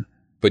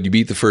 But you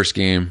beat the first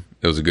game.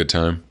 It was a good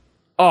time.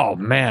 Oh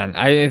man,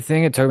 I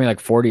think it took me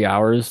like 40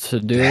 hours to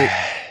do it.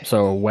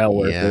 So well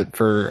worth it.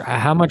 For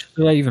how much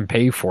did I even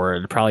pay for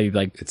it? Probably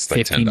like it's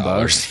like $10.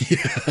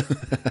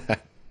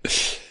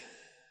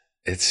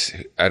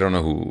 Yeah. I don't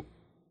know who.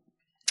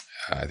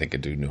 I think I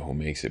do know who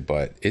makes it,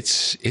 but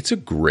it's a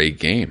great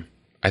game.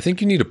 I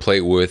think you need to play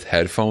it with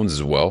headphones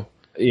as well.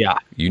 Yeah.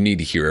 You need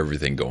to hear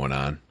everything going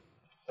on.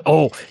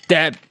 Oh,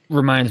 that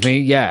reminds me.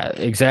 Yeah,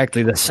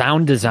 exactly. The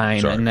sound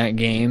design in that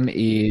game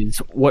is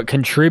what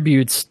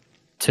contributes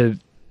to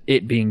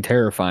it being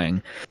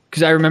terrifying.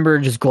 Because I remember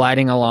just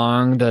gliding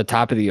along the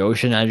top of the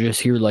ocean. I just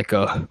hear like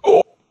a...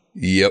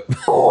 Yep.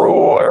 I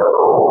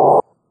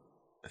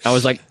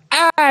was like,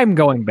 I'm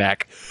going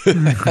back. All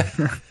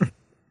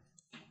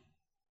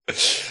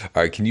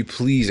right, can you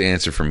please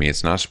answer for me?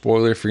 It's not a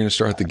spoiler if you're going to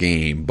start the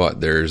game,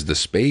 but there's the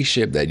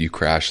spaceship that you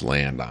crash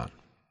land on.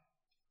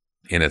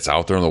 And it's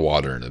out there in the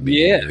water in the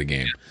beginning of the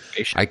game.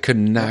 I could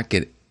not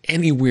get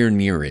anywhere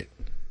near it.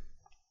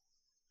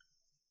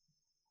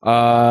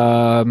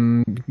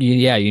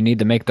 You need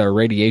to make the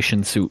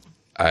radiation suit.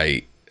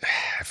 I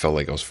felt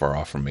like I was far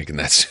off from making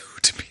that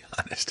suit, to be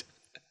honest.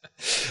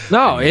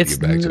 No, it's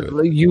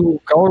you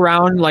go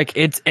around like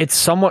it's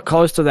somewhat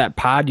close to that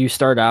pod you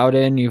start out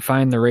in. You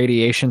find the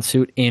radiation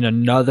suit in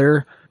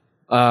another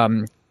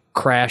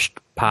crashed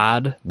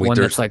pod, one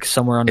that's like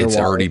somewhere underwater. It's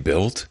already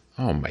built.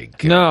 Oh my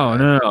God.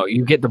 No.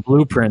 You get the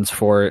blueprints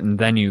for it, and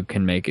then you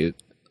can make it.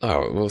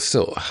 Oh well,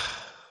 still,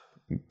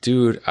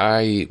 Dude,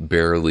 I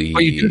barely. Oh,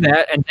 you do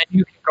that, and then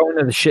you can go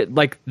into the ship.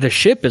 Like, the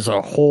ship is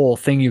a whole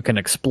thing you can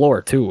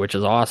explore, too, which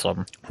is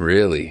awesome.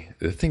 Really?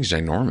 The thing's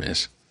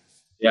ginormous.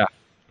 Yeah.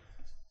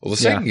 Well, the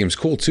second game's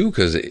cool, too,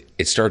 because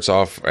it starts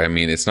off, I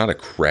mean, it's not a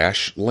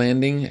crash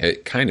landing.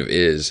 It kind of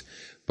is,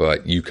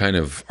 but you kind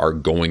of are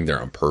going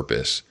there on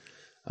purpose.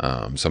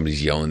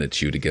 Somebody's yelling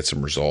at you to get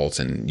some results,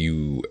 and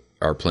you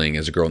are playing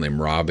as a girl named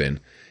Robin,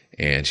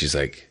 and she's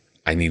like,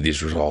 I need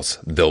these results.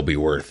 They'll be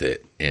worth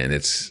it. And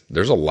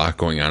there's a lot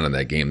going on in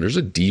that game. There's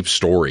a deep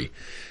story.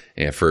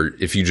 And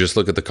if you just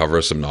look at the cover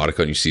of Subnautica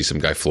and you see some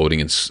guy floating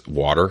in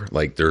water,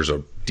 like, there's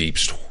a deep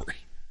story.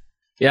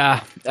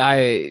 Yeah,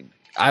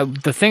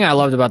 the thing I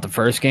loved about the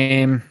first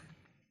game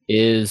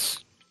is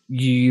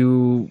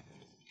you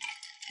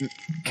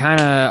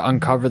kind of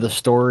uncover the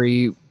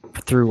story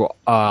through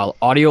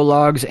audio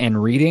logs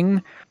and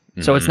reading.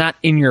 So it's not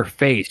in your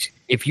face.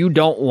 If you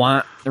don't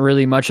want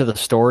really much of the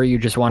story, you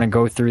just want to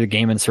go through the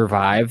game and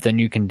survive, then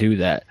you can do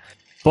that.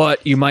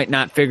 But you might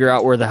not figure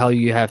out where the hell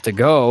you have to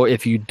go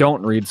if you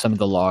don't read some of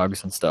the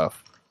logs and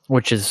stuff,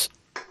 which is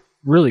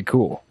really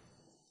cool.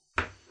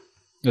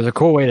 There's a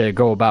cool way to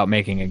go about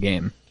making a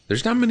game.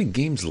 There's not many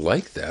games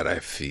like that, I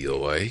feel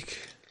like.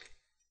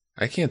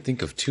 I can't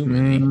think of too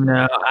many.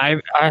 No,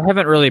 I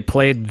haven't really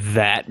played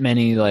that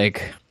many,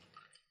 like...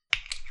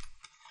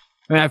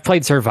 I mean, I've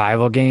played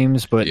survival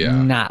games, but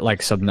not like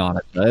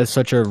Subnautica. It's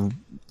such a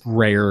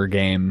rare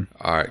game.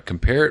 All right,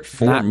 compare it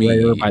for not me.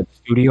 Rare by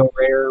studio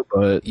rare,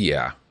 but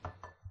yeah.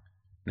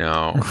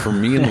 Now, for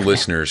me and the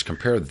listeners,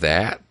 compare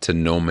that to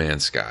No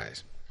Man's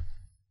Skies.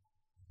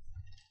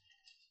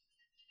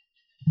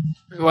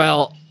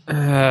 Well,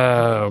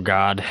 oh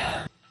god,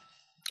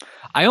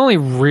 I only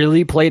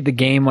really played the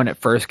game when it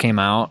first came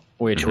out,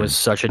 which was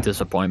such a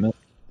disappointment.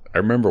 I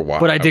remember why.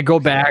 But I did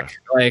go back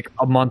like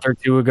a month or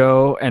two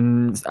ago,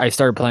 and I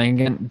started playing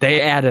again.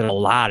 They added a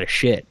lot of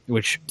shit,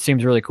 which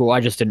seems really cool. I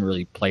just didn't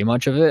really play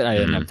much of it. I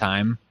didn't have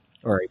time,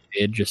 or I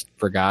did, just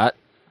forgot.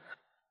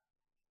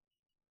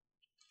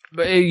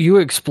 But you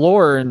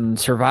explore and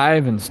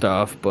survive and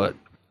stuff, but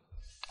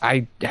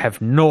I have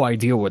no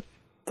idea what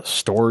the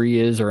story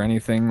is or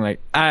anything. Like,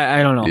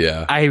 I don't know.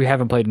 Yeah. I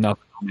haven't played enough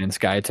No Man's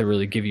Sky to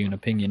really give you an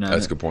opinion on it.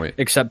 That's a good point.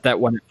 Except that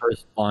when it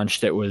first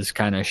launched, it was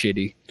kind of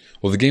shitty.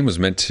 Well, the game was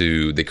meant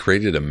to... They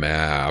created a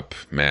map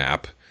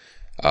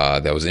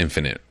that was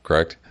infinite,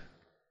 correct?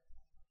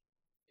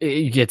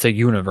 It's a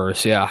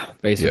universe, yeah,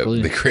 basically.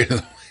 Yeah, they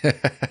created...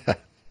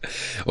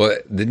 Well,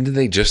 didn't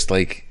they just,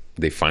 like...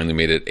 They finally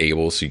made it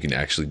able so you can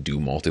actually do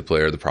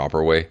multiplayer the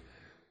proper way?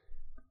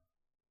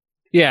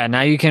 Yeah,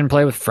 now you can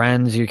play with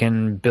friends, you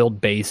can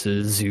build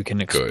bases, you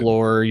can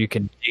explore, you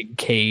can dig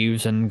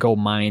caves and go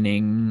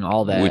mining,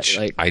 all that. Which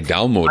like, I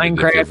downloaded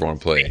if you ever want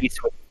to play.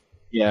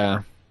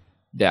 Yeah.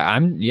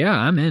 I'm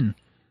in.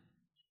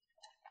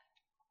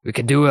 We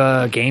could do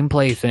a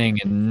gameplay thing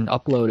and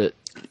upload it.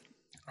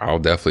 I'll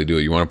definitely do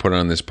it. You want to put it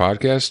on this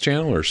podcast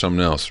channel or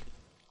something else?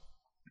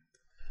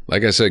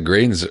 Like I said,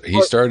 Graydon's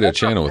he started a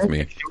channel with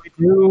me.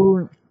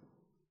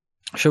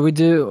 Should we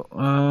do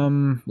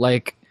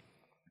like,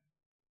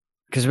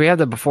 because we have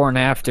the before and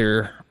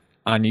after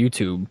on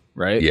YouTube,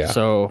 right? Yeah.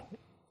 So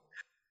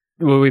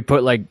will we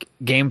put like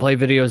gameplay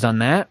videos on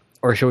that,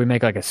 or should we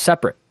make like a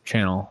separate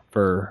channel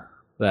for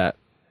that?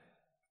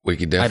 We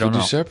could definitely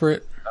do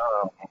separate.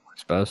 I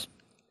suppose.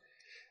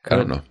 I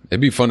don't know.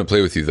 It'd be fun to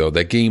play with you, though.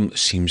 That game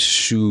seems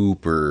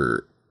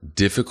super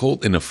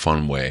difficult in a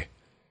fun way.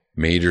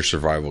 Major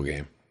survival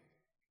game.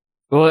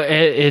 Well,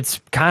 it's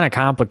kind of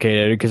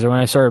complicated because when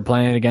I started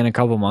playing it again a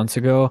couple months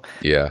ago,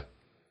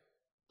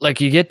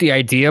 like you get the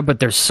idea, but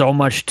there's so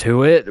much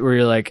to it where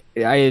you're like,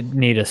 I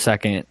need a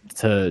second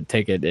to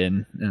take it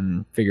in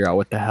and figure out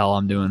what the hell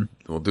I'm doing.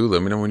 Well, dude,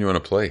 let me know when you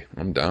want to play.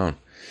 I'm down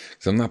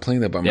because I'm not playing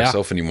that by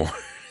myself anymore.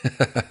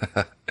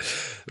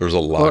 There's a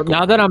lot. Well,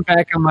 now that I'm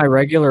back on my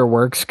regular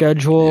work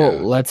schedule,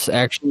 let's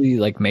actually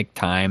like make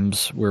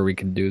times where we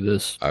can do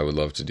this. I would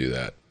love to do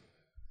that.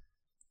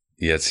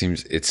 Yeah,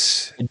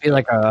 it'd be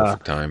like a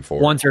time for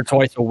once or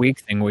twice a week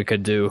thing we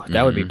could do.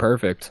 That would be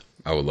perfect.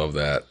 I would love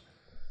that.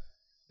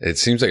 It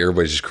seems like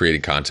everybody's just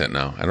creating content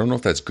now. I don't know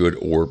if that's good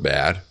or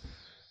bad.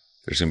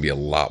 There's going to be a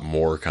lot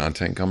more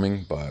content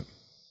coming, but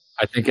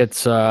I think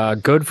it's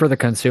good for the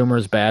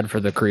consumers, bad for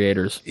the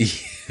creators.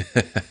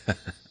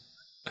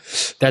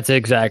 That's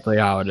exactly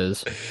how it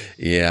is.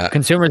 Yeah.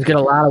 Consumers get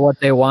a lot of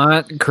what they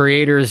want.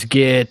 Creators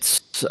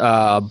get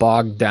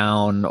bogged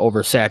down,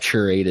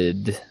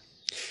 oversaturated.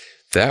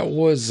 That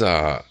was,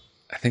 I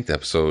think the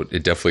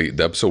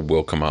episode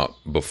will come out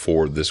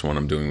before this one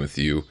I'm doing with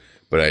you.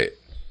 But I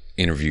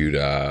interviewed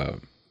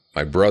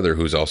my brother,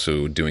 who's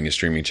also doing a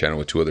streaming channel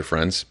with two other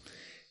friends.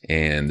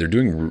 And they're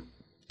doing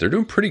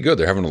pretty good.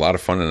 They're having a lot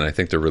of fun, and I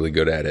think they're really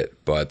good at it.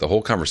 But the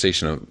whole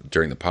conversation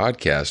during the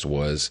podcast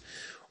was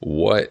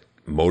what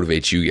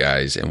motivates you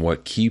guys and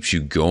what keeps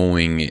you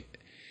going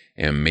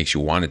and makes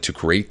you want to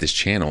create this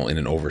channel in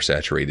an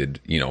oversaturated,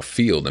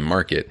 field and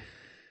market.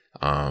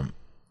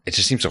 It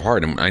just seems so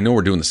hard. And I know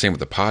we're doing the same with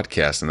the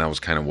podcast, and that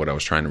was kind of what I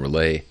was trying to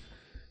relay.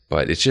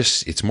 But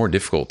it's more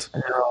difficult.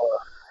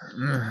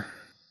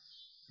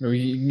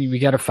 We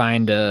got to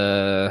find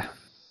an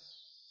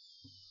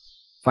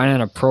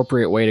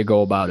appropriate way to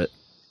go about it,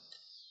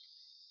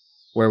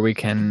 where we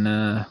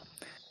can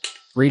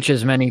reach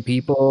as many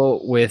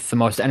people with the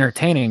most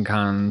entertaining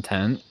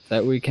content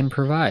that we can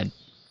provide.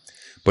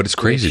 But it's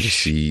crazy to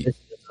see.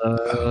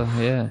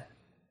 Yeah.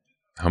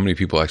 How many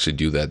people actually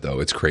do that, though?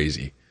 It's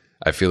crazy.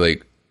 I feel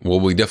like, well,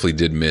 we definitely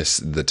did miss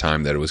the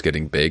time that it was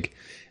getting big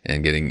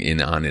and getting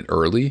in on it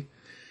early.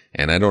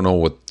 And I don't know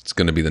what's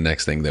going to be the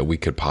next thing that we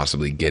could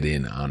possibly get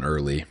in on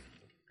early.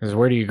 Because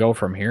where do you go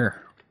from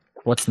here?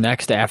 What's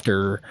next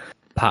after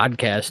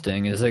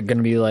podcasting? Is it going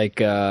to be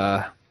like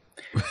I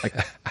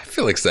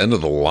feel like it's the end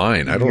of the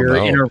line. I don't know.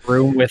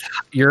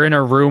 You're in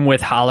a room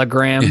with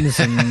holograms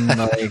and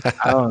like,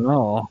 I don't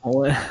know.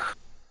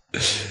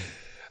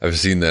 I've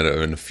seen that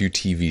in a few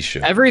TV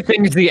shows.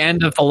 Everything's the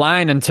end of the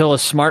line until a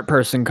smart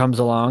person comes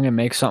along and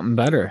makes something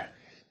better.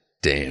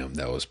 Damn,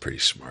 that was pretty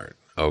smart.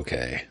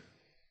 Okay.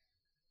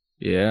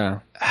 Yeah.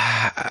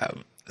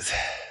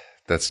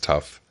 That's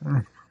tough.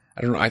 I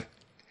don't know.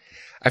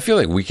 I feel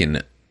like we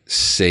can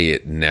say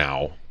it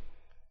now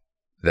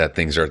that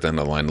things are at the end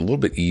of the line a little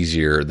bit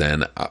easier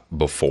than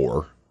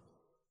before,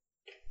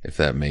 if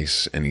that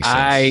makes any sense.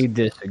 I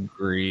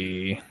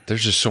disagree.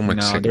 There's just so much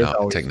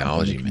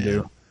technology,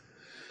 man.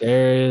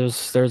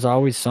 There's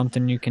always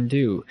something you can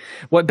do.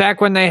 Back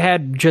when they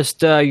had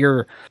just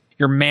your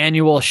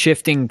manual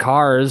shifting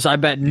cars, I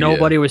bet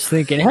nobody was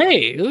thinking,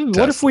 hey,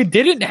 what if we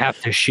didn't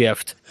have to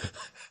shift?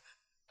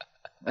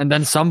 And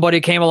then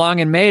somebody came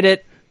along and made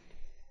it.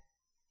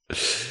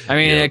 I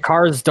mean,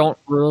 cars don't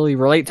really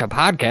relate to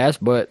podcasts,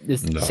 but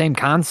it's the same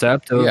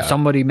concept of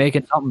somebody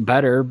making something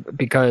better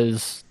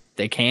because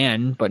they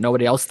can, but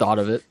nobody else thought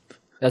of it.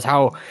 That's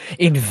how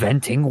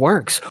inventing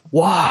works.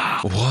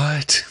 Wow.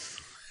 What?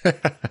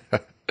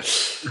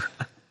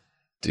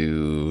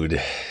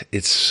 Dude,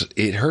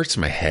 it hurts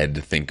my head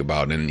to think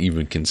about and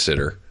even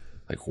consider,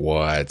 like,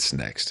 what's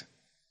next?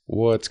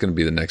 What's going to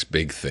be the next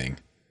big thing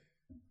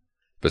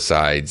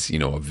besides,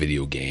 a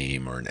video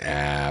game or an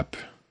app?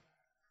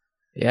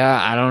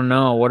 Yeah, I don't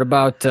know. What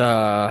about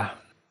I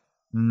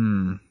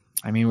mean,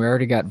 we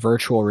already got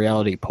virtual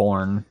reality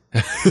porn.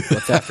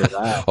 What's after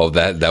that? Oh,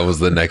 that was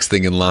the next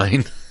thing in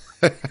line.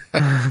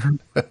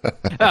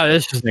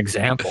 This is an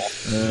example.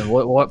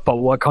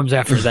 What comes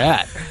after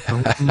that?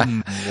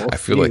 I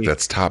feel like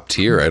that's top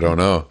tier. I don't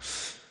know.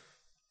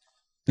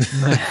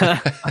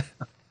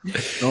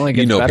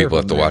 People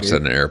have to watch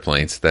that in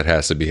airplanes. That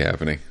has to be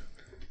happening.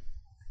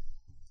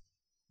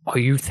 Oh,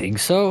 you think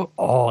so?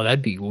 Oh,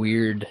 that'd be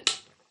weird.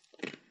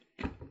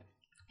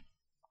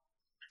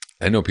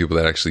 I know people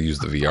that actually use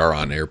the VR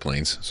on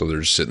airplanes, so they're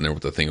just sitting there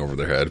with the thing over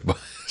their head.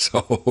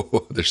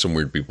 So there's some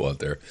weird people out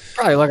there.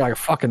 Probably look like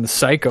fucking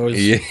psychos.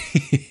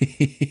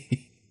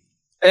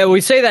 Yeah. We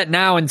say that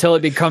now until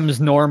it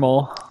becomes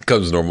normal.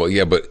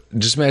 Yeah, but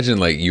just imagine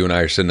like you and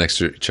I are sitting next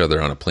to each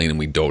other on a plane and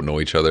we don't know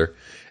each other,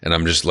 and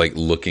I'm just like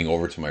looking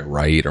over to my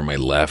right or my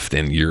left,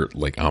 and you're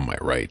like on my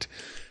right,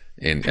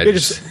 and I'm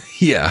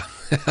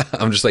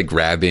just like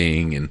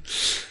grabbing and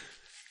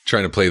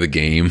trying to play the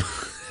game.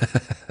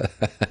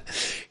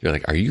 You're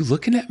like, are you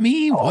looking at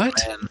me? What?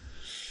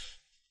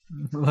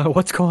 Man.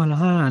 What's going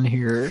on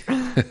here?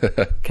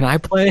 Can I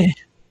play?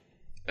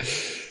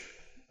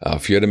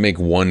 If you had to make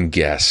one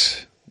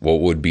guess,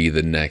 what would be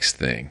the next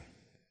thing?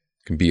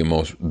 It can be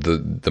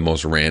the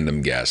most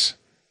random guess.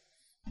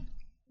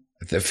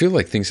 I feel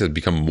like things have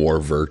become more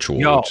virtual.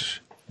 Yo,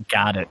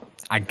 got it.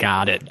 I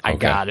got it. I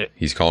got it.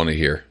 He's calling it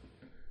here.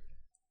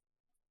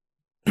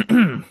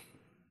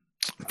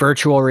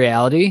 Virtual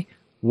reality,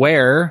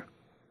 where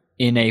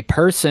a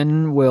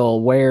person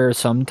will wear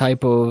some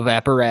type of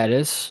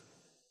apparatus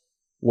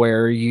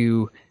where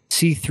you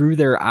see through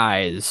their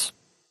eyes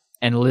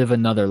and live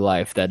another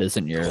life that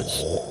isn't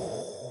yours.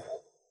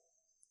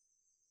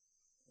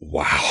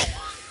 Wow.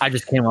 I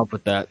just came up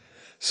with that.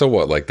 So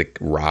what, like The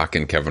Rock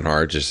and Kevin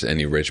Hart, just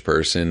any rich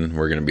person,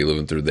 we're going to be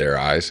living through their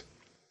eyes?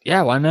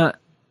 Yeah, why not?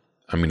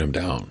 I mean, I'm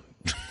down.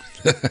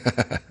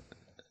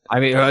 I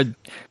mean,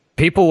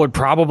 people would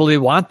probably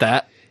want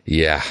that.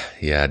 Yeah,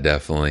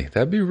 definitely.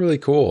 That'd be really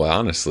cool,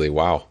 honestly.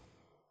 Wow.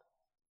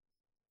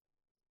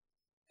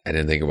 I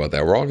didn't think about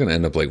that. We're all going to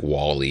end up like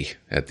Wall-E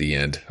at the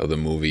end of the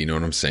movie. You know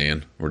what I'm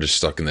saying? We're just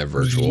stuck in that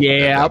virtual at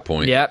that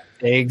point. Yep,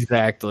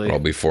 exactly. We'll all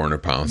be 400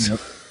 pounds.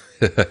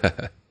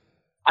 Yep.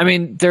 I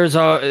mean, there's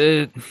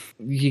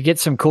you get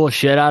some cool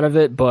shit out of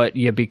it, but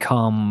you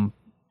become,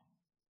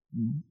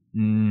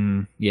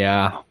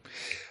 yeah.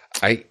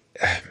 I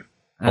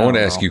want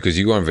to ask you, because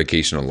you go on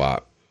vacation a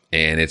lot,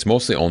 and it's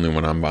mostly only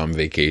when I'm on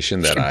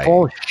vacation that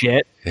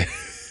bullshit.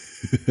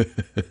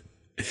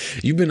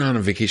 You've been on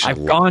a vacation a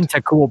lot. I've gone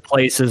to cool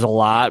places a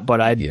lot,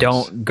 but I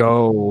don't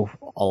go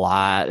a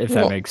lot, if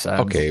that makes sense.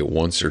 Okay,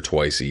 once or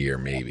twice a year,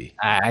 maybe.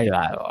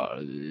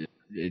 I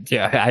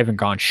haven't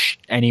gone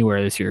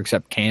anywhere this year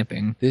except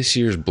camping. This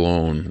year's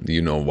blown.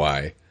 You know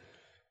why.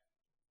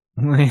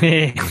 When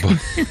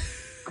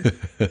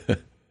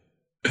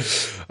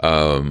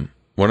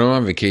I'm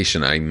on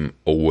vacation, I'm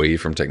away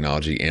from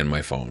technology and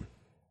my phone.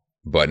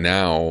 But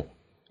now,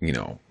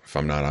 if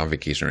I'm not on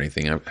vacation or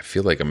anything, I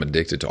feel like I'm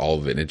addicted to all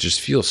of it. And it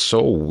just feels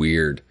so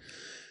weird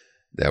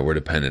that we're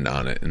dependent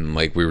on it. And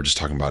like we were just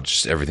talking about,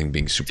 just everything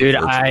being super Dude,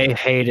 virtual. I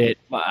hate it.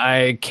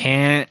 I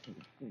can't,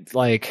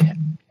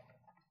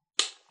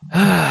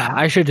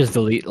 I should just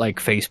delete like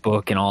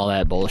Facebook and all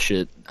that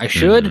bullshit. I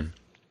should. Mm-hmm.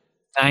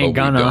 I ain't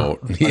gonna.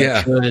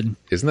 Yeah.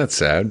 Isn't that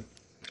sad?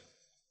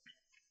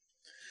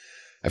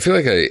 I feel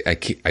like I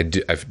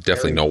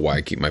definitely know why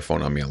I keep my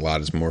phone on me a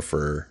lot. It's more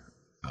for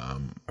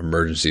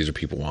emergencies or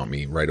people want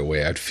me right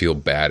away. I'd feel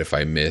bad if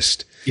I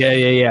missed. Yeah.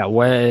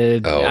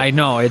 I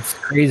know it's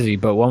crazy,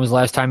 but when was the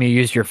last time you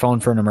used your phone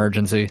for an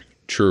emergency?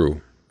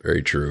 True.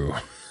 Very true.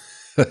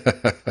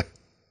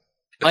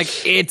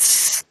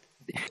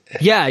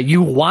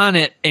 You want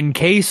it in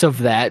case of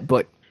that,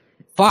 but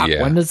fuck,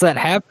 when does that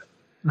happen?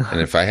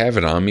 And if I have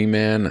it on me,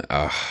 man,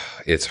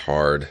 it's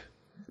hard.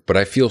 But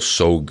I feel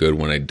so good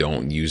when I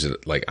don't use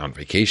it, like on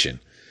vacation.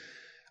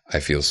 I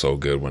feel so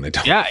good when I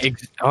don't. Yeah.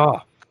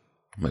 I'm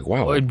like,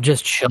 wow. Or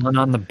just chilling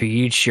on the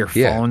beach. Your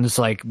phone's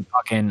like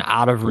fucking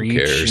out of reach. Who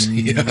cares?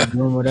 And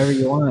doing whatever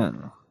you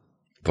want.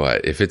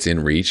 But if it's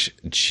in reach,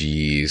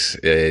 geez,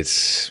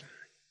 it's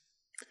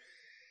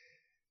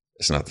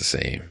not the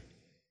same.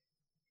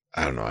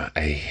 I don't know.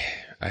 I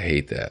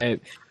hate that. Hey,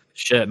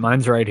 shit,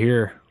 mine's right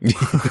here.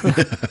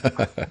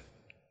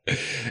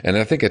 And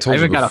I think I told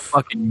you. I even got a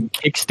fucking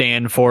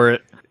kickstand for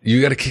it.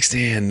 You got a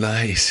kickstand.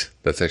 Nice.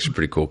 That's actually a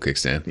pretty cool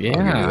kickstand.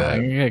 Yeah.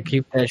 You gotta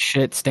keep that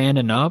shit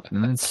standing up.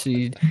 And then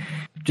see.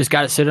 Just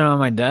got it sitting on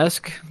my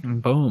desk. And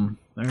boom.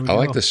 There we go.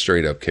 Like the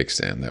straight up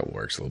kickstand. That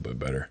works a little bit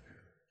better.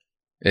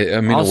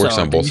 It works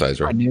on both sides,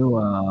 right?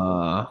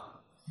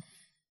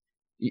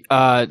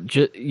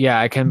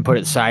 I can put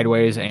it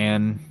sideways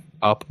and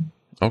up.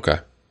 Okay.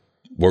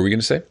 What were we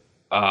gonna say?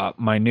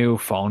 My new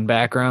phone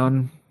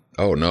background.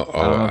 Oh no!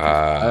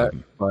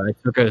 But I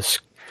took a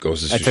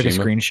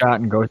screenshot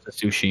and Ghost of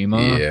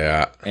Tsushima.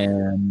 Yeah,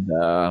 and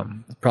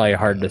it's probably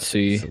hard to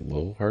see. It's a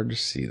little hard to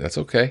see. That's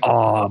okay.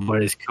 Oh,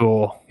 but it's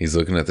cool. He's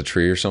looking at the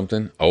tree or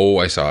something. Oh,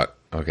 I saw it.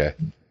 Okay.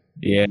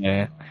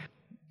 Yeah,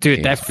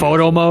 dude, that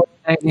photo mode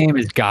in that game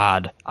is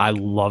god. I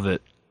love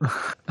it.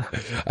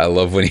 I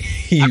love when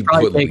you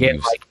put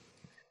leaves. Like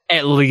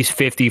at least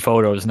 50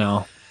 photos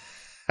now.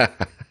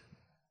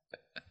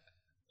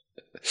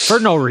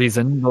 For no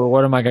reason, but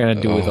what am I going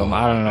to do with them?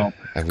 I don't know.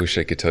 I wish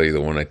I could tell you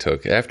the one I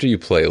took. After you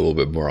play a little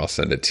bit more, I'll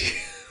send it to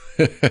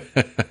you.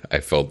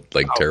 I felt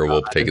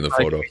terrible taking the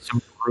photo. Some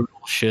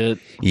brutal shit.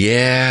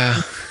 Yeah.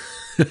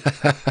 I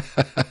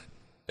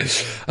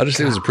just think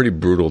it was a pretty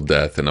brutal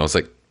death, and I was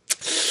like,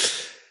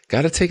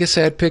 gotta take a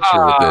sad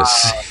picture with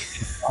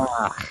this.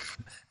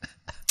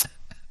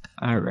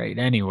 All right.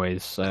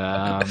 Anyways,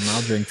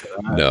 I'll drink to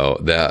that. No,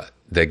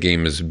 that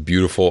game is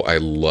beautiful. I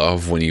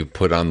love when you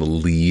put on the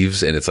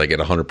leaves and it's like at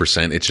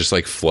 100%. It's just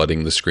like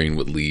flooding the screen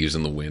with leaves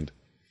and the wind.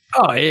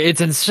 Oh,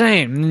 it's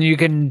insane. You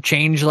can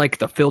change like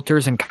the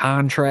filters and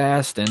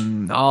contrast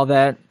and all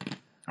that.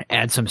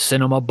 Add some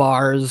cinema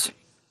bars.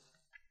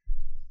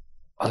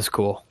 That's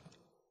cool.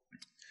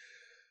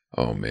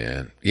 Oh,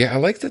 man. Yeah, I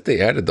like that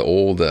they added the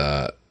old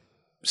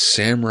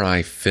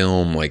samurai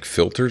film like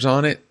filters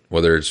on it,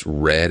 whether it's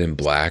red and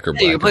black or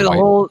black you play and the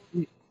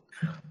white.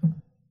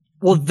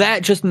 Well,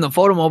 that just in the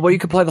photo mode, but you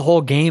could play the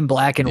whole game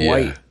black and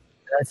white.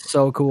 That's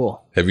so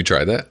cool. Have you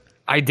tried that?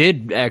 I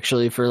did,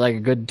 actually, for like a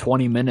good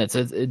 20 minutes.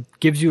 It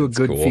gives you a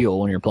good feel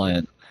when you're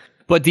playing.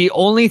 But the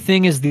only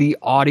thing is the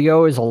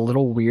audio is a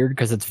little weird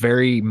because it's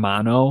very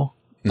mono.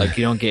 Like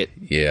you don't get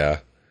a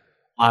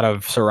lot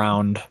of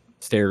surround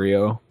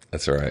stereo.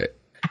 That's all right.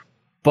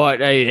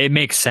 But it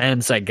makes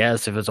sense, I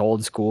guess. If it's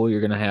old school,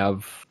 you're going to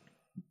have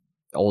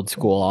old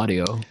school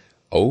audio.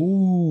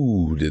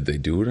 Oh, did they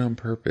do it on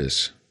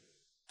purpose?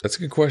 That's a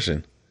good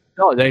question.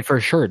 No, they for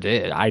sure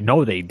did. I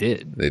know they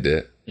did. They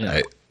did.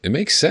 Yeah. It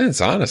makes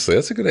sense, honestly.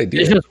 That's a good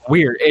idea. It's just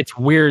weird. It's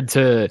weird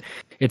to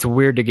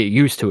get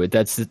used to it.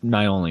 That's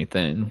my only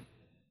thing.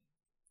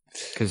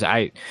 Because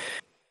I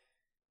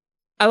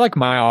like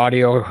my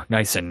audio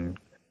nice and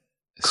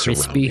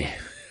crispy.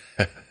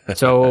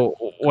 So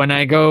when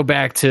I go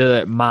back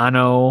to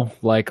mono,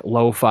 like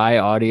lo-fi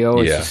audio,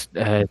 it's just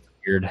it's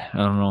weird. I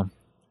don't know.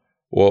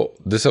 Well,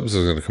 this episode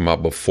is going to come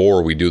out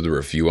before we do the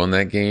review on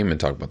that game and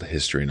talk about the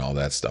history and all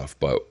that stuff.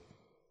 But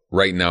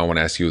right now, I want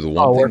to ask you the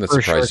one thing that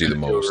surprised you the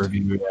most.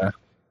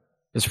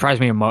 It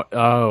surprised me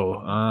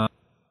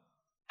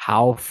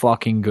how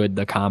fucking good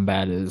the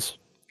combat is.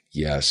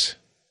 Yes.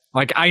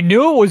 Like, I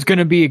knew it was going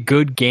to be a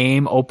good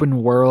game,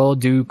 open world,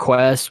 do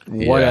quest,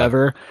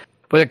 whatever.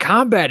 But the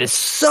combat is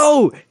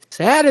so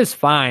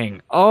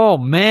satisfying. Oh,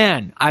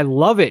 man. I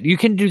love it. You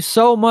can do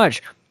so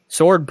much.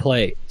 Sword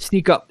play,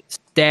 sneak up,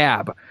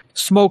 stab,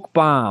 smoke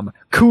bomb,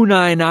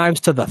 kunai knives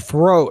to the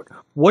throat.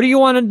 What do you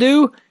want to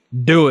do?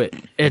 Do it.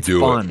 It's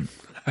fun.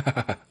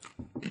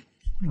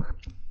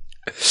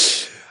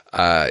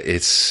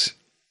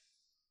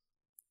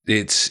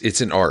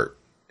 It's an art,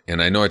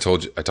 and I know I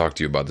talked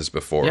to you about this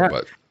before,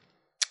 but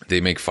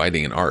they make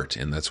fighting an art,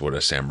 and that's what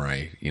a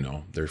samurai,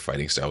 their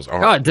fighting styles are.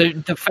 God,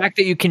 the fact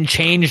that you can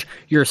change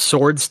your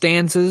sword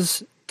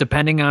stances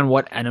depending on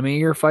what enemy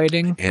you're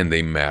fighting. And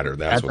they matter.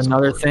 That's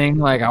another important. thing.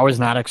 Like, I was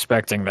not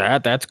expecting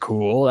that. That's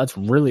cool. That's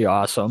really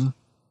awesome.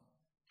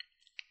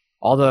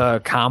 All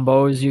the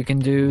combos you can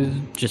do,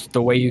 just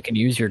the way you can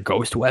use your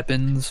ghost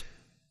weapons.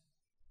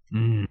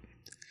 I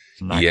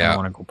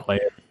want to go play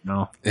it.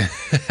 No.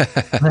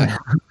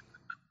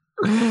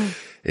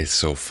 It's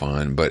so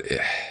fun, but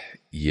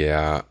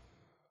yeah,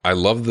 I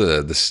love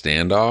the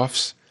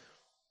standoffs.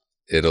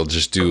 It'll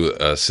just do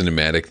a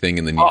cinematic thing,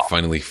 and then you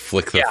finally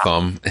flick the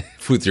thumb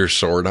with your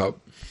sword up.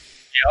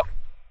 Yep.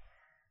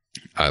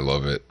 I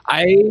love it.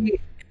 I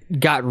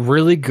got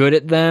really good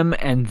at them,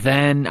 and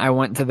then I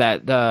went to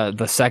that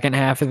the second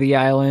half of the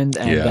island,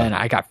 and then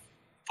I got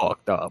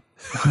fucked up.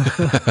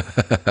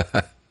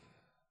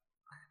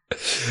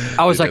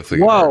 I was like,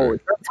 whoa,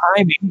 the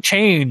timing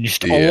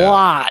changed a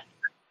lot.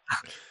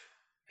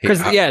 Because,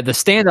 the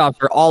standoffs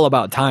are all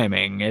about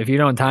timing. If you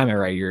don't time it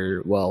right,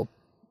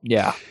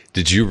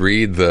 Did you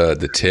read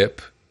the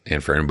tip?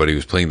 And for anybody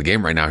who's playing the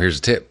game right now, here's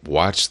a tip.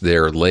 Watch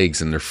their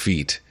legs and their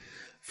feet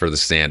for the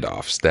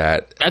standoffs.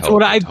 That's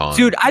what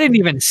dude, I didn't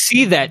even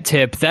see that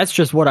tip. That's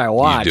just what I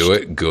watched. You do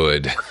it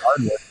good.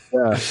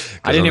 Yeah.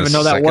 I didn't even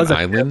know that was an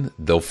island.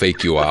 They'll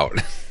fake you out.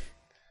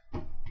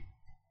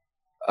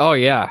 Oh,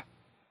 yeah.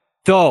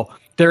 Though,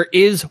 there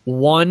is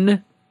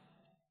one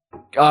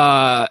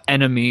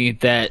enemy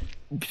that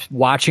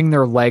watching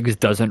their legs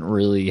doesn't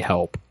really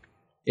help.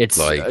 It's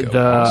like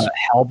the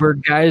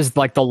halberd guys,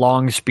 like the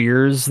long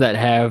spears that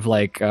have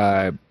like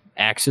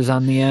axes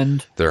on the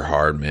end. They're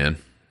hard, man.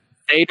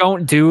 They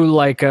don't do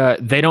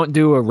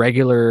a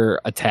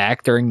regular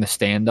attack during the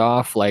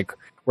standoff, like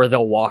where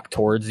they'll walk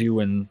towards you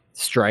and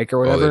strike or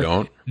whatever. Oh, they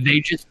don't? They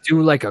just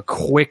do like a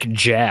quick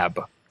jab.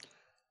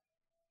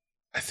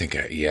 I think,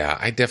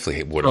 I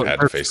definitely would have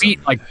had to face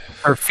them. Like,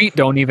 her feet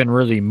don't even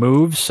really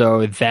move,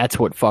 so that's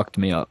what fucked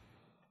me up.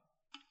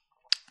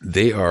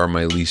 They are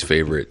my least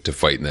favorite to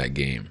fight in that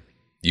game.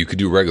 You could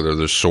do regular.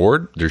 There's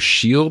sword, there's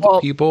shield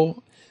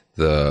people,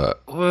 the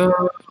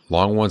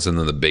long ones, and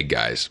then the big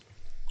guys.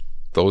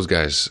 Those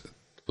guys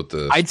with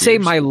the I'd say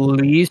my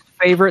least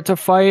favorite to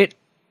fight,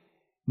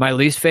 my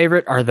least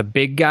favorite are the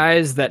big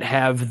guys that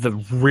have the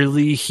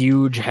really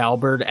huge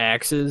halberd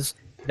axes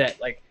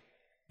that, like,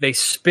 they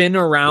spin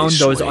around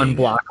those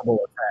unblockable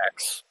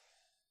attacks.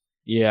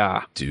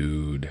 Yeah.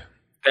 Dude.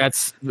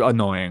 That's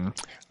annoying.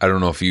 I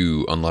don't know if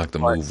you unlock the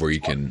move where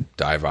you can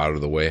dive out of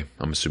the way.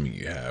 I'm assuming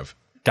you have.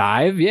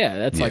 Dive? Yeah,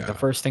 that's like the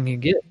first thing you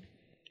get.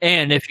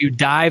 And if you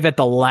dive at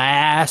the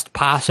last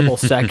possible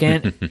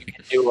second, you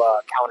can do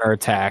a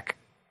counterattack.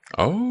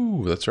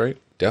 Oh, that's right.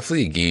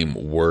 Definitely a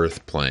game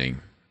worth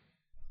playing.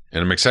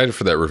 And I'm excited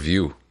for that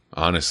review,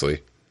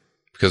 honestly,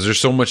 because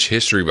there's so much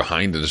history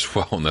behind it as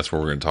well, and that's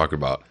what we're going to talk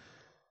about.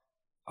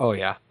 Oh,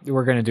 yeah.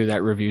 We're going to do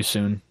that review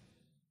soon.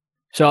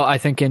 So I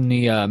think in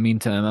the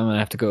meantime, I'm going to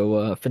have to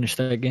go finish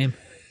that game.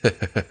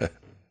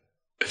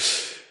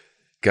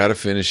 Got to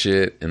finish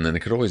it, and then I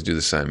could always do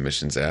the side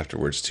missions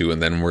afterwards, too.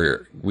 And then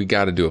we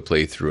got to do a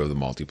playthrough of the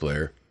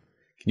multiplayer.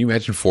 Can you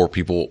imagine 4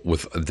 people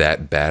with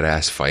that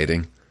badass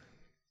fighting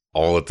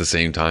all at the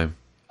same time?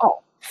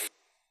 Oh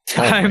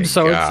I'm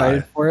so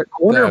excited for it.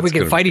 I wonder if we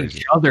can fight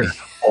each other.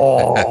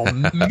 Oh,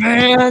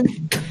 man.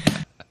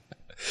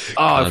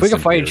 If we can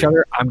fight each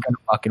other, I'm going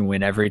to fucking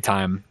win every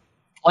time.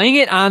 Playing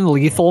it on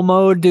lethal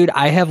mode, dude,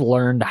 I have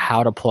learned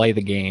how to play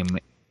the game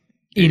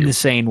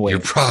insane ways. You're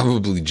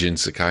probably Jin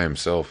Sakai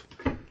himself.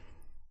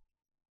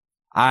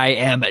 I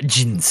am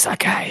Jin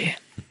Sakai.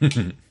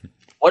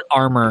 What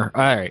armor?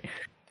 All right.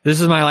 This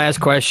is my last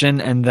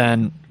question, and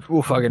then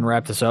we'll fucking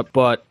wrap this up.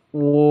 But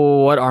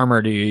what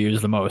armor do you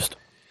use the most?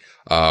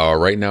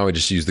 Right now, I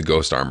just use the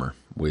ghost armor,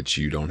 which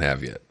you don't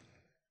have yet.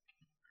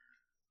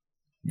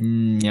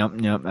 Yep.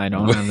 I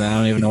don't have that. I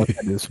don't even know what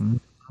that is.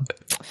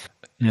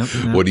 Yep.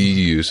 What do you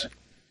use?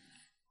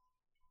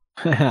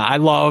 I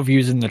love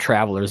using the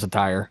Traveler's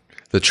attire.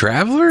 The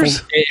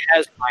Travelers? It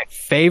has my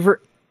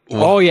favorite.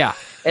 Oh, yeah.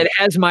 It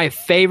has my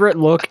favorite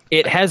look.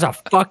 It has a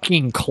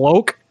fucking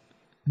cloak.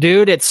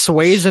 Dude, it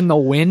sways in the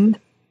wind.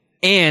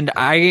 And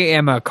I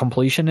am a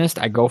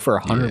completionist. I go for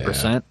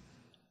 100%. Yeah.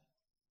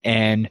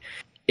 And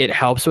it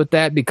helps with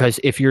that because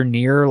if you're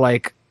near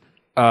like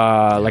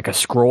a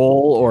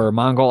scroll or a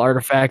Mongol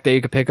artifact that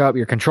you could pick up,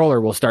 your controller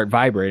will start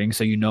vibrating,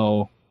 so you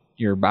know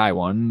you're by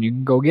one. You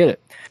can go get it.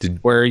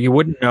 Where you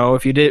wouldn't know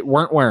if you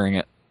weren't wearing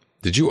it.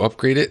 Did you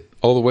upgrade it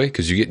all the way?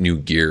 Because you get new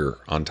gear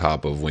on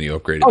top of when you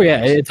upgrade it. Oh,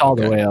 yeah, it's all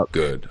the way up.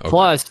 Good. Okay.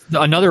 Plus,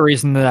 another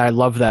reason that I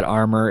love that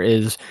armor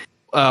is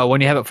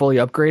when you have it fully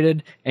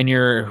upgraded and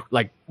you're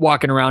like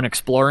walking around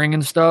exploring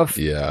and stuff,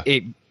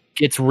 it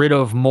gets rid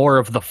of more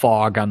of the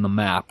fog on the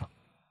map.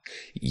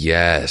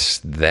 Yes,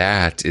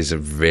 that is a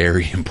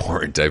very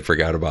important. I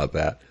forgot about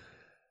that.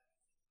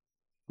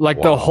 Like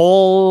the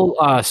whole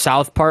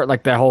south part,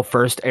 like that whole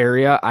first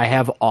area, I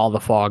have all the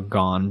fog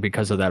gone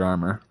because of that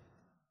armor.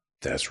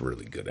 That's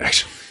really good,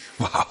 actually.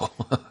 Wow.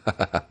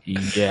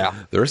 Yeah.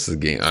 The rest of the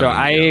game. So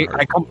I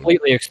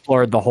completely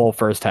explored the whole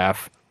first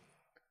half.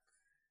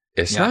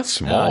 It's not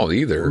small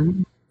either.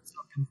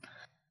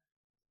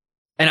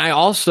 And I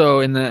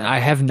also I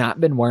have not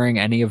been wearing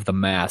any of the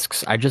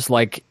masks. I just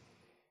like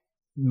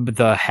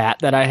the hat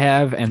that I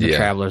have and the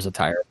traveler's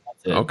attire.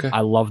 That's it. Okay.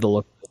 I love the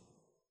look.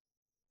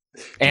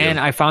 And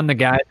I found the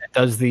guy that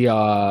does the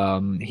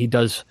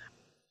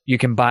you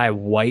can buy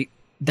white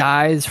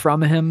dyes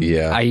from him.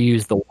 Yeah. I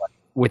use the white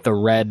with the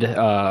red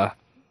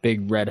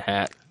big red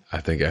hat.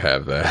 I think I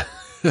have that.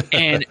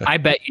 And I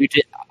bet you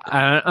did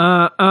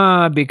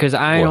because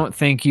I don't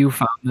think you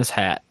found this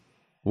hat.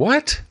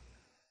 What?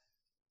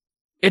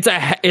 It's a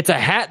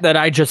hat that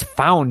I just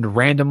found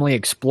randomly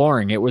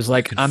exploring. It was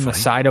like on the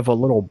side of a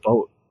little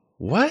boat.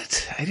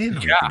 What? I didn't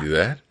know you could do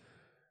that.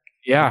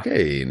 Yeah.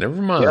 Okay,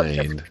 never mind. I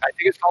think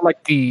it's called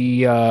like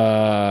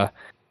the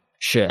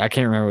shit. I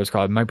can't remember what it's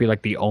called. It might be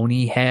like the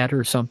Oni hat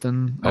or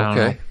something.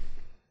 Okay.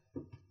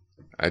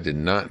 I did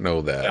not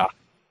know that.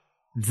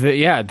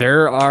 Yeah.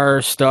 There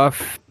are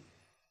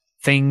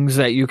things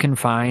that you can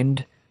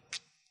find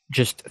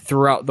just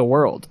throughout the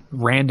world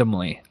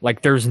randomly.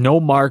 Like there's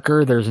no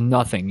marker, there's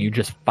nothing. You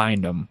just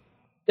find them.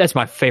 That's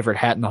my favorite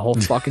hat in the whole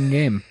fucking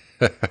game.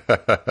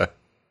 It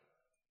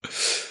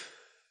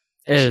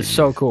is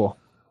so cool.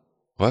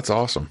 Well, that's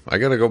awesome. I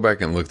got to go back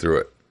and look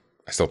through it.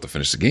 I still have to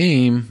finish the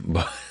game,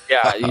 but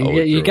yeah,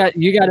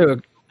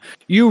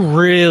 you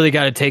really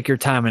got to take your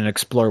time and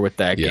explore with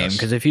that game,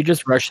 because if you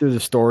just rush through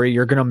the story,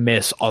 you're gonna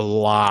miss a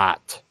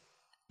lot.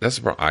 That's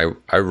the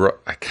problem.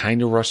 I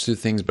kind of rush through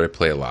things, but I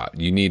play a lot.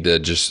 You need to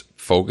just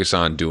focus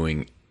on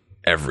doing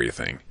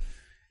everything.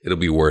 It'll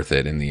be worth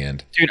it in the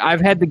end. Dude,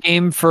 I've had the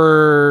game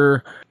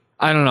for,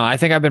 I don't know, I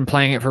think I've been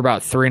playing it for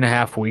about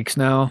 3.5 weeks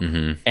now.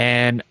 Mm-hmm.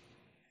 And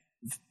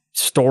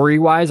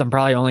story-wise, I'm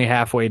probably only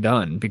halfway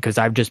done because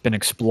I've just been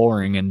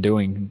exploring and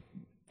doing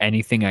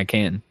anything I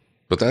can.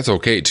 But that's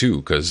okay, too,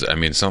 because, I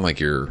mean, it's not like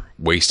you're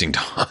wasting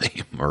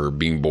time or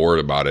being bored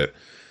about it.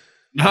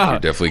 You're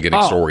definitely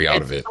getting story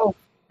out of it.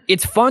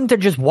 It's fun to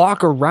just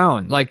walk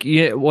around. Like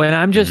when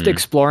I'm just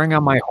exploring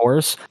on my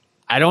horse,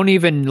 I don't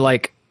even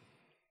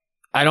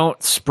I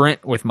don't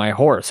sprint with my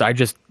horse. I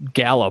just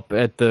gallop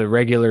at the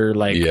regular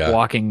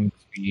walking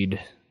speed.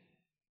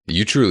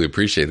 You truly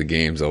appreciate the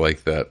games. I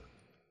like that.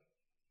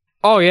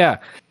 Oh yeah,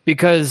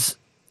 because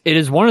it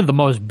is one of the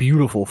most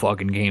beautiful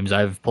fucking games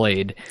I've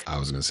played. I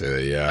was gonna say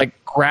that, yeah.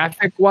 Like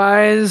graphic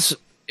wise,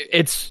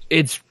 it's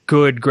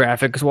good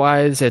graphics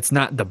wise. It's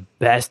not the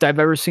best I've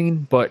ever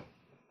seen, but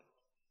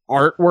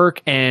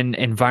artwork and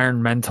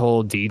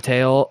environmental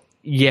detail,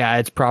 yeah,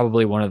 it's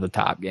probably one of the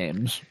top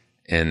games.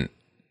 And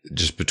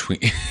just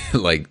between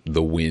like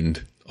the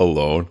wind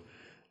alone,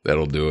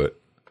 that'll do it.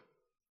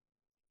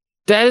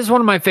 That is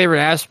one of my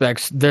favorite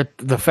aspects. That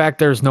the fact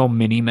there's no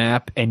mini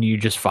map and you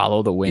just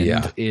follow the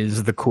wind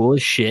is the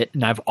coolest shit.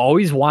 And I've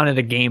always wanted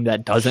a game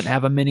that doesn't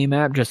have a mini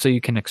map just so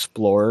you can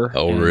explore.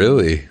 Oh,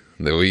 really?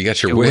 Well, you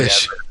got your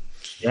wish. Whatever.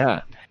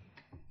 Yeah.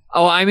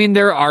 Oh, I mean,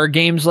 there are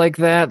games like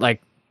that.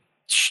 Like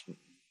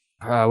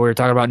we were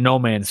talking about No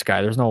Man's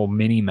Sky. There's no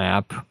mini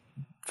map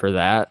for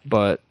that,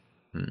 but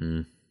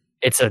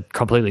it's a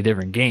completely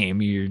different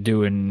game. You're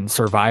doing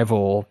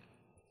survival,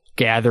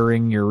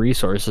 gathering your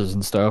resources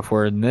and stuff,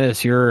 where in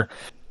this, you're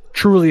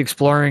truly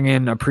exploring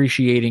and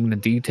appreciating the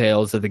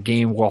details of the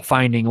game while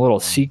finding little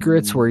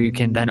secrets where you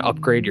can then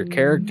upgrade your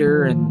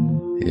character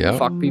and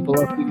fuck people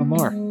up even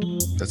more.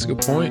 That's a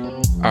good point.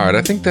 All right,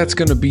 I think that's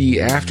going to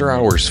be After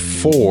Hours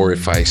 4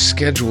 if I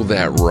schedule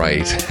that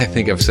right. I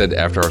think I've said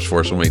After Hours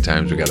 4 so many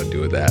times we got to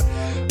do with that.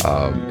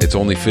 It's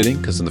only fitting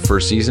because in the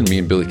first season, me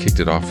and Billy kicked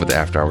it off with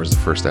After Hours, the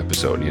first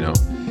episode, you know.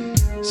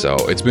 So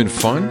it's been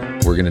fun.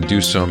 We're going to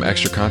do some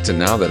extra content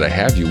now that I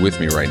have you with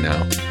me right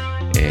now.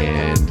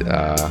 And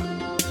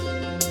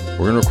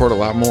we're going to record a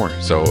lot more.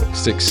 So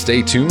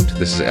stay tuned.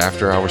 This is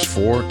After Hours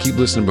 4. Keep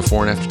listening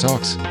Before and After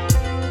Talks.